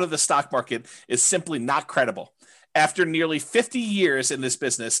or out of the stock market is simply not credible. After nearly 50 years in this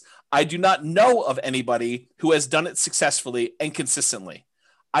business, I do not know of anybody who has done it successfully and consistently.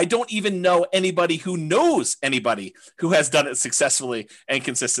 I don't even know anybody who knows anybody who has done it successfully and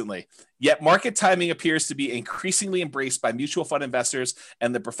consistently. Yet market timing appears to be increasingly embraced by mutual fund investors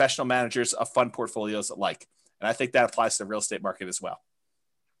and the professional managers of fund portfolios alike. And I think that applies to the real estate market as well.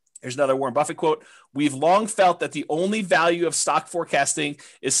 Here's another Warren Buffett quote. We've long felt that the only value of stock forecasting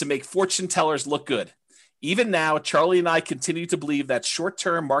is to make fortune tellers look good. Even now, Charlie and I continue to believe that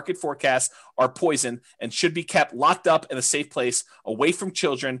short-term market forecasts are poison and should be kept locked up in a safe place away from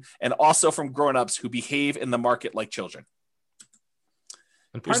children and also from grown-ups who behave in the market like children.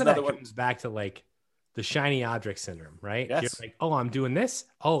 And part of that comes back to like the shiny object syndrome, right? Yes. You're like, oh, I'm doing this.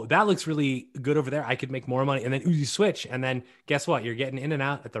 Oh, that looks really good over there. I could make more money. And then you switch. And then guess what? You're getting in and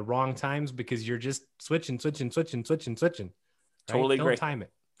out at the wrong times because you're just switching. Right? Totally agree. Don't time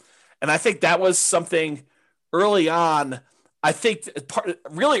it. And I think that was something early on. I think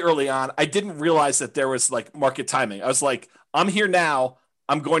really early on, I didn't realize that there was like market timing. I was like, I'm here now.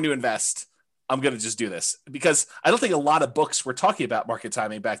 I'm going to invest. I'm going to just do this, because I don't think a lot of books were talking about market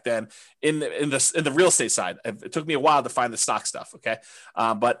timing back then in the real estate side. It took me a while to find the stock stuff. Okay.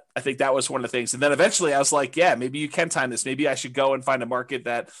 But I think that was one of the things. And then eventually I was like, yeah, maybe you can time this. Maybe I should go and find a market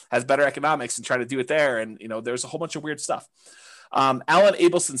that has better economics and try to do it there. And, there's a whole bunch of weird stuff. Alan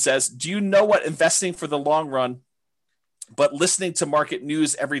Abelson says, do you know what investing for the long run but listening to market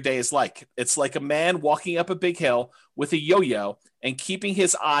news every day is like? It's like a man walking up a big hill with a yo-yo and keeping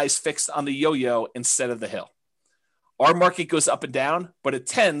his eyes fixed on the yo-yo instead of the hill. Our market goes up and down, but it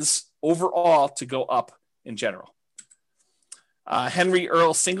tends overall to go up in general. Henry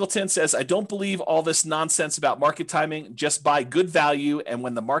Earl Singleton says, I don't believe all this nonsense about market timing. Just buy good value, and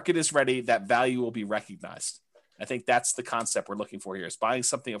when the market is ready, that value will be recognized. I think that's the concept we're looking for here, is buying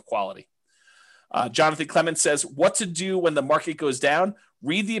something of quality. Jonathan Clemens says, what to do when the market goes down?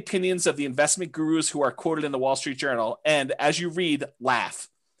 Read the opinions of the investment gurus who are quoted in the Wall Street Journal. And as you read, laugh.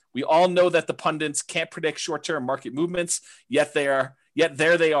 We all know that the pundits can't predict short-term market movements, yet there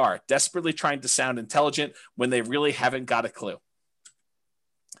they are, desperately trying to sound intelligent when they really haven't got a clue.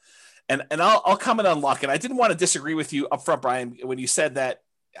 And I'll comment on luck. And I didn't want to disagree with you up front, Brian, when you said that.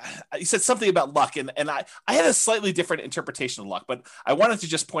 You said something about luck, and I had a slightly different interpretation of luck, but I wanted to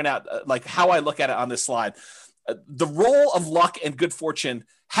just point out like how I look at it on this slide. The role of luck and good fortune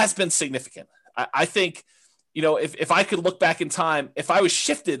has been significant. I think, if I could look back in time, if I was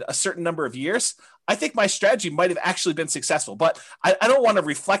shifted a certain number of years, I think my strategy might have actually been successful. But I don't want to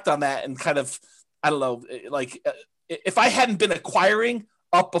reflect on that and kind of, I don't know, like if I hadn't been acquiring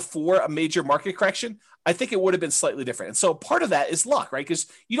up before a major market correction, I think it would have been slightly different. And so part of that is luck, right? Because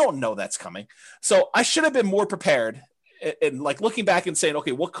you don't know that's coming. So I should have been more prepared and like looking back and saying,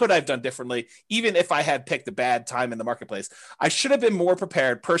 okay, what could I have done differently? Even if I had picked a bad time in the marketplace, I should have been more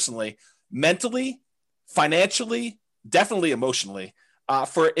prepared personally, mentally, financially, definitely emotionally,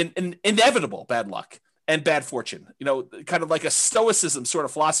 for an inevitable bad luck and bad fortune, kind of like a stoicism sort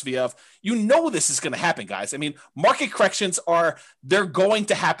of philosophy of, this is going to happen, guys. I mean, market corrections they're going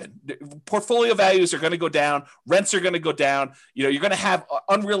to happen. Portfolio values are going to go down. Rents are going to go down. You're going to have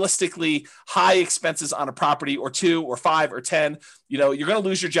unrealistically high expenses on a property or 2 or 5 or 10. You're going to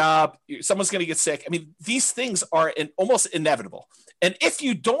lose your job. Someone's going to get sick. I mean, these things are almost inevitable. And if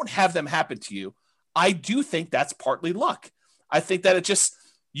you don't have them happen to you, I do think that's partly luck. I think that it just,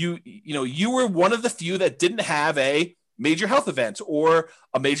 you were one of the few that didn't have a major health event or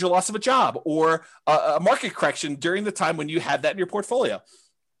a major loss of a job or a market correction during the time when you had that in your portfolio.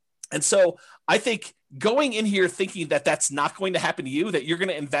 And so I think going in here thinking that that's not going to happen to you, that you're going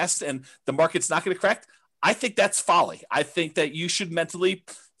to invest and the market's not going to correct, I think that's folly. I think that you should mentally,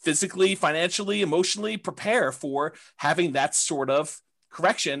 physically, financially, emotionally prepare for having that sort of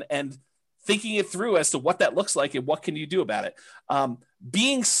correction and thinking it through as to what that looks like and what can you do about it.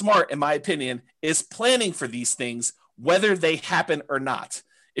 Being smart, in my opinion, is planning for these things, whether they happen or not.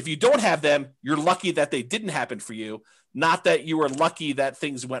 If you don't have them, you're lucky that they didn't happen for you, not that you were lucky that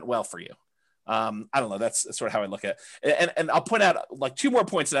things went well for you. I don't know. That's sort of how I look at it. And I'll point out like two more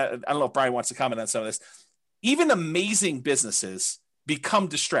points that I don't know if Brian wants to comment on some of this. Even amazing businesses become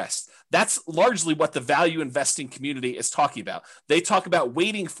distressed. That's largely what the value investing community is talking about. They talk about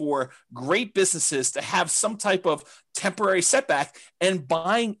waiting for great businesses to have some type of temporary setback and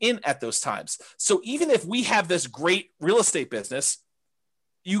buying in at those times. So even if we have this great real estate business,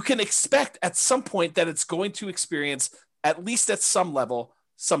 you can expect at some point that it's going to experience, at least at some level,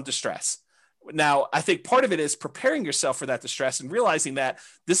 some distress. Now, I think part of it is preparing yourself for that distress and realizing that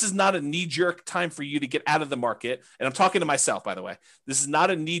this is not a knee-jerk time for you to get out of the market. And I'm talking to myself, by the way. This is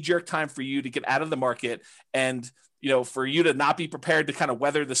not a knee-jerk time for you to get out of the market and, for you to not be prepared to kind of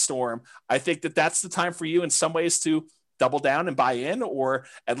weather the storm. I think that that's the time for you in some ways to double down and buy in, or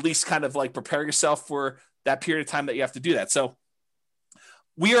at least kind of like prepare yourself for that period of time that you have to do that. So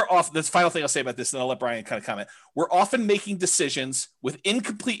we are off. The final thing I'll say about this, and I'll let Brian kind of comment. We're often making decisions with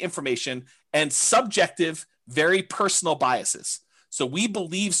incomplete information and subjective, very personal biases. So we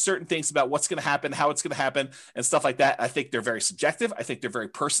believe certain things about what's going to happen, how it's going to happen, and stuff like that. I think they're very subjective. I think they're very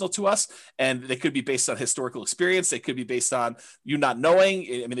personal to us, and they could be based on historical experience. They could be based on you not knowing.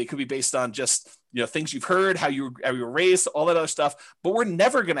 I mean, they could be based on just things you've heard, how you were raised, all that other stuff. But we're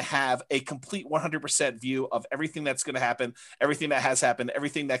never going to have a complete 100% view of everything that's going to happen, everything that has happened,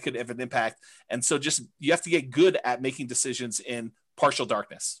 everything that could have an impact. And so you have to get good at making decisions in partial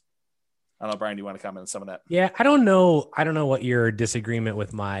darkness. I don't know, Brian, do you want to comment on some of that? Yeah, I don't know what your disagreement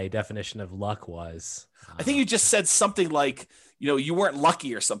with my definition of luck was. I think you just said something like, you weren't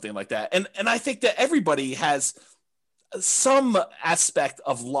lucky or something like that. And I think that everybody has some aspect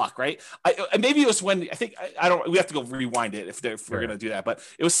of luck, right? Maybe it was when we have to go rewind it if we're going to do that. But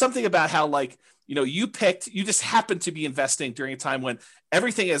it was something about how you just happened to be investing during a time when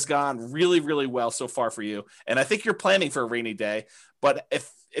everything has gone really, really well so far for you. And I think you're planning for a rainy day, but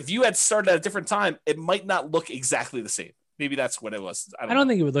if you had started at a different time, it might not look exactly the same. Maybe that's what it was. I don't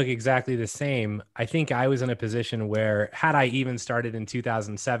think it would look exactly the same. I think I was in a position where had I even started in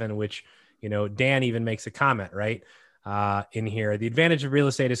 2007, which, Dan even makes a comment, right? In here, the advantage of real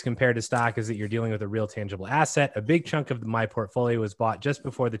estate as compared to stock is that you're dealing with a real tangible asset. A big chunk of my portfolio was bought just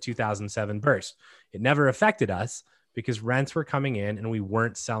before the 2007 burst. It never affected us because rents were coming in and we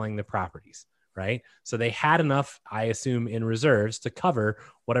weren't selling the properties, right? So they had enough, I assume, in reserves to cover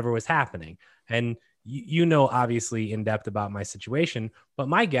whatever was happening. And obviously in depth about my situation, but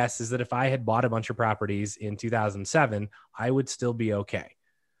my guess is that if I had bought a bunch of properties in 2007, I would still be okay,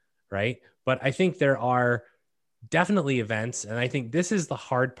 right? But I think there are definitely events. And I think this is the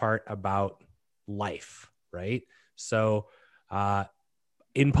hard part about life, right? So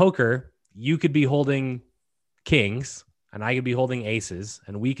in poker, you could be holding kings and I could be holding aces,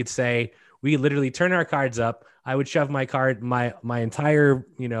 and we could literally turn our cards up. I would shove my entire,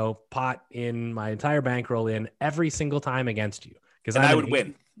 pot in, my entire bankroll in every single time against you. Because I would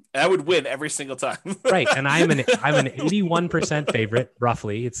win. I would win every single time. Right. And I'm an 81% favorite,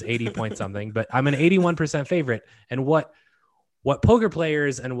 roughly. It's 80 point something, but I'm an 81% favorite. And what poker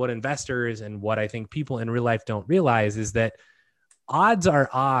players and what investors and what I think people in real life don't realize is that odds are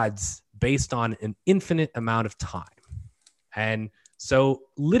odds based on an infinite amount of time. And so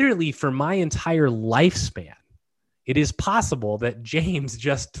literally for my entire lifespan, it is possible that James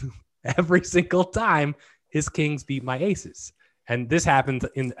just every single time his kings beat my aces. And this happened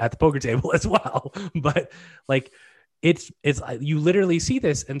at the poker table as well. But it's you literally see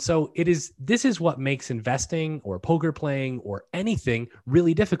this. And so this is what makes investing or poker playing or anything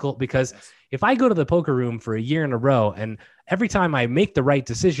really difficult, because if I go to the poker room for a year in a row and every time I make the right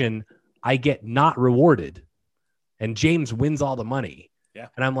decision, I get not rewarded and James wins all the money. Yeah.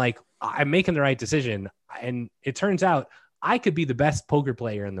 And I'm like, I'm making the right decision. And it turns out I could be the best poker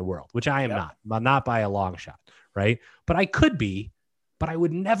player in the world, which I am not by a long shot. Right. But I could be, but I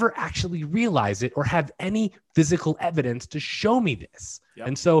would never actually realize it or have any physical evidence to show me this. Yep.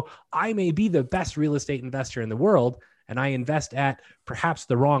 And so I may be the best real estate investor in the world and I invest at perhaps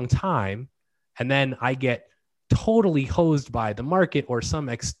the wrong time. And then I get totally hosed by the market or some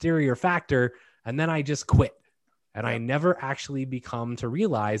exterior factor. And then I just quit. And I never actually become to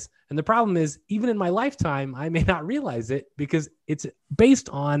realize. And the problem is, even in my lifetime, I may not realize it because it's based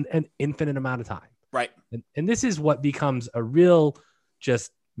on an infinite amount of time. Right. And this is what becomes a real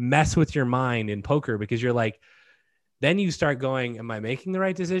just mess with your mind in poker, because you're like, then you start going, am I making the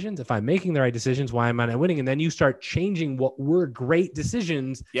right decisions? If I'm making the right decisions, why am I not winning? And then you start changing what were great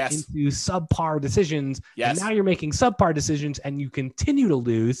decisions into subpar decisions. And now you're making subpar decisions and you continue to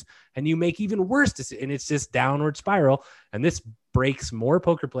lose and you make even worse decisions. And it's just downward spiral. And this breaks more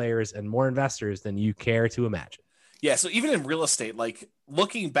poker players and more investors than you care to imagine. Yeah. So even in real estate, like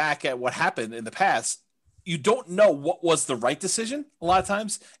looking back at what happened in the past, you don't know what was the right decision a lot of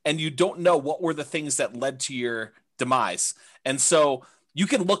times. And you don't know what were the things that led to your demise. And so you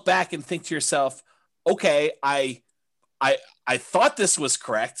can look back and think to yourself, okay, I thought this was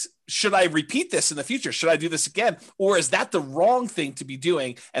correct. Should I repeat this in the future? Should I do this again? Or is that the wrong thing to be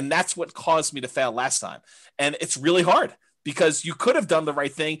doing? And that's what caused me to fail last time. And it's really hard because you could have done the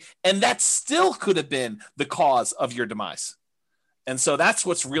right thing and that still could have been the cause of your demise. And so that's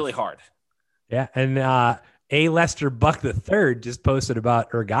what's really hard. Yeah. And A. Lester Buck III just posted about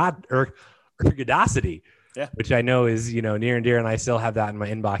ergodicity. Yeah, which I know is, near and dear. And I still have that in my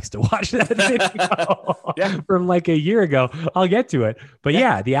inbox to watch that video from like a year ago. I'll get to it. But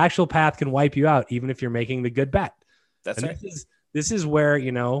the actual path can wipe you out, even if you're making the good bet. That's right. This is where,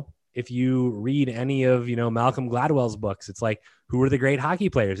 if you read any of, Malcolm Gladwell's books, it's like, who are the great hockey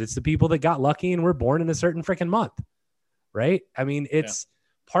players? It's the people that got lucky and were born in a certain freaking month. Right. I mean, it's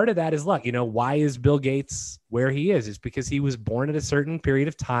part of that is luck. Why is Bill Gates where he is? It's because he was born at a certain period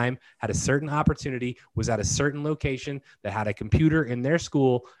of time, had a certain opportunity, was at a certain location that had a computer in their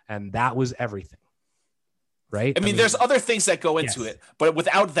school, and that was everything. Right? I mean, there's other things that go into it, but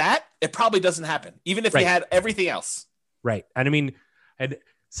without that, it probably doesn't happen, even if he had everything else. Right. And I mean, and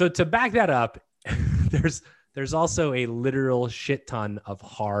so to back that up, there's also a literal shit ton of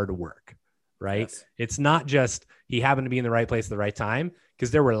hard work, right? Yes. It's not just he happened to be in the right place at the right time, because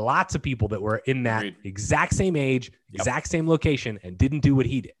there were lots of people that were in that exact same age, exact same location, and didn't do what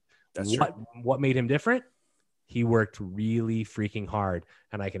he did. That's true. What made him different? He worked really freaking hard,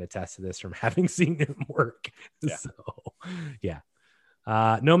 and I can attest to this from having seen him work. Yeah. So,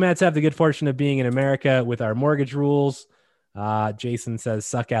 nomads have the good fortune of being in America with our mortgage rules. Jason says,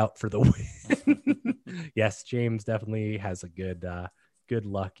 "Suck out for the win." Yes, James definitely has a good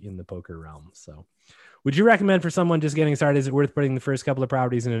luck in the poker realm. So. Would you recommend for someone just getting started, is it worth putting the first couple of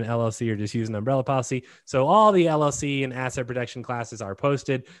properties in an LLC or just use an umbrella policy? So all the LLC and asset protection classes are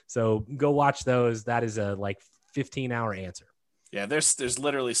posted. So go watch those. That is a 15-hour answer. Yeah, there's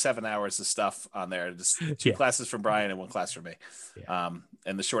literally 7 hours of stuff on there. Just two classes from Brian and one class from me. Yeah.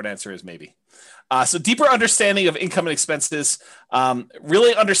 And the short answer is maybe. So deeper understanding of income and expenses,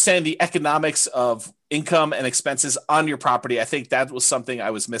 really understand the economics of income and expenses on your property. I think that was something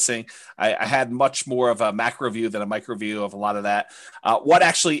I was missing. I had much more of a macro view than a micro view of a lot of that. What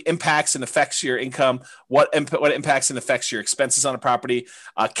actually impacts and affects your income? What impacts and affects your expenses on a property?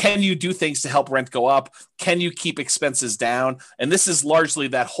 Can you do things to help rent go up? Can you keep expenses down? And this is largely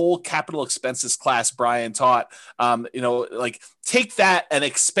that whole capital expenses class Brian taught. Take that and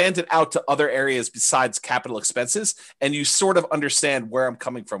expand it out to other areas besides capital expenses. And you sort of understand where I'm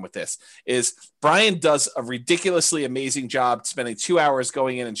coming from with this. Is Brian does a ridiculously amazing job spending 2 hours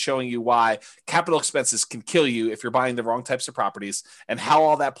going in and showing you why capital expenses can kill you if you're buying the wrong types of properties and how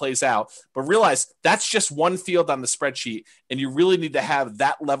all that plays out. But realize that's just one field on the spreadsheet. And you really need to have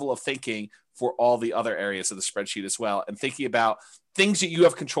that level of thinking for all the other areas of the spreadsheet as well. And thinking about things that you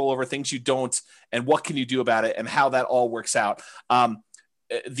have control over, things you don't, and what can you do about it and how that all works out.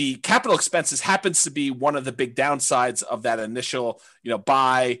 The capital expenses happens to be one of the big downsides of that initial,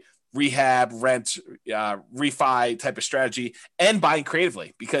 buy, rehab, rent, refi type of strategy, and buying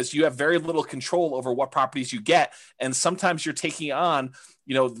creatively, because you have very little control over what properties you get. And sometimes you're taking on,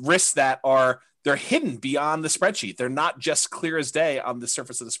 risks that they're hidden beyond the spreadsheet. They're not just clear as day on the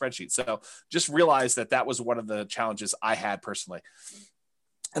surface of the spreadsheet. So just realize that was one of the challenges I had personally.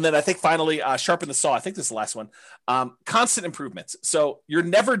 And then I think finally, sharpen the saw. I think this is the last one. Constant improvements. So you're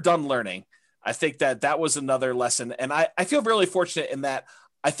never done learning. I think that was another lesson. And I feel really fortunate in that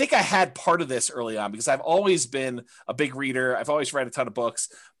I think I had part of this early on because I've always been a big reader. I've always read a ton of books,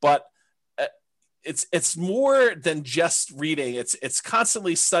 but it's more than just reading. It's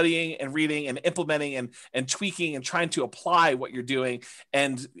constantly studying and reading and implementing and tweaking and trying to apply what you're doing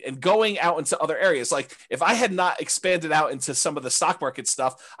and going out into other areas. Like if I had not expanded out into some of the stock market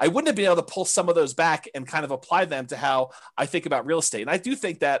stuff, I wouldn't have been able to pull some of those back and kind of apply them to how I think about real estate. And I do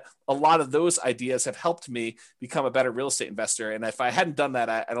think that a lot of those ideas have helped me become a better real estate investor. And if I hadn't done that,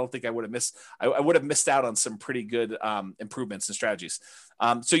 I don't think I would have missed out on some pretty good improvements and strategies.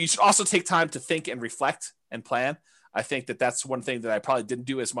 So you should also take time to think and reflect and plan. I think that that's one thing that I probably didn't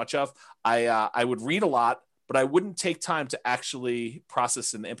do as much of. I would read a lot, but I wouldn't take time to actually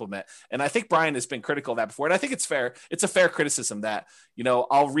process and implement. And I think Brian has been critical of that before. And I think it's fair. It's a fair criticism that,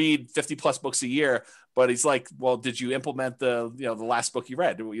 I'll read 50 plus books a year, but he's like, well, did you implement the last book you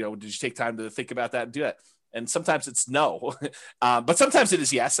read? Did you take time to think about that and do it? And sometimes it's no, but sometimes it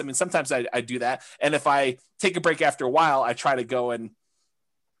is yes. I mean, sometimes I do that. And if I take a break after a while, I try to go and,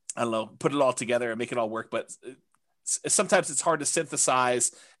 I don't know, put it all together and make it all work. But sometimes it's hard to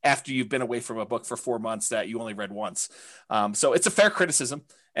synthesize after you've been away from a book for 4 months that you only read once. So it's a fair criticism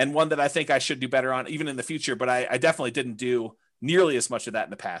and one that I think I should do better on even in the future, but I definitely didn't do nearly as much of that in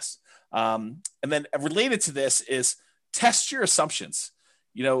the past. And then related to this is test your assumptions.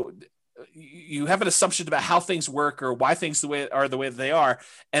 You have an assumption about how things work or why things the way that they are.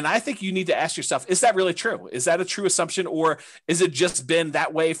 And I think you need to ask yourself, is that really true? Is that a true assumption? Or is it just been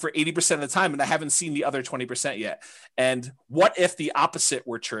that way for 80% of the time and I haven't seen the other 20% yet? And what if the opposite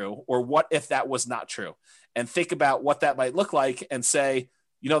were true? Or what if that was not true? And think about what that might look like and say,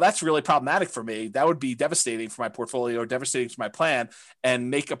 that's really problematic for me. That would be devastating for my portfolio or devastating for my plan, and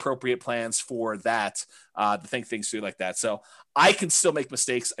make appropriate plans for that, to think things through like that. So I can still make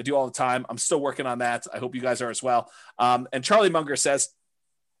mistakes. I do all the time. I'm still working on that. I hope you guys are as well. And Charlie Munger says,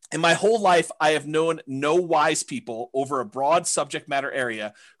 in my whole life, I have known no wise people over a broad subject matter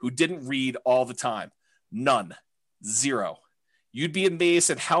area who didn't read all the time. None. Zero. You'd be amazed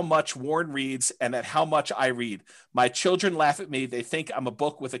at how much Warren reads and at how much I read. My children laugh at me. They think I'm a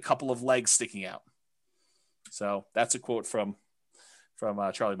book with a couple of legs sticking out. So that's a quote from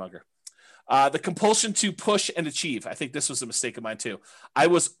Charlie Munger. The compulsion to push and achieve. I think this was a mistake of mine too. I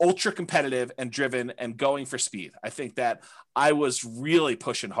was ultra competitive and driven and going for speed. I think that I was really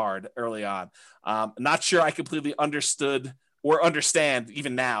pushing hard early on. Not sure I completely understood or understand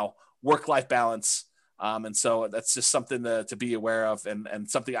even now work-life balance. And so that's just something to be aware of and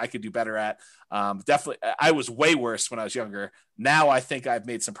something I could do better at. Definitely, I was way worse when I was younger. Now I think I've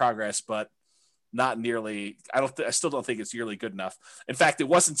made some progress, but not nearly. I still don't think it's nearly good enough. In fact, it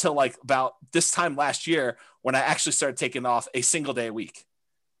wasn't until like about this time last year when I actually started taking off a single day a week,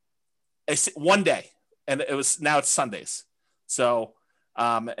 one day, and now it's Sundays. So,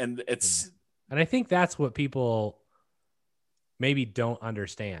 and I think that's what people maybe don't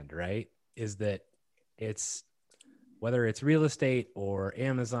understand, right? Is that it's whether it's real estate or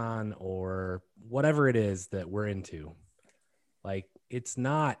Amazon or whatever it is that we're into, like, it's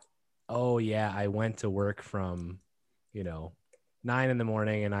not, oh yeah, I went to work from, 9 a.m.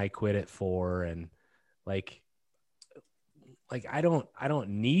 and I quit at 4. And like I don't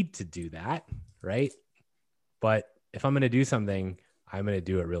need to do that. Right. But if I'm going to do something, I'm going to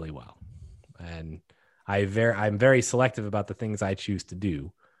do it really well. And I'm very selective about the things I choose to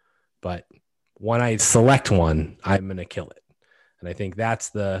do, but when I select one, I'm going to kill it. And I think that's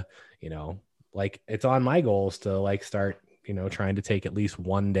the, it's on my goals to start, trying to take at least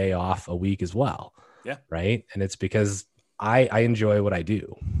one day off a week as well. Yeah. Right. And it's because I enjoy what I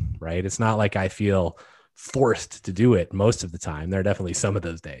do. Right. It's not like I feel forced to do it most of the time. There are definitely some of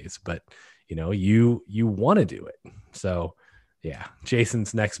those days, but you want to do it. So yeah.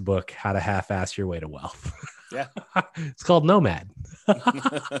 Jason's next book, How to Half-Ass Your Way to Wealth. Yeah. It's called Nomad.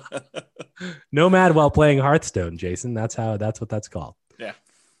 Nomad while playing Hearthstone, Jason. That's what that's called. Yeah.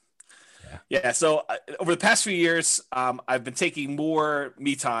 Yeah. So over the past few years, I've been taking more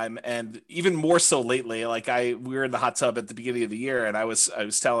me time, and even more so lately. Like we were in the hot tub at the beginning of the year, and I was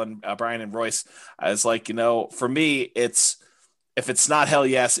telling Brian and Royce, I was like, for me, if it's not hell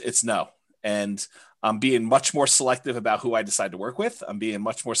yes, it's no. And I'm being much more selective about who I decide to work with. I'm being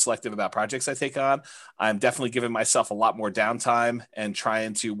much more selective about projects I take on. I'm definitely giving myself a lot more downtime and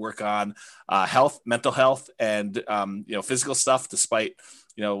trying to work on health, mental health, and physical stuff, despite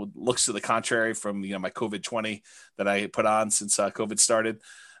looks to the contrary from my COVID-20 that I put on since COVID started.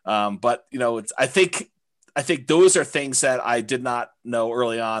 But I think those are things that I did not know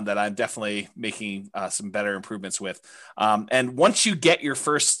early on that I'm definitely making some better improvements with. And once you get your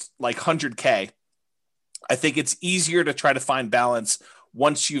first 100K, I think it's easier to try to find balance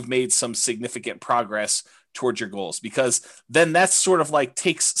once you've made some significant progress towards your goals, because then that's sort of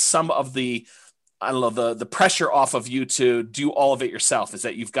takes some of the I don't know, the pressure off of you to do all of it yourself is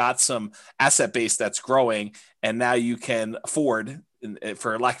that you've got some asset base that's growing, and now you can afford,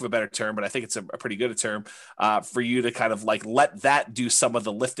 for lack of a better term, but I think it's a pretty good term, for you to kind of like let that do some of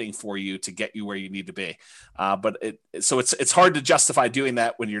the lifting for you to get you where you need to be. But it's hard to justify doing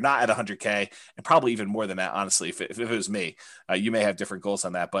that when you're not at 100K, and probably even more than that, honestly. If it was me, you may have different goals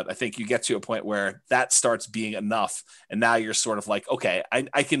on that, but I think you get to a point where that starts being enough, and now you're sort of like, okay,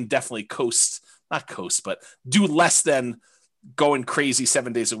 I can definitely not coast, but do less than going crazy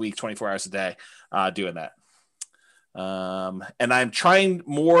 7 days a week, 24 hours a day, doing that. And I'm trying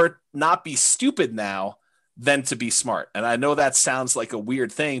more not be stupid now than to be smart. And I know that sounds like a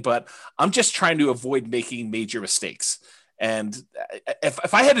weird thing, but I'm just trying to avoid making major mistakes. And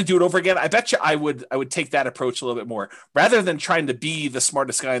if I had to do it over again, I bet you I would take that approach a little bit more, rather than trying to be the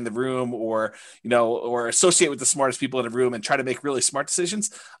smartest guy in the room, or associate with the smartest people in the room and try to make really smart decisions.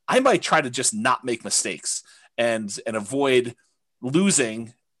 I might try to just not make mistakes and avoid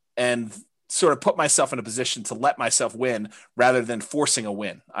losing, and sort of put myself in a position to let myself win rather than forcing a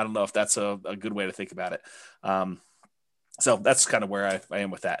win. I don't know if that's a good way to think about it. So that's kind of where I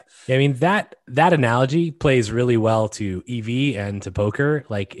am with that. Yeah, I mean, that analogy plays really well to EV and to poker.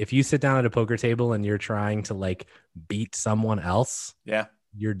 Like, if you sit down at a poker table and you're trying to like beat someone else, yeah,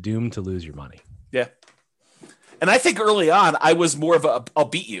 you're doomed to lose your money. Yeah. And I think early on, I was more of a I'll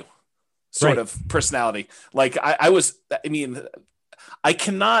beat you sort of personality. Like I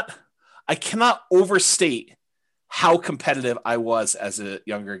cannot overstate how competitive I was as a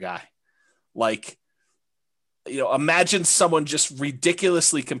younger guy. Like, imagine someone just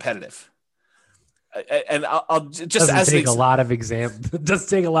ridiculously competitive. And I'll just doesn't take a lot of doesn't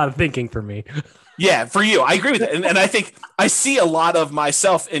take a lot of thinking for me. Yeah, for you, I agree with it, and I think I see a lot of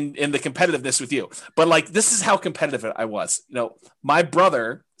myself in the competitiveness with you. But like, this is how competitive I was. My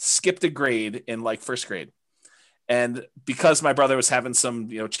brother skipped a grade in like first grade, and because my brother was having some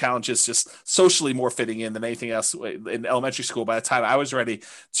challenges, just socially more fitting in than anything else in elementary school. By the time I was ready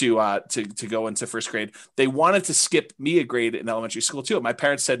to go into first grade, they wanted to skip me a grade in elementary school too. My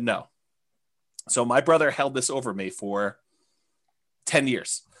parents said no. So my brother held this over me for 10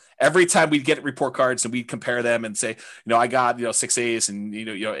 years. Every time we'd get report cards and we'd compare them and say, I got, 6 A's and,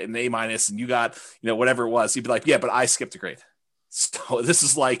 an A minus, and you got, whatever it was, he'd be like, yeah, but I skipped a grade. So this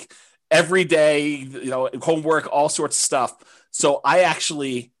is like every day, homework, all sorts of stuff. So I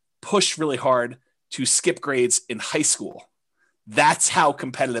actually pushed really hard to skip grades in high school. That's how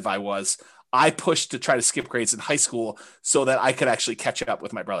competitive I was. I pushed to try to skip grades in high school so that I could actually catch up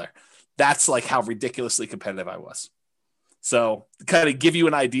with my brother. That's like how ridiculously competitive I was. So kind of give you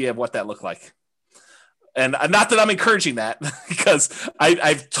an idea of what that looked like. And not that I'm encouraging that, because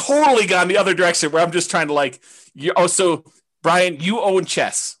I've totally gone the other direction where I'm just trying to so Brian, you own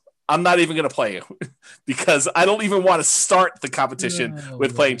chess. I'm not even going to play you because I don't even want to start the competition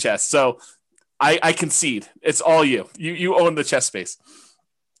with playing chess. So I concede. It's all you. You own the chess space.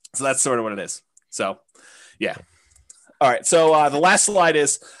 So that's sort of what it is. So, yeah. All right. So the last slide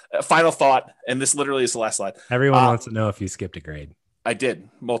is a final thought, and this literally is the last slide. Everyone wants to know if you skipped a grade. I did.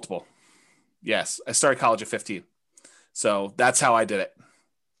 Multiple. Yes. I started college at 15. So that's how I did it.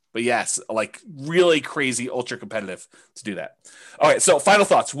 But yes, like really crazy, ultra competitive to do that. All right. So final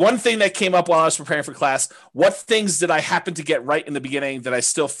thoughts. One thing that came up while I was preparing for class, what things did I happen to get right in the beginning that I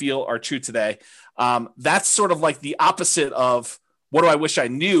still feel are true today? That's sort of like the opposite of what do I wish I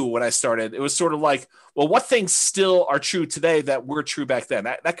knew when I started. It was sort of like, well, what things still are true today that were true back then?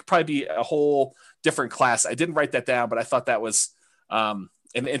 That could probably be a whole different class. I didn't write that down, but I thought that was an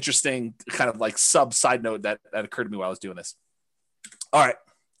interesting kind of like side note that occurred to me while I was doing this. All right.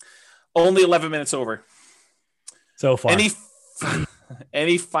 Only 11 minutes over. So far.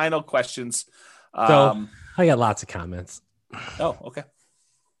 Any final questions? So I got lots of comments. Oh, okay.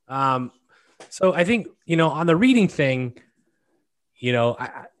 So I think, on the reading thing,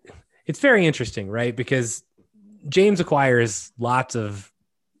 it's very interesting, right? Because James acquires lots of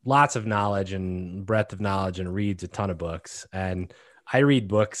knowledge and breadth of knowledge and reads a ton of books. And I read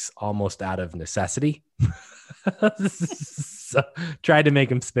books almost out of necessity. So tried to make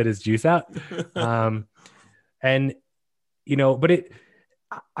him spit his juice out. But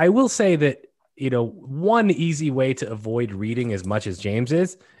I will say that, one easy way to avoid reading as much as James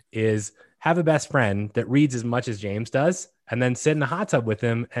is have a best friend that reads as much as James does, and then sit in a hot tub with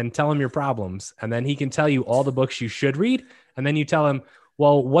him and tell him your problems. And then he can tell you all the books you should read. And then you tell him,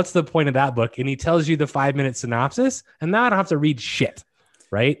 well, what's the point of that book? And he tells you the 5-minute synopsis, and now I don't have to read shit.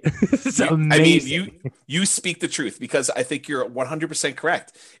 Right. It's amazing. I mean, you speak the truth, because I think you're 100%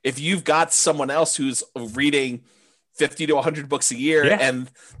 correct. If you've got someone else who's reading, 50 to 100 books a year, Yeah. and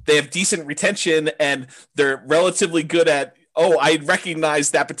they have decent retention, and they're relatively good at, oh, I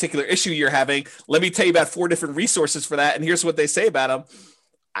recognize that particular issue you're having. Let me tell you about 4 different resources for that, and here's what they say about them.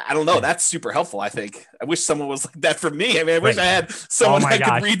 I don't know. That's super helpful, I think. I wish someone was like that for me. I mean, I wish I had someone that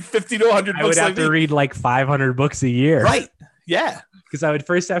could read 50 to 100 books. I would have to read like 500 books a year. Right. Yeah. Because I would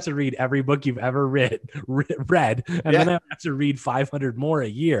first have to read every book you've ever read, and then I would have to read 500 more a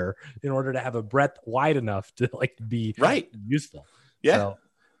year in order to have a breadth wide enough to like be useful. Yeah. So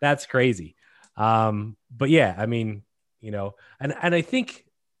that's crazy. But yeah, I mean, you know, and I think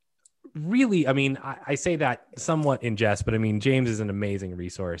really, I mean, I say that somewhat in jest, but I mean, James is an amazing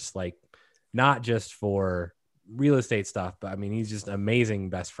resource, like not just for real estate stuff, but I mean, he's just an amazing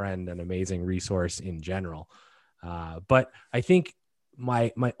best friend and amazing resource in general. But I think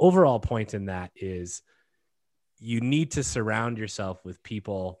my overall point in that is you need to surround yourself with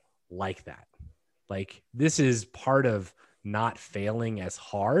people like that. Like this is part of not failing as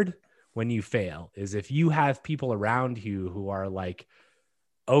hard when you fail, is if you have people around you who are like,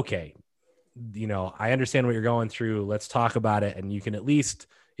 okay, you know, I understand what you're going through. Let's talk about it. And you can at least,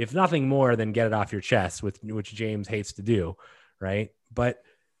 if nothing more than get it off your chest, which James hates to do. Right. But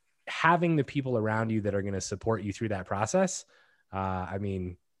having the people around you that are going to support you through that process. I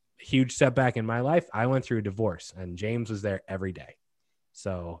mean, huge setback in my life. I went through a divorce and James was there every day.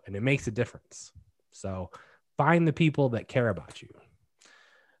 So, and it makes a difference. So find the people that care about you.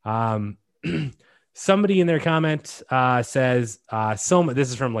 Somebody in their comment says, this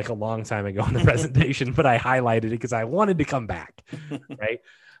is from like a long time ago in the presentation, but I highlighted it because I wanted to come back, right?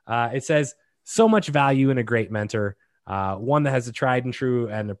 It says, so much value in a great mentor, one that has a tried and true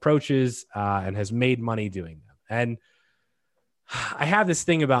and approaches and has made money doing them. And I have this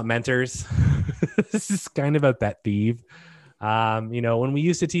thing about mentors. This is kind of a pet peeve. You know, when we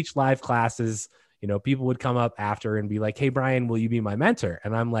used to teach live classes, you know, people would come up after and be like, hey, Brian, will you be my mentor?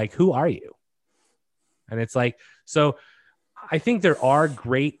 And I'm like, who are you? And it's like, so I think there are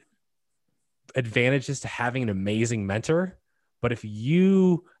great advantages to having an amazing mentor, but if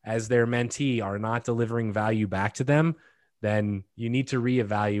you as their mentee are not delivering value back to them, then you need to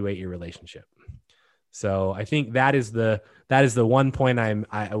reevaluate your relationship. So I think that is the one point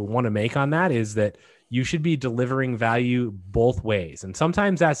I want to make on that, is that you should be delivering value both ways. And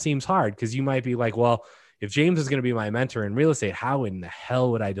sometimes that seems hard because you might be like, well, if James is going to be my mentor in real estate, how in the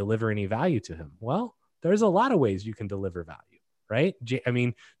hell would I deliver any value to him? Well, there's a lot of ways you can deliver value, right? I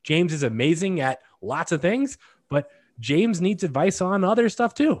mean, James is amazing at lots of things, but James needs advice on other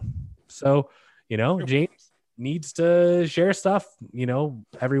stuff too. So, you know, James needs to share stuff, you know,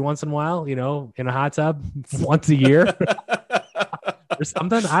 every once in a while, you know, in a hot tub once a year or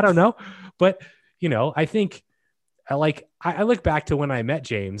something. I don't know. But, you know, I think I look back to when I met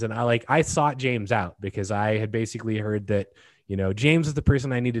James and I sought James out because I had basically heard that, you know, James is the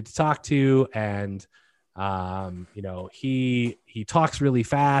person I needed to talk to. And, you know, he talks really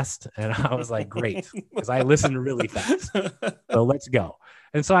fast. And I was like, great, because I listen really fast. So let's go.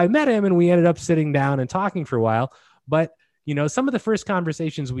 And so I met him and we ended up sitting down and talking for a while. But, you know, some of the first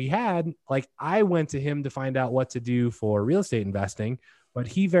conversations we had, like I went to him to find out what to do for real estate investing, but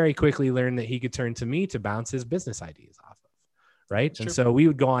he very quickly learned that he could turn to me to bounce his business ideas off of. Right. Sure. And so we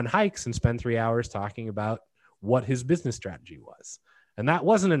would go on hikes and spend 3 hours talking about what his business strategy was. And that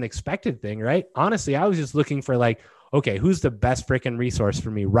wasn't an expected thing, right? Honestly, I was just looking for like, okay, who's the best freaking resource for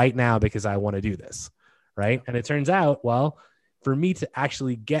me right now because I want to do this, right? And it turns out, well, for me to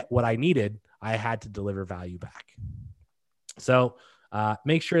actually get what I needed, I had to deliver value back. So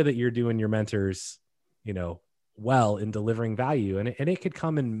make sure that you're doing your mentors, you know, well in delivering value, and it could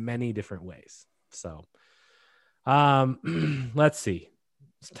come in many different ways. So let's see.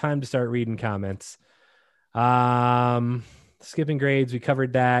 It's time to start reading comments. Skipping grades, we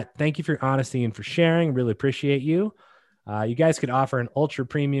covered that. Thank you for your honesty and for sharing. Really appreciate you. You guys could offer an ultra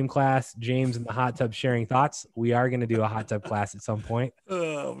premium class, James in the hot tub sharing thoughts. We are going to do a hot tub class at some point.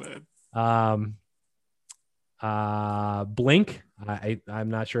 Oh man. Blink. I'm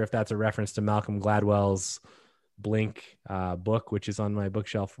not sure if that's a reference to Malcolm Gladwell's Blink book, which is on my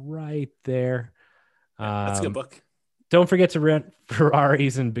bookshelf right there. That's a good book. Don't forget to rent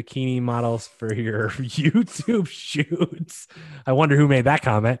Ferraris and bikini models for your YouTube shoots. I wonder who made that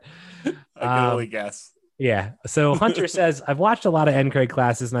comment. I can only guess. Yeah. So Hunter says, I've watched a lot of NCREG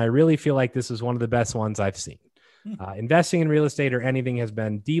classes and I really feel like this was one of the best ones I've seen. Investing in real estate or anything has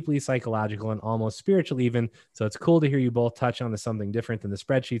been deeply psychological and almost spiritual even. So it's cool to hear you both touch on something different than the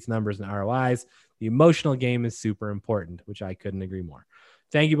spreadsheets, numbers, and ROIs. The emotional game is super important, which I couldn't agree more.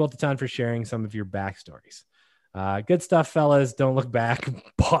 Thank you both a ton for sharing some of your backstories. Good stuff, fellas. Don't look back.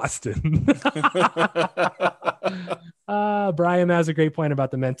 Boston. Brian, that was a great point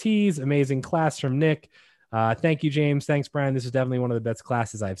about the mentees. Amazing class from Nick. Thank you, James. Thanks, Brian. This is definitely one of the best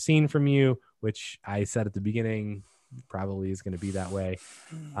classes I've seen from you, which I said at the beginning probably is going to be that way.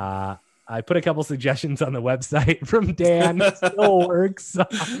 I put a couple suggestions on the website from Dan. It still works.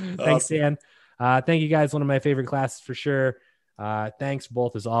 Thanks, Dan. Thank you guys. One of my favorite classes for sure. Thanks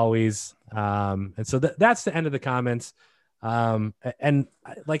both as always. And so that's the end of the comments. And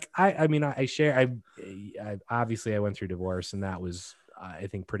like, I share, I obviously I went through divorce, and that was, I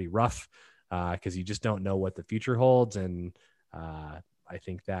think, pretty rough, cause you just don't know what the future holds. And, I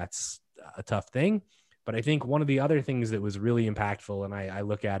think that's a tough thing, but I think one of the other things that was really impactful, and I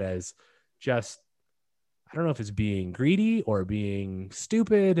look at as just, I don't know if it's being greedy or being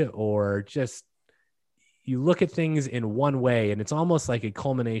stupid, or just, you look at things in one way, and it's almost like a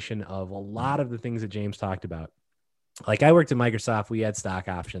culmination of a lot of the things that James talked about. Like, I worked at Microsoft, we had stock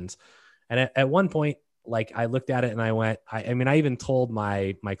options. And at one point, like, I looked at it and I went, I even told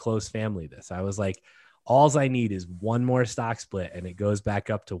my close family this. I was like, alls I need is one more stock split and it goes back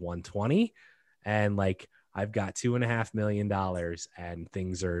up to 120. And like, I've got $2.5 million and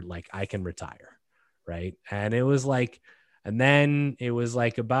things are like, I can retire. Right. And it was like, and then it was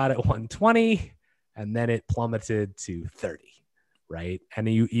like about at 120, and then it plummeted to 30. Right. And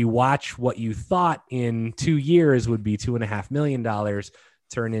you watch what you thought in 2 years would be $2.5 million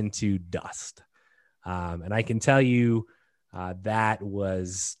turn into dust. And I can tell you that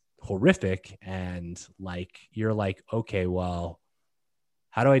was horrific. And like, you're like, okay, well,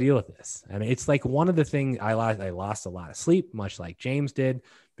 how do I deal with this? And it's like one of the things I lost a lot of sleep, much like James did,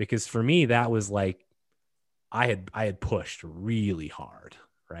 because for me, that was like, I had pushed really hard.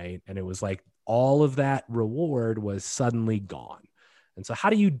 Right. And it was like all of that reward was suddenly gone. And so how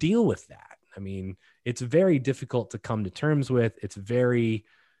do you deal with that? I mean, it's very difficult to come to terms with. It's very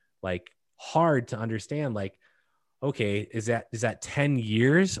like hard to understand, like, okay, is that 10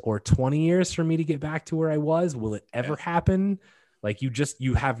 years or 20 years for me to get back to where I was? Will it ever happen? Like,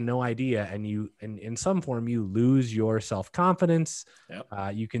 you have no idea. And in some form, you lose your self-confidence.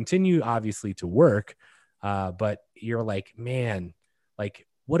 Yep. You continue obviously to work, but you're like, man, like,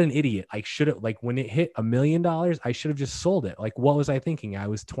 what an idiot. I should have, like, when it hit $1 million, I should have just sold it. Like, what was I thinking? I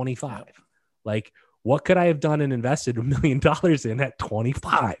was 25. Yep. Like, what could I have done and invested $1 million in at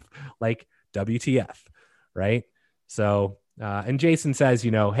 25? Like, WTF. Right. So, and Jason says,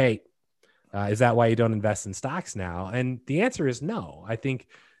 hey, is that why you don't invest in stocks now? And the answer is no. I think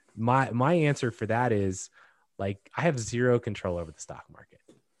my answer for that is, like, I have zero control over the stock market.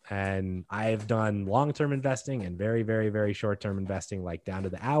 And I've done long-term investing and very, very, very short-term investing, like down to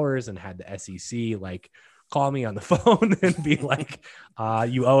the hours, and had the SEC like call me on the phone and be like,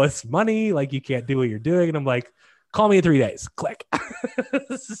 you owe us money. Like, you can't do what you're doing. And I'm like, call me in 3 days, click.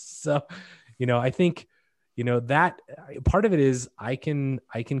 So, I think, that part of it is I can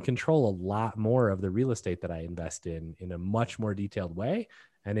control a lot more of the real estate that I invest in a much more detailed way.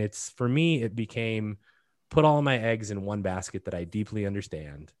 And it's, for me, it became put all my eggs in one basket that I deeply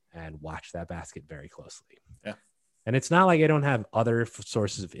understand and watch that basket very closely. Yeah. And it's not like I don't have other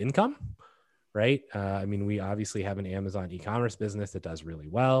sources of income, right? I mean, we obviously have an Amazon e-commerce business that does really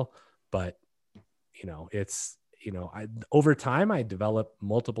well, but it's, over time I develop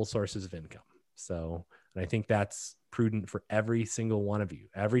multiple sources of income. So, and I think that's prudent for every single one of you.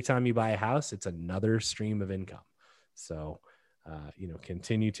 Every time you buy a house, it's another stream of income. So,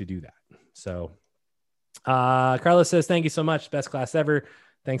 continue to do that. So, Carlos says, thank you so much. Best class ever.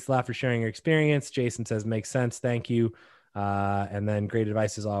 Thanks a lot for sharing your experience. Jason says, makes sense. Thank you. And then great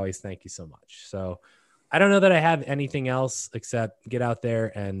advice as always. Thank you so much. So I don't know that I have anything else except get out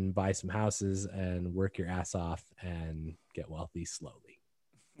there and buy some houses and work your ass off and get wealthy slowly.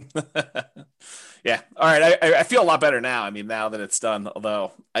 Yeah. All right. I feel a lot better now. I mean, now that it's done,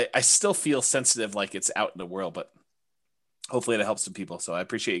 although I still feel sensitive, like it's out in the world, but hopefully it helps some people. So I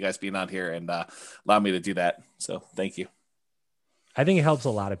appreciate you guys being on here and allow me to do that. So thank you. I think it helps a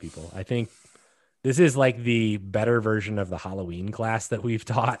lot of people. I think this is like the better version of the Halloween class that we've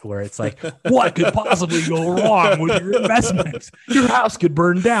taught, where it's like, what could possibly go wrong with your investments? Your house could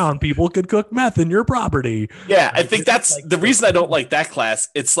burn down. People could cook meth in your property. Yeah, I think that's like the reason I don't like that class.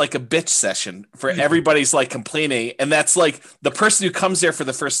 It's like a bitch session for everybody's like complaining. And that's like the person who comes there for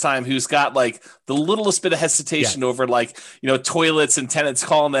the first time, who's got like the littlest bit of hesitation over like, toilets and tenants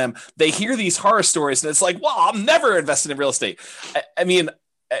calling them. They hear these horror stories and it's like, well, I'm never invested in real estate. I mean,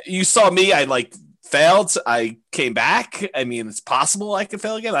 you saw me, I like failed. I came back. I mean, it's possible I could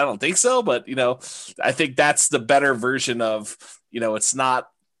fail again. I don't think so, but I think that's the better version of, it's not,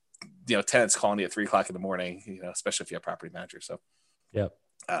 tenants calling you at 3:00 in the morning, especially if you have property manager. So, Yep.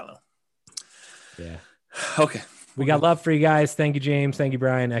 I don't know. Yeah. Okay. We got love for you guys. Thank you, James. Thank you,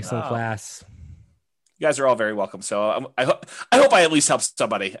 Brian. Excellent class. You guys are all very welcome. So I hope I at least helped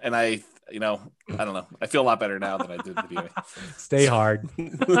somebody. And I don't know. I feel a lot better now than I did at the beginning. Stay hard.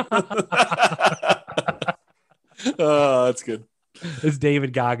 Oh, that's good. It's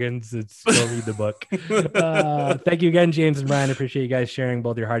David Goggins. Go read the book. Thank you again, James and Brian. I appreciate you guys sharing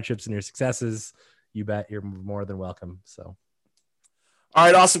both your hardships and your successes. You bet. You're more than welcome. So, all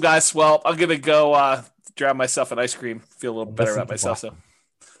right, awesome, guys. Well, I'm gonna go grab myself an ice cream. Feel a little better about myself. Boston.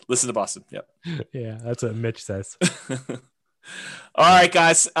 So, listen to Boston. Yep. Yeah, that's what Mitch says. All right,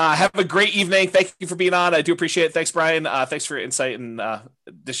 guys. Have a great evening. Thank you for being on. I do appreciate it. Thanks, Brian. Thanks for your insight and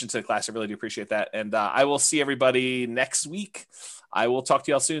addition to the class. I really do appreciate that. And I will see everybody next week. I will talk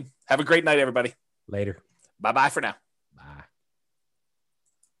to y'all soon. Have a great night, everybody. Later. Bye-bye for now. Bye.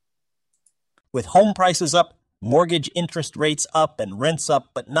 With home prices up, mortgage interest rates up, and rents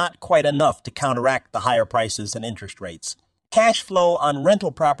up, but not quite enough to counteract the higher prices and interest rates, cash flow on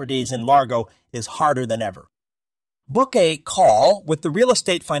rental properties in Largo is harder than ever. Book a call with the Real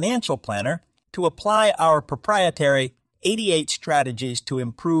Estate Financial Planner to apply our proprietary 88 strategies to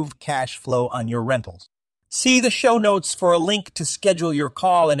improve cash flow on your rentals. See the show notes for a link to schedule your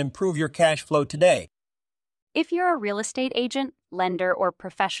call and improve your cash flow today. If you're a real estate agent, lender, or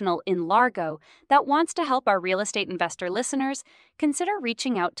professional in Largo that wants to help our real estate investor listeners, consider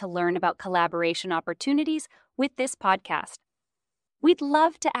reaching out to learn about collaboration opportunities with this podcast. We'd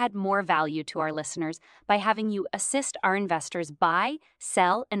love to add more value to our listeners by having you assist our investors buy,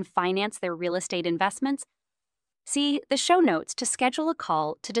 sell, and finance their real estate investments. See the show notes to schedule a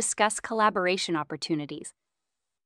call to discuss collaboration opportunities.